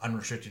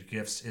unrestricted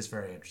gifts is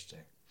very interesting.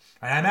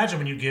 I imagine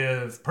when you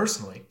give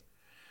personally,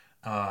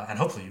 and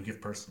hopefully you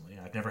give personally.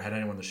 I've never had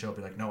anyone on the show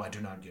be like, no, I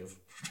do not give.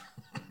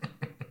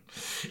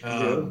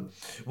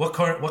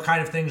 What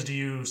kind of things do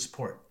you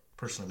support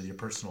personally with your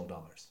personal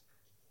dollars?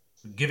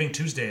 Giving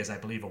Tuesday is, I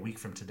believe, a week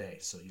from today,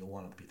 so you'll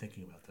want to be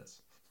thinking about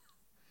this.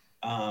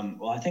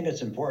 Well, I think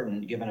it's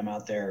important given I'm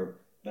out there,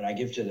 but I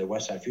give to the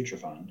Westside Future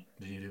Fund.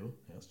 Do you do?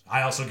 Yes.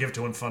 I also give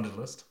to Unfunded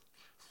List.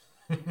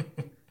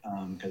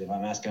 Because if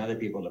I'm asking other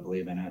people to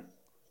believe in it.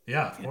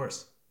 Yeah, of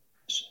course.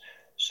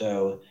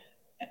 So,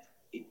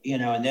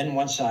 and then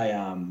once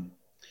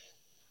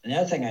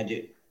another thing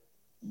I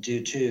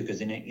do too,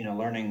 because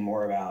learning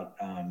more about,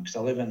 because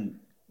I live in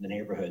the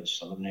neighborhoods.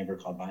 I live in a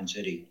neighborhood called Vine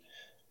City,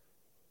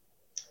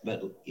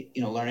 but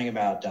learning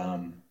about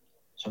some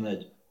of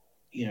the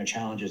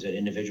challenges that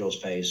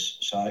individuals face.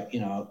 So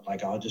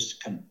I'll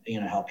just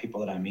help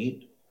people that I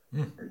meet,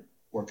 or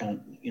work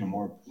on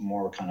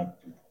more kind of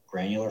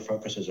granular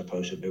focus as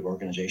opposed to a big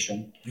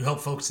organization. You help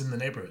folks in the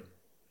neighborhood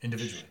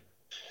individually.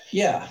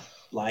 Yeah,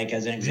 like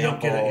as an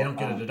example, you don't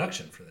get a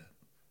deduction for that.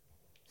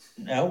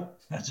 No,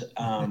 that's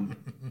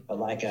but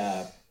like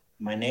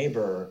my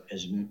neighbor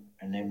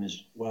her name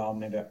is, well,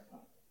 maybe I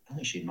don't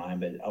think she'd mind,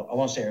 but I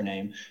won't say her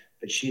name.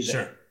 But she's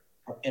sure.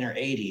 In her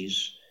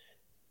 80s,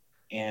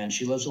 and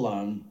she lives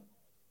alone.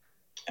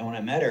 And when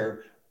I met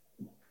her,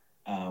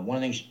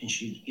 one thing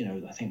she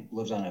I think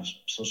lives on a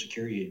Social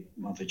Security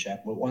monthly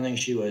check. But one thing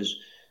she was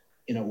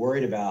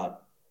worried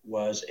about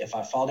was, if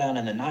I fall down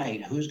in the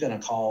night, who's going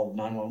to call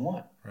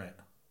 911? Right.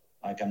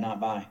 Like, I'm not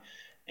by.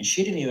 And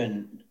she didn't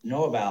even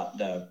know about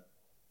the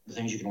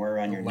things you can wear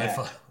around your neck.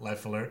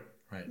 Life alert.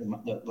 Right.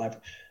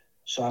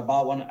 So I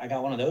bought one. I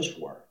got one of those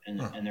for her,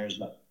 and there's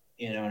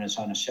and it's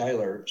on a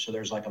cellular, so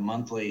there's like a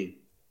monthly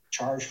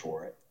charge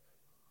for it.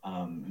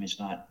 It's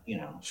not,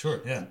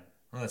 Sure. Yeah.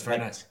 Well, that's very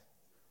nice.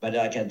 But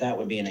like that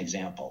would be an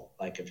example,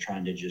 like, of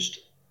trying to just,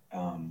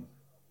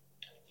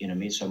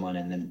 meet someone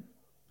and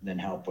then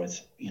help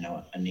with,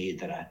 a need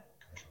that I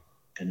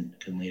can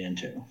lead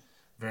into.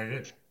 Very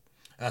good.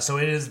 So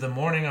it is the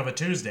morning of a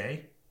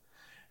Tuesday,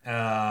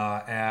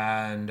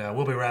 and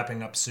we'll be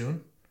wrapping up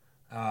soon.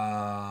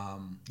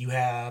 You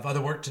have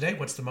other work today.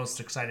 What's the most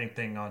exciting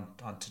thing on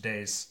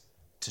today's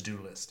to-do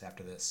list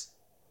after this?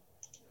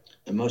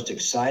 The most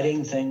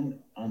exciting thing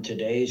on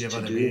today's to-do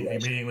list. Are you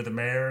meeting with the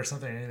mayor or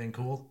something? Anything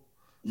cool?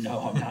 No,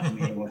 I'm not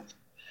meeting with.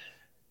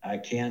 I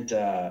can't.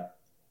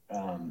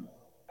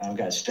 I've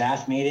got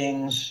staff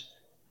meetings.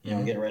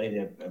 Getting ready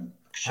to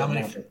shut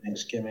down for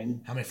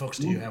Thanksgiving. How many folks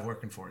do you have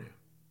working for you?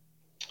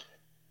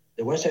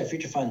 The Westside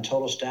Future Fund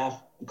total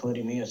staff,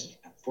 including me, is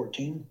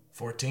 14.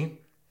 14?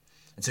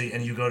 And so,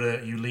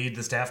 you lead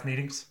the staff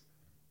meetings?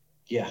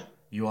 Yeah.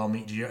 You all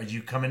meet. Are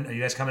you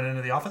guys coming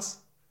into the office?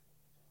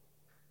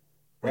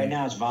 Right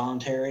now it's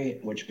voluntary,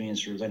 which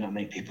means there's really not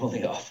many people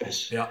in the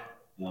office. Yeah.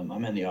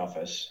 I'm in the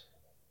office.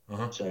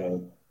 Uh-huh.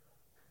 So.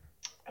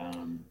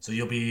 So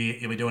you'll be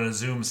doing a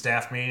Zoom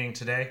staff meeting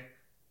today?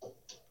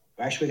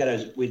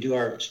 Actually, we do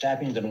our staff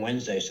meetings on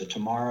Wednesday. So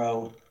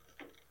tomorrow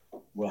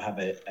we'll have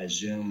a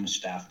Zoom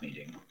staff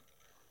meeting.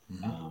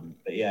 Mm-hmm.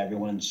 But yeah,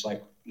 everyone's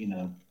like,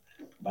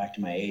 back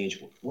to my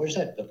age. What is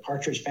that? The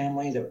Partridge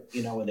Family that,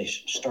 when they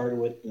started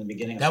with in the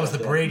beginning? That was the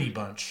Brady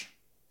Bunch.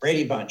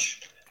 Brady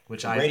Bunch.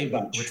 Which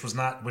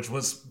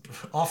was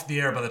off the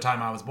air by the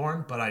time I was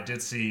born, but I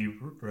did see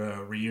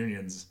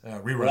reunions,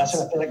 reruns. Well, that's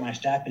what I feel like my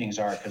staff meetings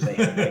are, because they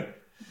have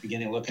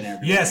beginning looking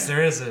at. Yes,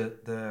 there is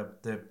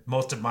the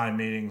most of my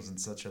meetings and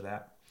such are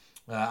that.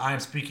 I am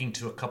speaking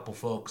to a couple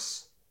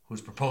folks whose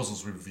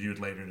proposals we reviewed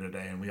later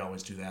today, and we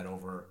always do that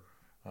over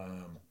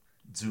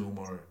Zoom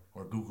or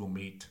Google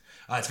Meet.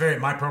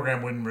 My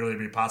program wouldn't really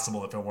be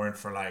possible if it weren't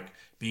for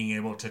being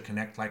able to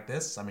connect like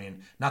this. I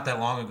mean, not that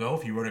long ago,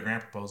 if you wrote a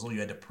grant proposal, you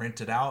had to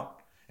print it out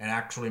and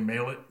actually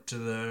mail it to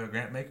the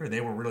grant maker. They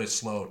were really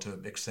slow to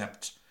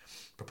accept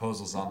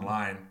proposals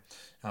online.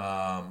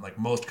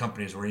 Most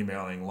companies were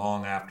emailing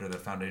long after the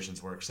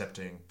foundations were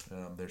accepting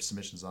their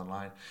submissions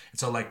online. And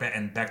so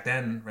back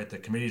then, right, the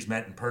committees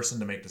met in person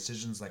to make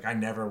decisions. I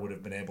never would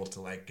have been able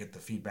to get the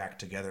feedback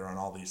together on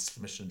all these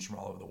submissions from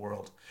all over the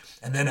world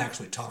and then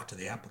actually talk to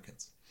the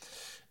applicants.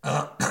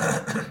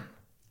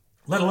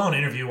 Let alone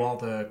interview all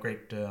the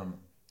great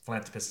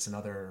philanthropists and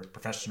other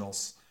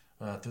professionals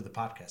through the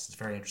podcast. It's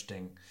very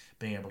interesting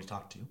being able to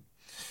talk to you.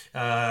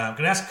 I'm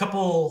going to ask a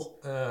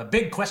couple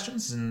big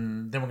questions,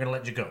 and then we're going to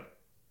let you go.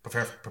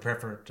 Prepare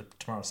for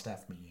tomorrow's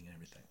staff meeting and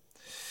everything.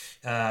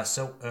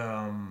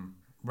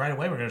 Right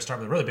away, we're going to start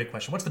with a really big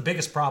question. What's the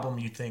biggest problem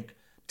you think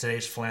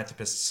today's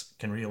philanthropists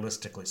can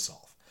realistically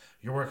solve?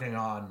 You're working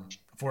on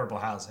affordable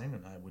housing,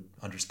 and I would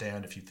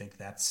understand if you think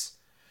that's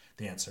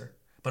the answer.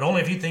 But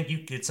only if you think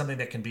it's something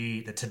that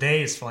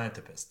today's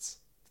philanthropists,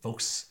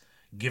 folks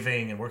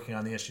giving and working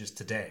on the issues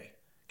today,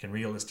 can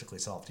realistically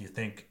solve. Do you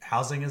think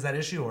housing is that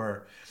issue,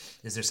 or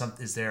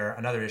is there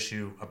another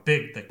issue,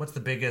 what's the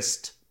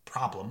biggest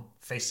problem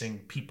facing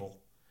people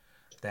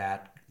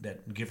that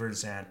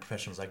givers and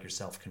professionals like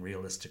yourself can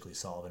realistically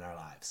solve in our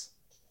lives?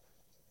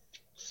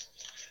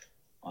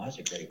 Well, that's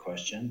a great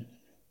question.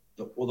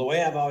 The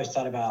way I've always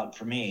thought about,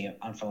 for me,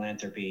 on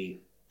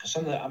philanthropy, because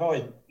I've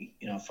always,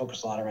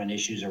 focused a lot around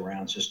issues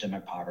around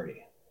systemic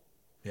poverty.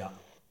 Yeah.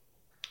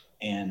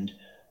 And,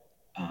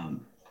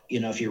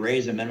 if you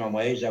raise the minimum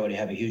wage, that would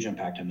have a huge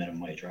impact on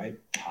minimum wage, right?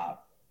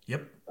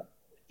 Yep.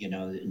 In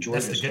That's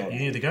Georgia. you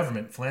need the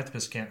government.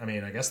 Philanthropists can't. I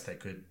mean, I guess they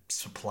could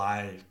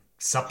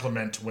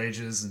supplement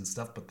wages and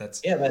stuff, but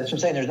that's but that's what I'm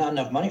saying. There's not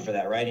enough money for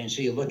that, right? And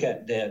so you look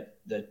at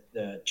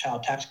the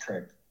child tax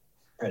credit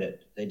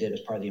they did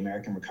as part of the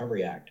American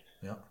Recovery Act.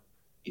 Yeah,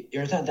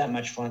 there's not that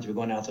much philanthropy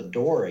going out the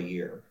door a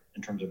year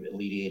in terms of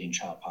alleviating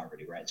child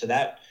poverty, right? So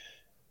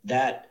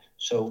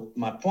so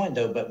my point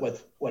though, but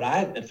what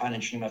I find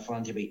interesting about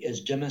philanthropy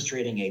is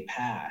demonstrating a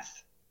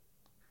path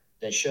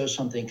that shows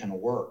something can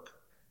work,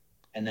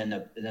 and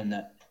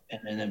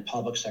then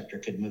public sector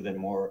could move in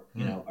more,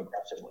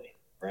 aggressively,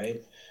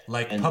 right?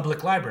 Like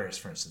public libraries,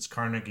 for instance.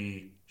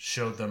 Carnegie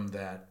showed them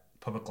that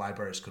public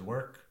libraries could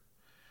work,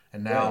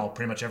 and now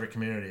pretty much every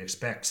community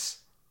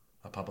expects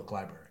a public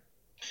library.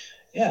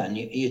 Yeah, and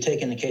you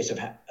take in the case of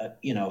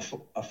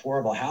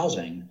affordable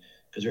housing,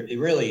 because it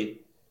really,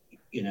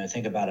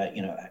 think about it,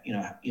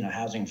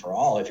 housing for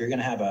all. If you're going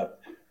to have a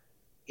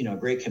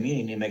great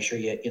community, you need to make sure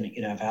you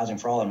have housing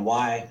for all, and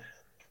why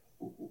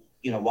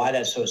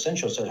that's so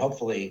essential. So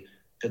hopefully,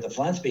 because the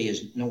philanthropy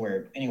is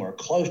anywhere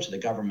close to the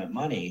government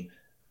money,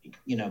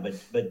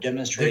 but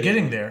demonstrating they're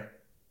getting there.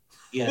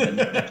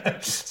 Yeah,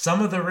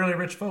 some of the really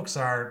rich folks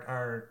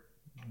are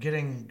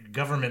getting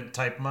government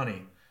type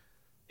money.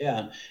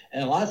 Yeah,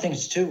 and a lot of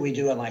things too we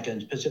do,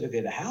 and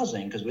specifically the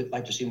housing, because we'd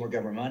like to see more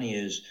government money,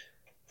 is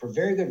for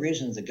very good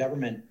reasons. The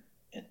government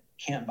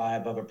can't buy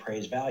above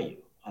appraised value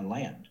on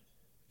land.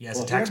 Yeah,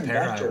 as a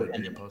taxpayer, I would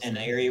be opposed to an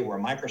area where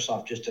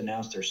Microsoft just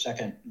announced their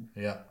second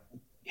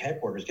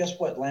headquarters. Guess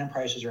what? Land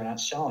prices are not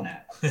selling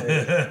at.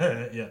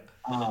 Yeah.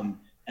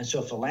 And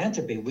so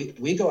philanthropy,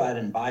 we go out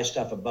and buy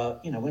stuff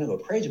above. We don't go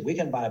crazy. We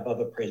can buy above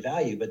appraised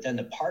value, but then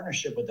the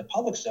partnership with the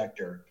public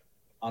sector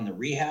on the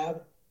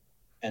rehab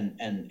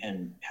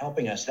and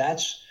helping us,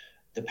 that's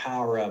the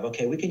power of,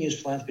 okay, we can use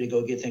philanthropy to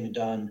go get things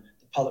done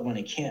the public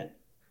money can't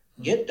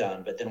get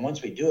done, but then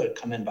once we do it,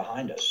 come in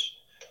behind us.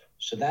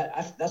 So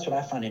that's what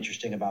I find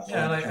interesting about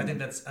philanthropy.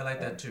 I like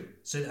that too.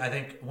 So I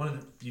think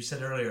you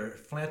said earlier,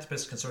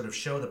 philanthropists can sort of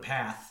show the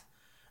path,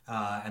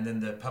 and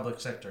then the public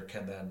sector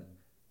can then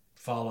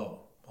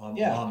follow on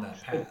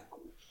that path.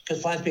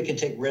 Because philanthropy can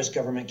take risk,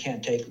 government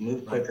can't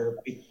move quicker,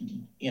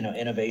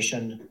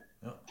 innovation.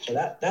 Yeah. So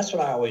that's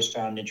what I always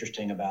found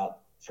interesting about,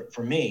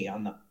 for me,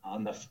 on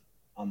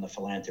the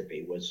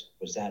philanthropy was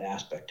that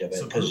aspect of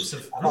it. Because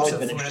I've always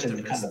been interested in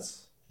the kind of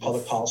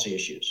public policy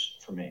issues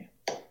for me.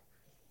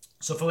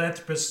 So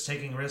philanthropists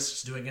taking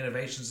risks, doing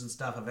innovations and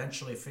stuff,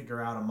 eventually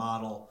figure out a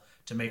model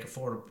to make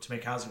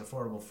housing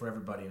affordable for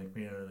everybody in a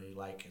community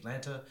like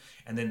Atlanta,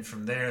 and then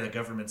from there the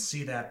governments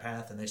see that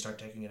path and they start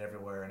taking it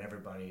everywhere, and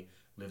everybody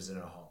lives in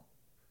a home.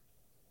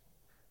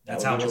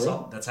 That's how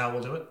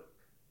we'll do it.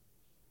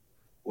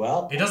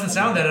 Well, it doesn't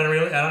sound that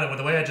unreal. I don't know.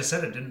 The way I just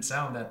said it didn't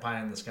sound that pie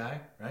in the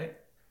sky, right?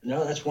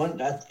 No,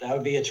 that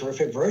would be a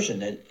terrific version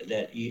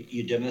that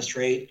you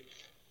demonstrate,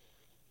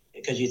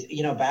 because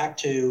back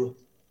to,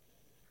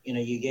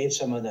 you gave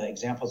some of the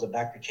examples of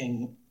Dr.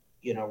 King,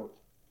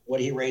 what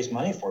he raised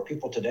money for.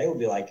 People today would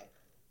be like,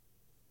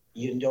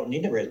 you don't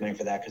need to raise money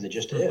for that because it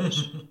just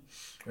is.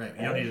 Right.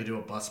 You don't need to do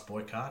a bus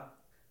boycott.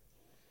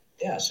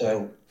 Yeah.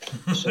 So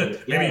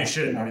maybe you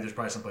should. Maybe there's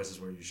probably some places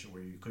where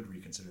you could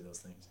reconsider those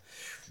things.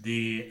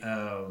 Like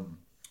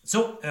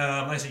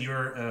I said,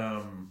 you're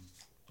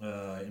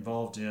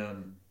involved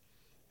in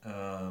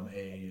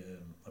a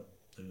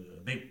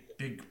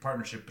big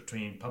partnership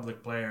between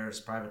public players,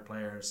 private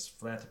players,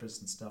 philanthropists,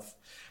 and stuff.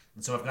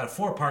 And so I've got a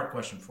 4-part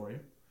question for you,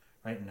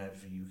 right? And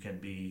if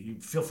you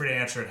feel free to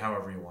answer it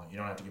however you want. You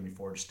don't have to give me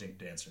 4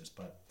 distinct answers.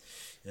 But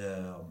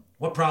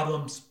what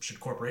problems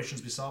should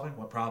corporations be solving?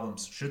 What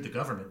problems should the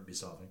government be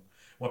solving?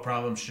 What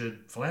problems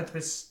should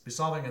philanthropists be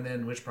solving? And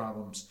then which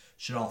problems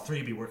should all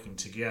 3 be working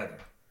together?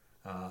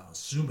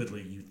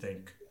 Assumedly, you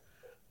think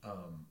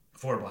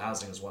affordable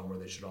housing is one where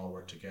they should all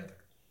work together.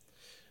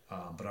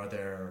 But are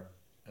there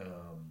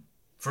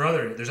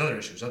there's other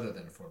issues other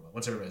than affordable?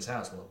 Once everybody's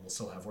housed, we'll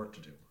still have work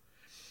to do.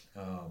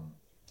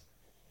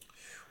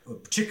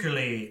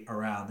 Particularly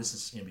around, this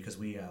is because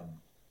we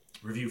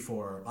review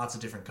for lots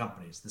of different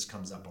companies. This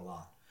comes up a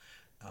lot.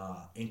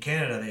 In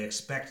Canada, they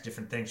expect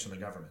different things from the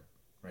government.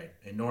 Right.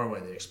 In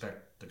Norway, they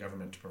expect the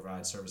government to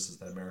provide services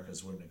that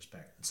Americans wouldn't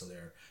expect. And so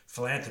their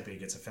philanthropy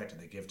gets affected.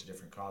 They give to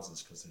different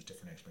causes because there's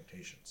different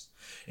expectations.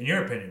 In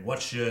your opinion,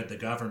 what should the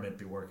government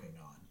be working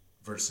on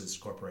versus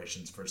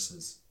corporations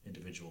versus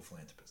individual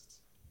philanthropists?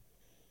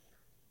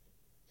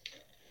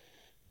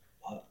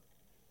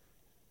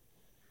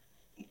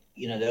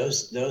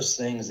 Those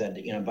things that,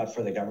 but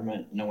for the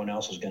government, no one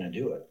else is going to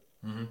do it.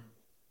 Mm-hmm.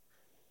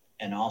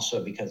 And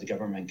also because the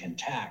government can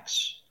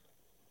tax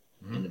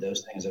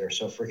those things that are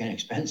so freaking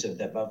expensive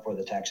that but for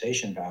the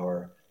taxation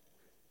power,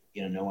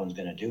 no one's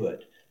going to do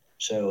it.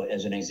 So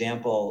as an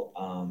example,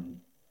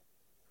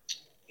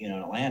 in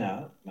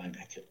Atlanta,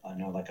 I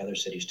know like other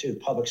cities too,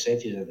 public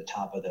safety is at the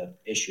top of the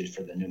issues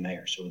for the new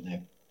mayor. So when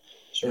the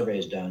survey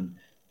is done,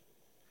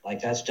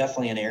 like that's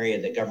definitely an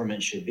area that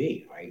government should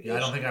be, right? Yeah, I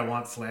don't think I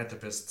want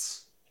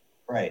philanthropists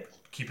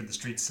keeping the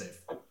streets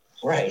safe.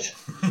 Right.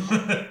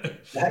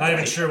 Not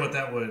even sure what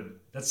that would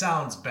That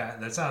sounds bad.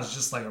 That sounds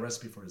just like a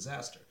recipe for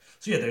disaster.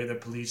 So yeah, they're the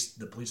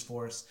police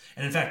force,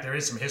 and in fact, there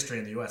is some history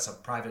in the U.S.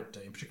 of private,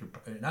 in particular,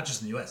 not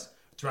just in the U.S.,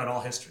 throughout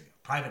all history,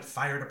 private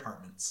fire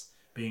departments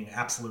being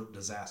absolute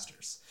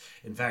disasters.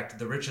 In fact,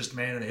 the richest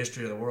man in the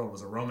history of the world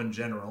was a Roman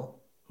general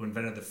who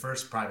invented the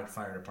first private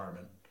fire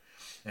department.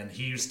 And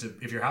he used to,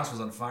 if your house was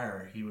on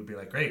fire, he would be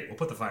like, "Great, we'll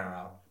put the fire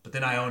out, but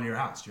then I own your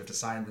house. You have to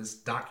sign this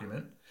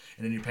document,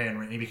 and then you're paying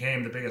rent." He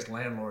became the biggest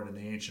landlord in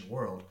the ancient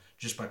world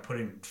just by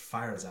putting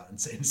fires out,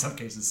 and in some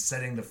cases,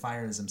 setting the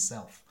fires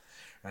himself,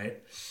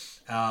 right?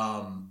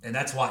 And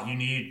that's what you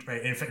need,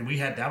 right? In fact, we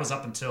had that was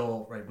up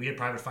until right. We had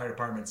private fire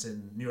departments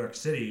in New York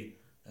City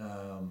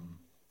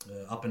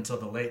up until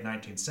the late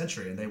 19th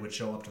century, and they would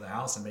show up to the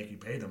house and make you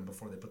pay them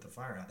before they put the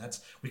fire out.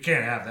 We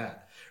can't have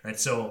that, right?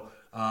 So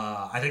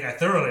I think I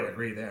thoroughly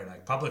agree there.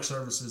 Like public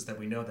services that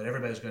we know that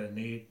everybody's going to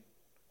need,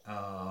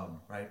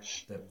 right?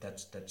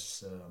 That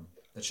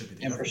should be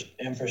the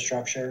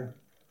infrastructure.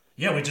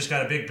 Yeah, we just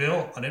got a big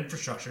bill on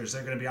infrastructure. Is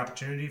there going to be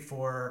opportunity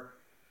for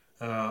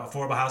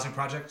affordable housing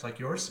projects like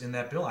yours in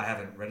that bill? I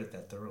haven't read it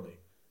that thoroughly.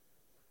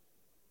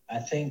 I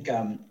think,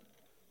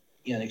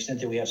 the extent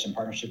that we have some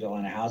partnership bill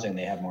in housing,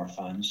 they have more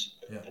funds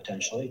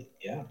potentially.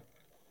 Yeah.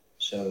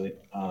 So,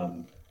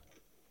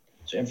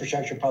 so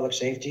infrastructure, public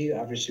safety,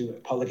 obviously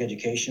public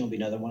education will be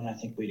another one. I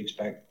think we'd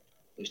expect,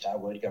 at least I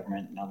would,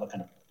 government not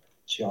looking to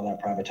see all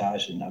that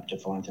privatized and up to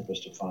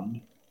philanthropists to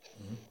fund.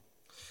 Mm-hmm.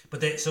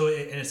 But it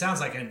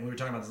sounds like, and we were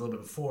talking about this a little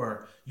bit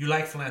before, you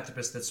like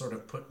philanthropists that sort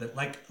of put that,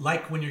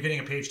 like when you're getting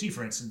a PhD,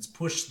 for instance,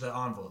 push the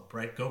envelope,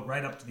 right? Go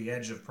right up to the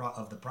edge of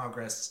the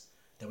progress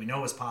that we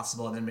know is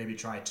possible, and then maybe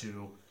try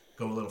to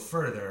go a little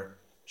further,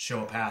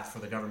 show a path for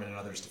the government and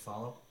others to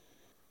follow.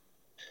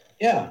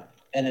 Yeah,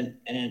 and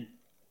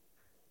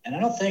I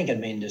don't think,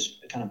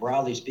 just kind of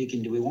broadly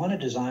speaking, do we want to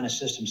design a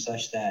system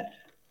such that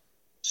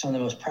some of the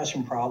most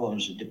pressing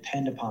problems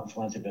depend upon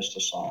philanthropists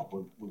to solve?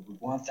 Would we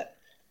want that?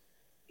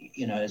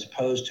 As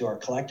opposed to our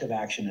collective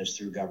action is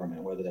through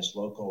government, whether that's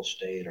local,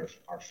 state, or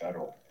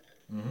federal.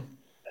 Mm-hmm.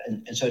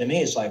 And so to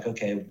me, it's like,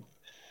 okay,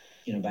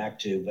 back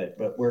to,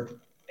 but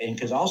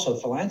because also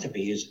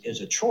philanthropy is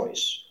a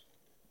choice,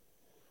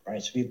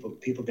 right? So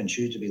people can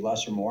choose to be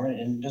less or more, and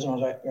it doesn't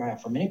always,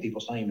 for many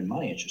people, it's not even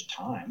money, it's just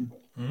time.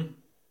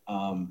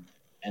 Mm-hmm.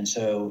 And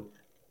so,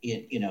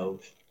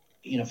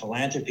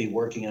 philanthropy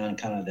working on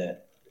kind of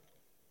the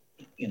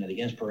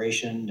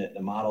inspiration,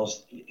 the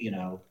models,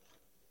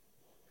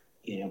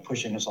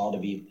 pushing us all to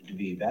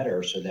be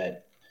better, so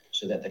that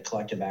the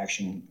collective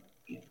action,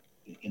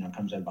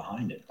 comes in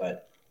behind it.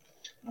 But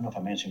I don't know if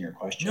I'm answering your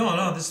question. No.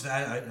 I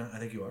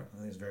think you are. I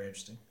think it's very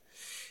interesting.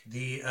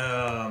 The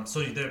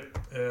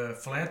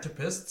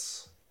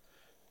philanthropists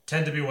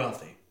tend to be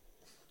wealthy,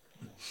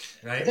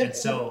 right? And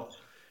so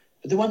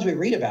the ones we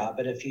read about.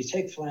 But if you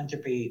take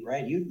philanthropy,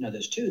 right, you know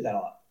this too. That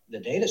the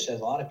data says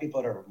a lot of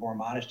people that are more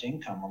modest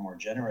income are more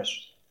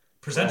generous.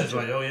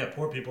 Percentage-wise,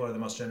 poor people are the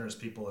most generous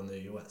people in the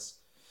U.S.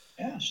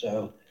 Yeah,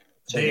 so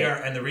they are,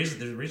 and there's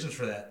reasons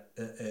for that.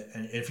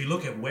 And if you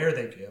look at where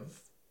they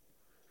give,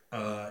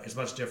 it's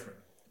much different.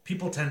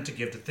 People tend to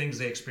give to things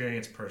they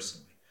experience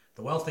personally.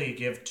 The wealthy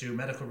give to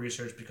medical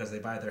research because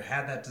they've either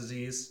had that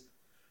disease,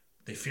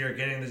 they fear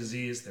getting the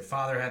disease, their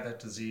father had that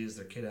disease,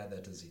 their kid had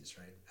that disease,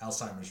 right?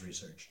 Alzheimer's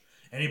research.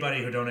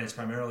 Anybody who donates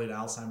primarily to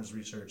Alzheimer's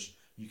research,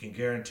 you can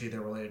guarantee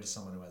they're related to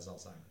someone who has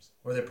Alzheimer's,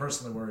 or they're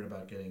personally worried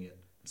about getting it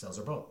themselves,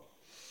 or both.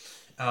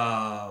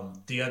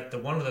 One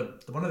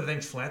of the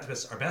things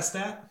philanthropists are best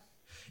at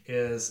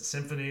is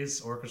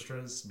symphonies,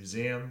 orchestras,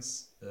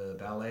 museums,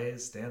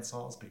 ballets, dance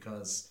halls,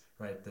 because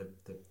right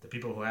the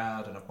people who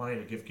had enough money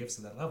to give gifts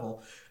at that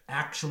level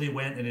actually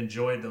went and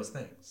enjoyed those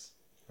things.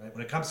 Right?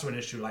 When it comes to an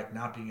issue like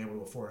not being able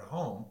to afford a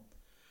home,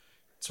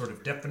 sort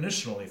of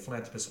definitionally,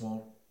 philanthropists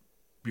won't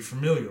be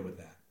familiar with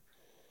that.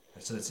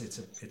 Right? So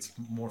it's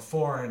more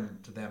foreign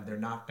to them. They're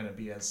not going to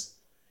be as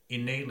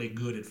innately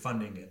good at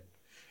funding it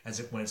as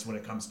when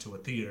it comes to a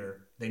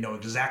theater. They know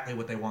exactly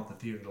what they want the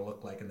theater to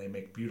look like, and they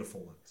make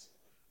beautiful ones.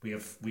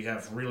 We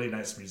have really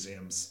nice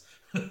museums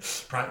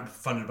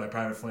funded by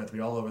private philanthropy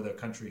all over the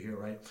country here,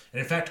 right? And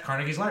in fact,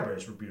 Carnegie's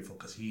libraries were beautiful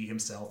because he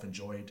himself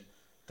enjoyed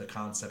the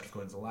concept of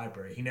going to the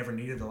library. He never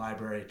needed the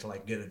library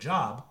to get a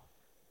job,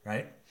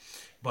 right?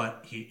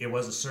 But it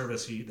was a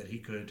service that he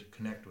could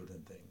connect with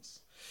and things.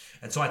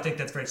 And so I think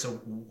that's great. So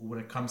when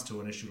it comes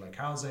to an issue like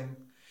housing,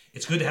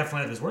 it's good to have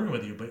philanthropists working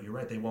with you, but you're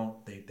right, they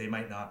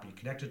might not be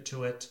connected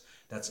to it.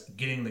 That's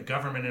getting the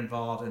government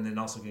involved, and then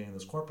also getting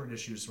those corporate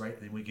issues, right?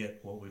 Then we get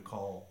what we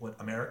call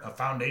a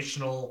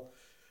foundational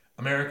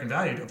American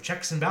value of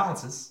checks and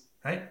balances,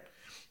 right?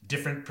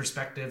 Different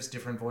perspectives,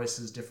 different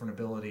voices, different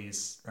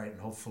abilities, right? And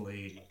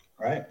hopefully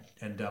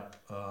end up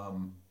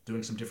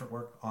doing some different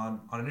work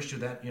on an issue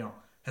that,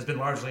 has been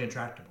largely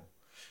intractable.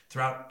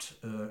 Throughout,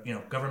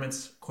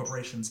 governments,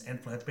 corporations, and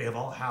philanthropy have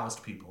all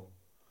housed people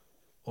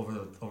over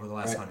the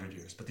last 100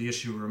 years, but the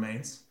issue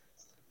remains,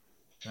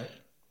 right?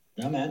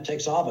 No, man, it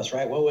takes all of us,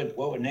 right? What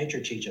would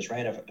nature teach us,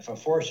 right? If a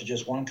forest is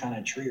just one kind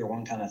of tree or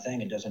one kind of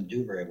thing, it doesn't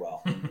do very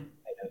well.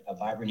 A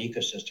vibrant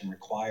ecosystem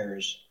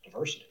requires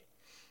diversity.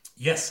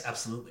 Yes,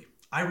 absolutely.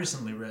 I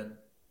recently read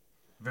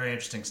a very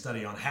interesting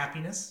study on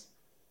happiness,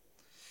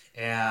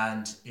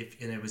 and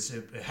it was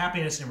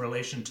happiness in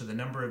relation to the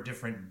number of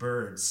different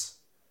birds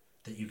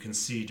that you can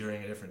see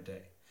during a different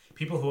day.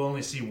 People who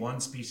only see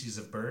one species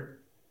of bird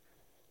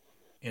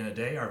in a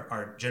day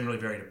are generally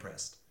very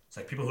depressed. It's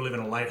like people who live in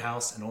a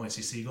lighthouse and only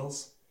see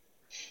seagulls,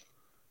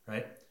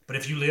 right? But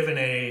if you live in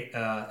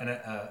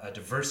a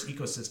diverse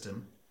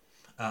ecosystem,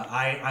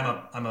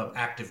 I'm an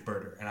active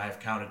birder, and I've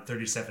counted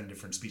 37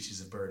 different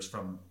species of birds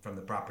from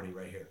the property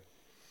right here,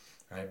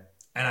 right?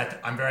 And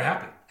I'm very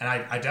happy, and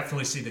I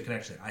definitely see the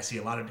connection. I see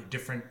a lot of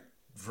different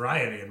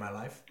variety in my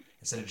life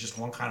instead of just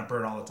one kind of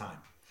bird all the time,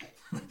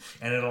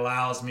 and it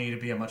allows me to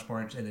be a much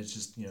more. And it's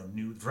just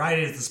new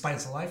variety is the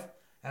spice of life,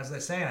 as they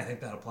say, and I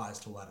think that applies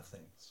to a lot of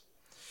things.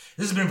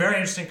 This has been a very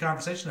interesting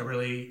conversation. I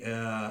really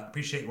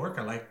appreciate your work.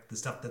 I like the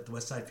stuff that the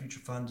Westside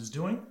Future Fund is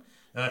doing.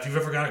 If you've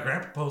ever got a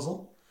grant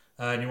proposal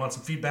and you want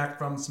some feedback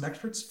from some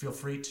experts, feel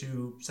free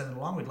to send it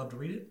along. We'd love to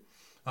read it.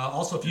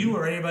 Also, if you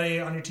or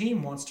anybody on your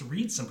team wants to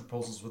read some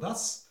proposals with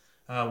us,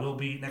 we'll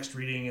be next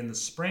reading in the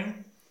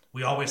spring.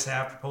 We always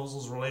have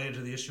proposals related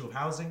to the issue of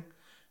housing.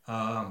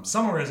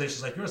 Some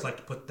organizations like yours like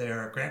to put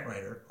their grant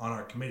writer on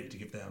our committee to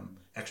give them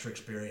extra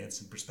experience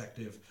and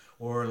perspective,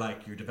 or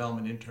like your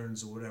development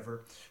interns or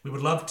whatever. We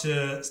would love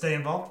to stay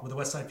involved with the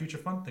Westside Future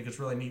Fund. I think it's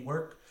really neat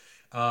work.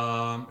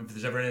 If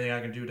there's ever anything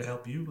I can do to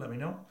help you, let me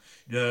know.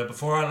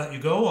 Before I let you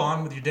go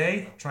on with your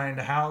day, trying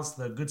to house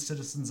the good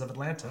citizens of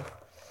Atlanta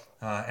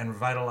and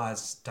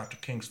revitalize Dr.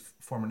 King's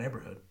former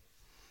neighborhood.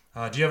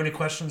 Do you have any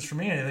questions for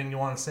me? Anything you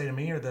want to say to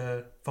me or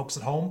the folks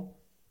at home,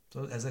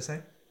 so, as they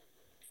say?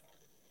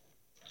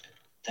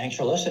 Thanks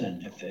for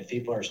listening. If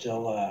people are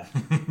still...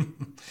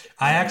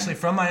 I actually,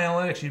 from my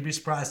analytics, you'd be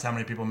surprised how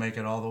many people make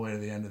it all the way to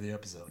the end of the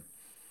episode.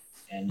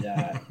 And,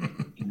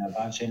 if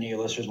obviously any of your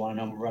listeners want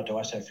to know more about the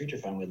Westside Future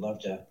Fund, we'd love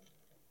to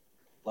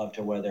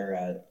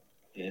whether...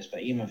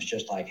 but even if it's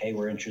just like, hey,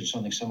 we're interested in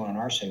something similar on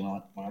our scene, we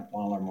want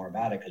to learn more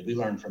about it, because we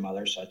learn from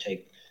others. So I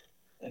think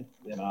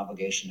we have an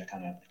obligation to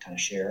kind of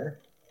share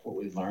what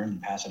we've learned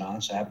and pass it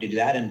on. So happy to do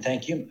that, and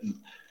thank you.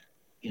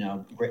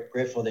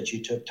 Grateful that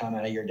you took time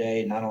out of your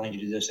day not only to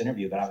do this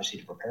interview, but obviously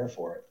to prepare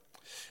for it.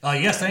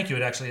 Yes, thank you.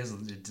 It actually is.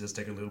 It does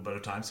take a little bit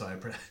of time, so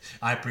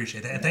I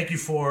appreciate that, and thank you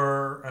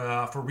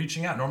for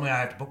reaching out. Normally, I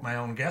have to book my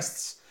own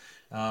guests.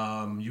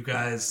 You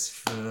guys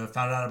found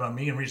out about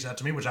me and reached out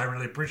to me, which I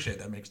really appreciate.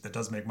 That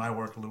does make my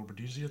work a little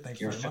bit easier. Thanks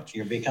very much.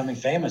 You're becoming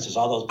famous as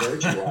all those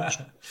birds you watch.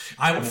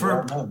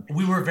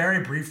 We were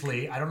very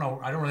briefly. I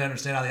don't really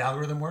understand how the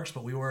algorithm works,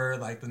 but we were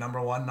like the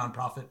 #1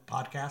 nonprofit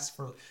podcast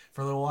for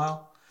a little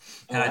while.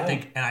 And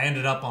I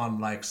ended up on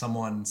like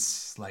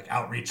someone's like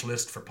outreach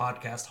list for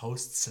podcast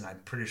hosts, and I'm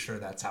pretty sure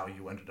that's how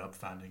you ended up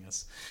finding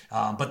us.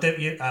 But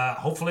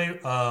hopefully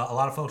a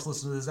lot of folks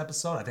listen to this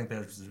episode. I think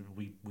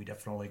we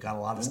definitely got a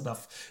lot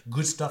of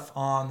good stuff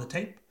on the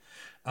tape.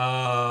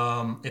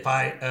 If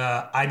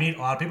I meet a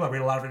lot of people, I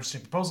read a lot of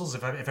interesting proposals.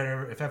 If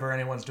ever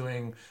anyone's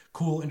doing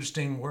cool,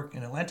 interesting work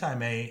in Atlanta, I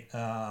may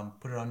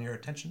put it on your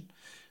attention.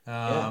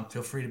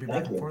 Feel free to be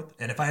back and forth.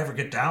 And if I ever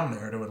get down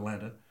there to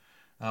Atlanta.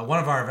 One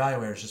of our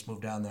evaluators just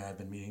moved down there. I've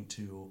been meaning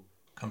to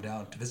come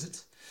down to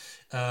visit.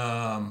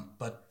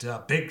 But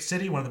big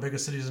city, one of the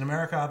biggest cities in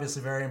America,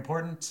 obviously very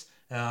important,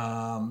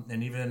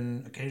 and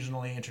even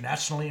occasionally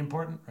internationally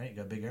important, right? You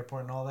got a big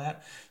airport and all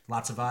that.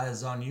 Lots of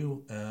eyes on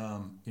you.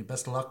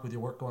 Best of luck with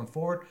your work going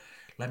forward.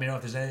 Let me know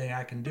if there's anything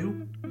I can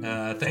do.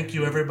 Thank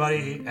you,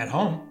 everybody at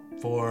home,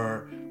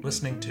 for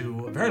listening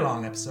to a very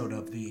long episode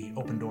of the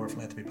Open Door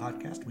Philanthropy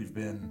Podcast. We've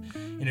been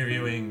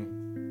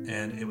interviewing,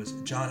 and it was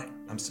John.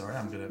 I'm sorry,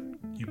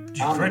 you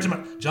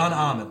corrected John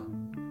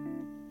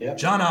Ahmann. Yep.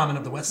 John Ahmann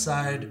of the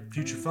Westside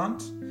Future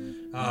Fund,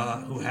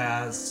 who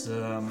has.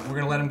 We're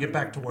going to let him get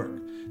back to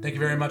work. Thank you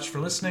very much for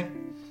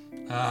listening,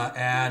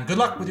 and good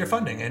luck with your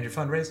funding and your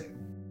fundraising.